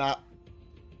enough to not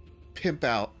pimp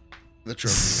out the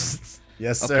trophy.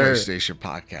 Yes, sir. A PlayStation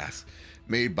podcast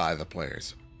made by the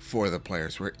players. For the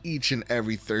players, where each and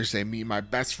every Thursday me and my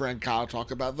best friend Kyle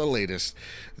talk about the latest,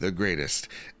 the greatest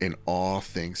in all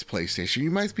things PlayStation.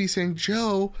 You might be saying,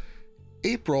 Joe,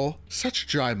 April, such a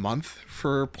dry month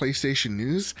for PlayStation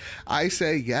news. I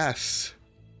say yes,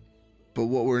 but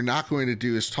what we're not going to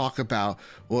do is talk about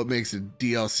what makes a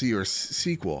DLC or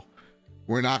sequel.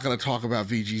 We're not going to talk about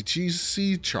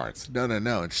VGC charts.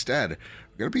 No. Instead,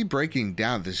 we're going to be breaking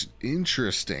down this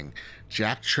interesting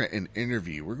Jack Tretton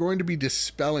interview. We're going to be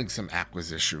dispelling some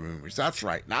acquisition rumors. That's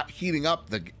right, not heating up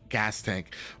the gas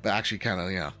tank, but actually kind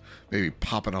of, maybe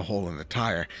popping a hole in the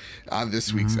tire on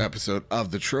this week's episode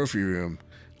of the Trophy Room.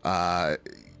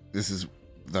 This is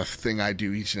the thing I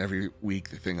do each and every week,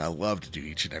 the thing I love to do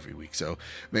each and every week. So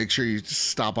make sure you just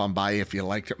stop on by if you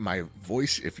liked my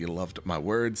voice, if you loved my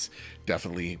words.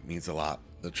 Definitely means a lot.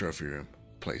 The Trophy Room,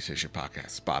 PlayStation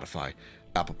Podcast, Spotify,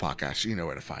 Apple Podcasts, you know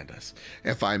where to find us.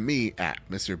 And find me at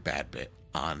Mr. Badbit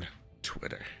on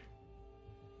Twitter.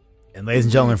 And ladies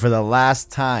and gentlemen, for the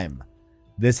last time,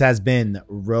 this has been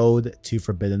Road to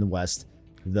Forbidden West,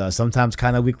 the sometimes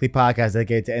kind of weekly podcast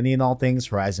dedicated to any and all things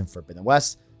Horizon Forbidden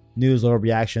West, news, lower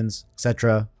reactions,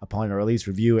 etc. upon a release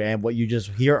review, and what you just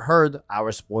heard,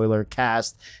 our spoiler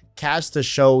cast the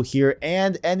show here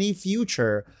and any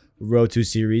future Road to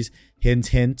series. Hint,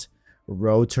 hint,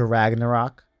 Road to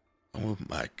Ragnarok. Oh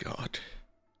my God.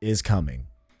 Is coming.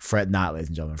 Fret not, ladies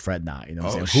and gentlemen. Fret not. You know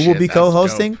what I'm saying? Who will be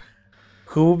co-hosting? Dope.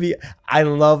 Who will be? I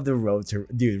love the Road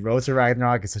to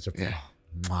Ragnarok is such a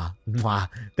mwah.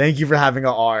 Thank you for having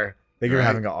an R. You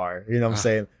know what I'm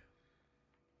saying?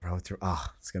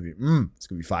 It's gonna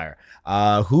be fire.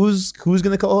 Who's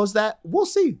gonna co-host that? We'll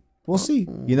see. We'll see.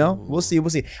 You know, we'll see.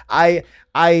 I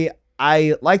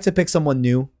like to pick someone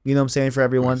new. You know what I'm saying, for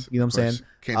everyone. You know what I'm saying.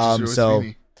 Can't just do it so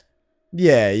with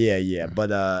yeah.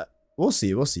 But we'll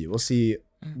see. We'll see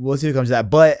what comes to that.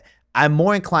 But I'm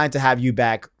more inclined to have you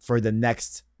back for the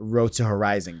next Road to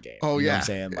Horizon game. Oh, you know yeah. what I'm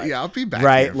saying? Like, I'll be back.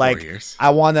 Right? Here like 4 years. I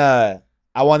wanna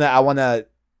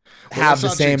have the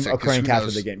same occurring cast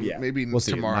of the game. Yeah. Maybe we'll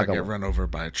see. tomorrow I get run over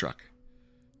by a truck.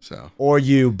 So, or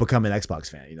you become an Xbox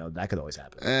fan. You know, that could always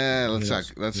happen.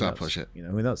 Let's not push it. You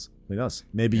know, who knows?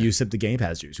 Maybe you sip the Game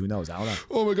Pass juice. Who knows? I don't know.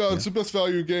 Oh my God, it's the best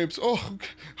value in games. Oh,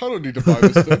 I don't need to buy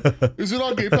this thing. Is it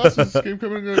on Game Pass? Is this game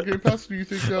coming on Game Pass? Do you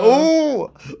think? Is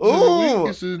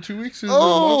it in 2 weeks? Is it a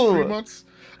month? 3 months?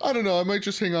 I don't know. I might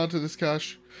just hang on to this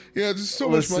cash. Yeah, there's so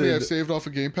much money I've saved off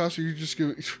of Game Pass. You just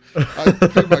give it. I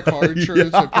paid my car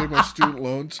insurance. I paid my student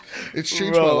loans. It's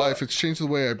changed my life. It's changed the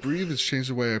way I breathe. It's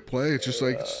changed the way I play. It's just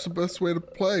like, it's the best way to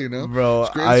play, you know? Bro,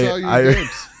 it's great value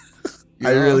games.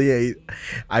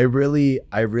 I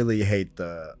really hate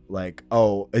the like.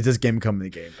 Oh, is this game coming to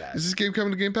Game Pass? Is this game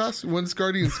coming to Game Pass? When's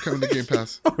Guardians coming to Game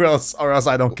Pass? or else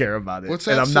I don't care about it. What's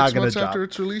that? And I'm not gonna drop after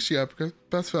its release. Yeah, because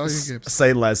best value games.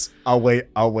 Say less. I'll wait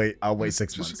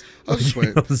 6 months. I'll just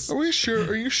wait.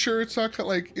 Are you sure it's not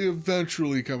like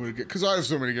eventually coming to get? Because I have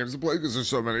so many games to play. Because there's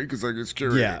so many. Because like it's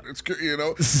curated. Yeah. It's you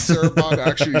know. Sarah Bond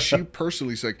actually, she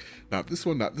personally is like, not this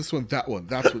one, that one.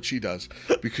 That's what she does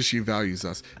because she values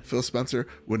us. Phil Spencer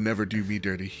would never do me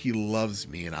dirty. He loves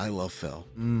me and I love Phil.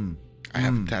 I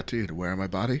have him tattooed to wear on my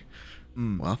body.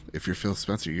 Well, if you're Phil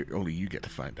Spencer, only you get to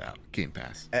find out. Game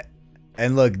Pass.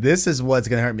 And look, this is what's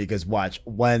gonna hurt me because watch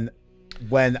when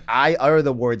I utter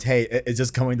the words, "Hey, it's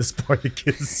just coming to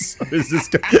Spartacus." It's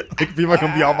just like people are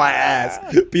gonna be on my ass.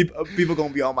 People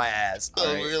gonna be on my ass.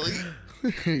 Oh, right? Really?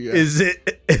 Yeah. Is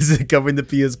it coming to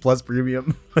PS Plus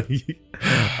Premium?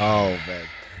 Oh man.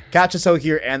 Catch us out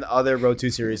here and other Road 2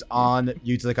 series on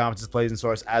YouTube.com, Plays and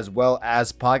Source, as well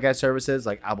as podcast services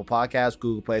like Apple Podcasts,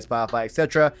 Google Play, Spotify,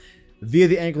 etc. via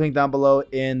the anchor link down below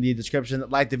in the description.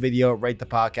 Like the video, rate the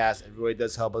podcast. It really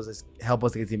does help us to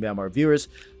continue to more viewers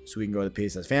so we can grow the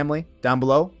PSS family. Down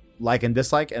below, like and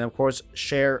dislike, and of course,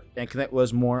 share and connect with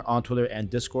us more on Twitter and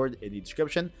Discord in the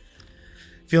description.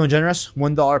 Feeling generous,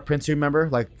 $1 Prince tier member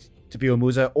like Tapio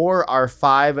Musa, or our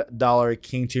 $5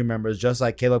 King tier members, just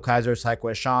like Caleb Kaiser,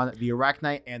 SideQuest Sean, the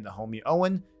Arachnite, and the homie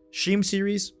Owen. Sheem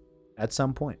series at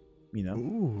some point, you know.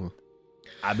 Ooh.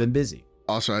 I've been busy.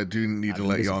 Also, I do need to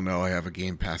let y'all know I have a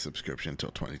Game Pass subscription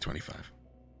until 2025.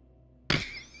 I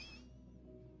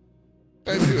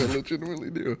do. I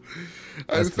legitimately do.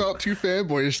 I felt too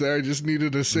fanboyish there. I just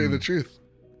needed to say the truth.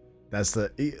 That's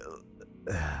the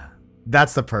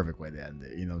perfect way to end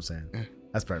it. You know what I'm saying? Yeah.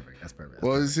 That's perfect.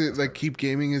 Well, is it like keep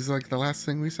gaming is like the last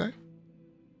thing we say?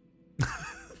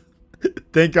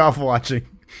 Thank y'all for watching.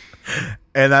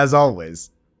 And as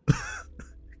always,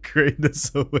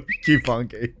 greatness away. Keep on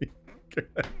gaming.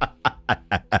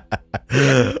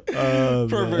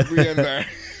 Perfect. We end there.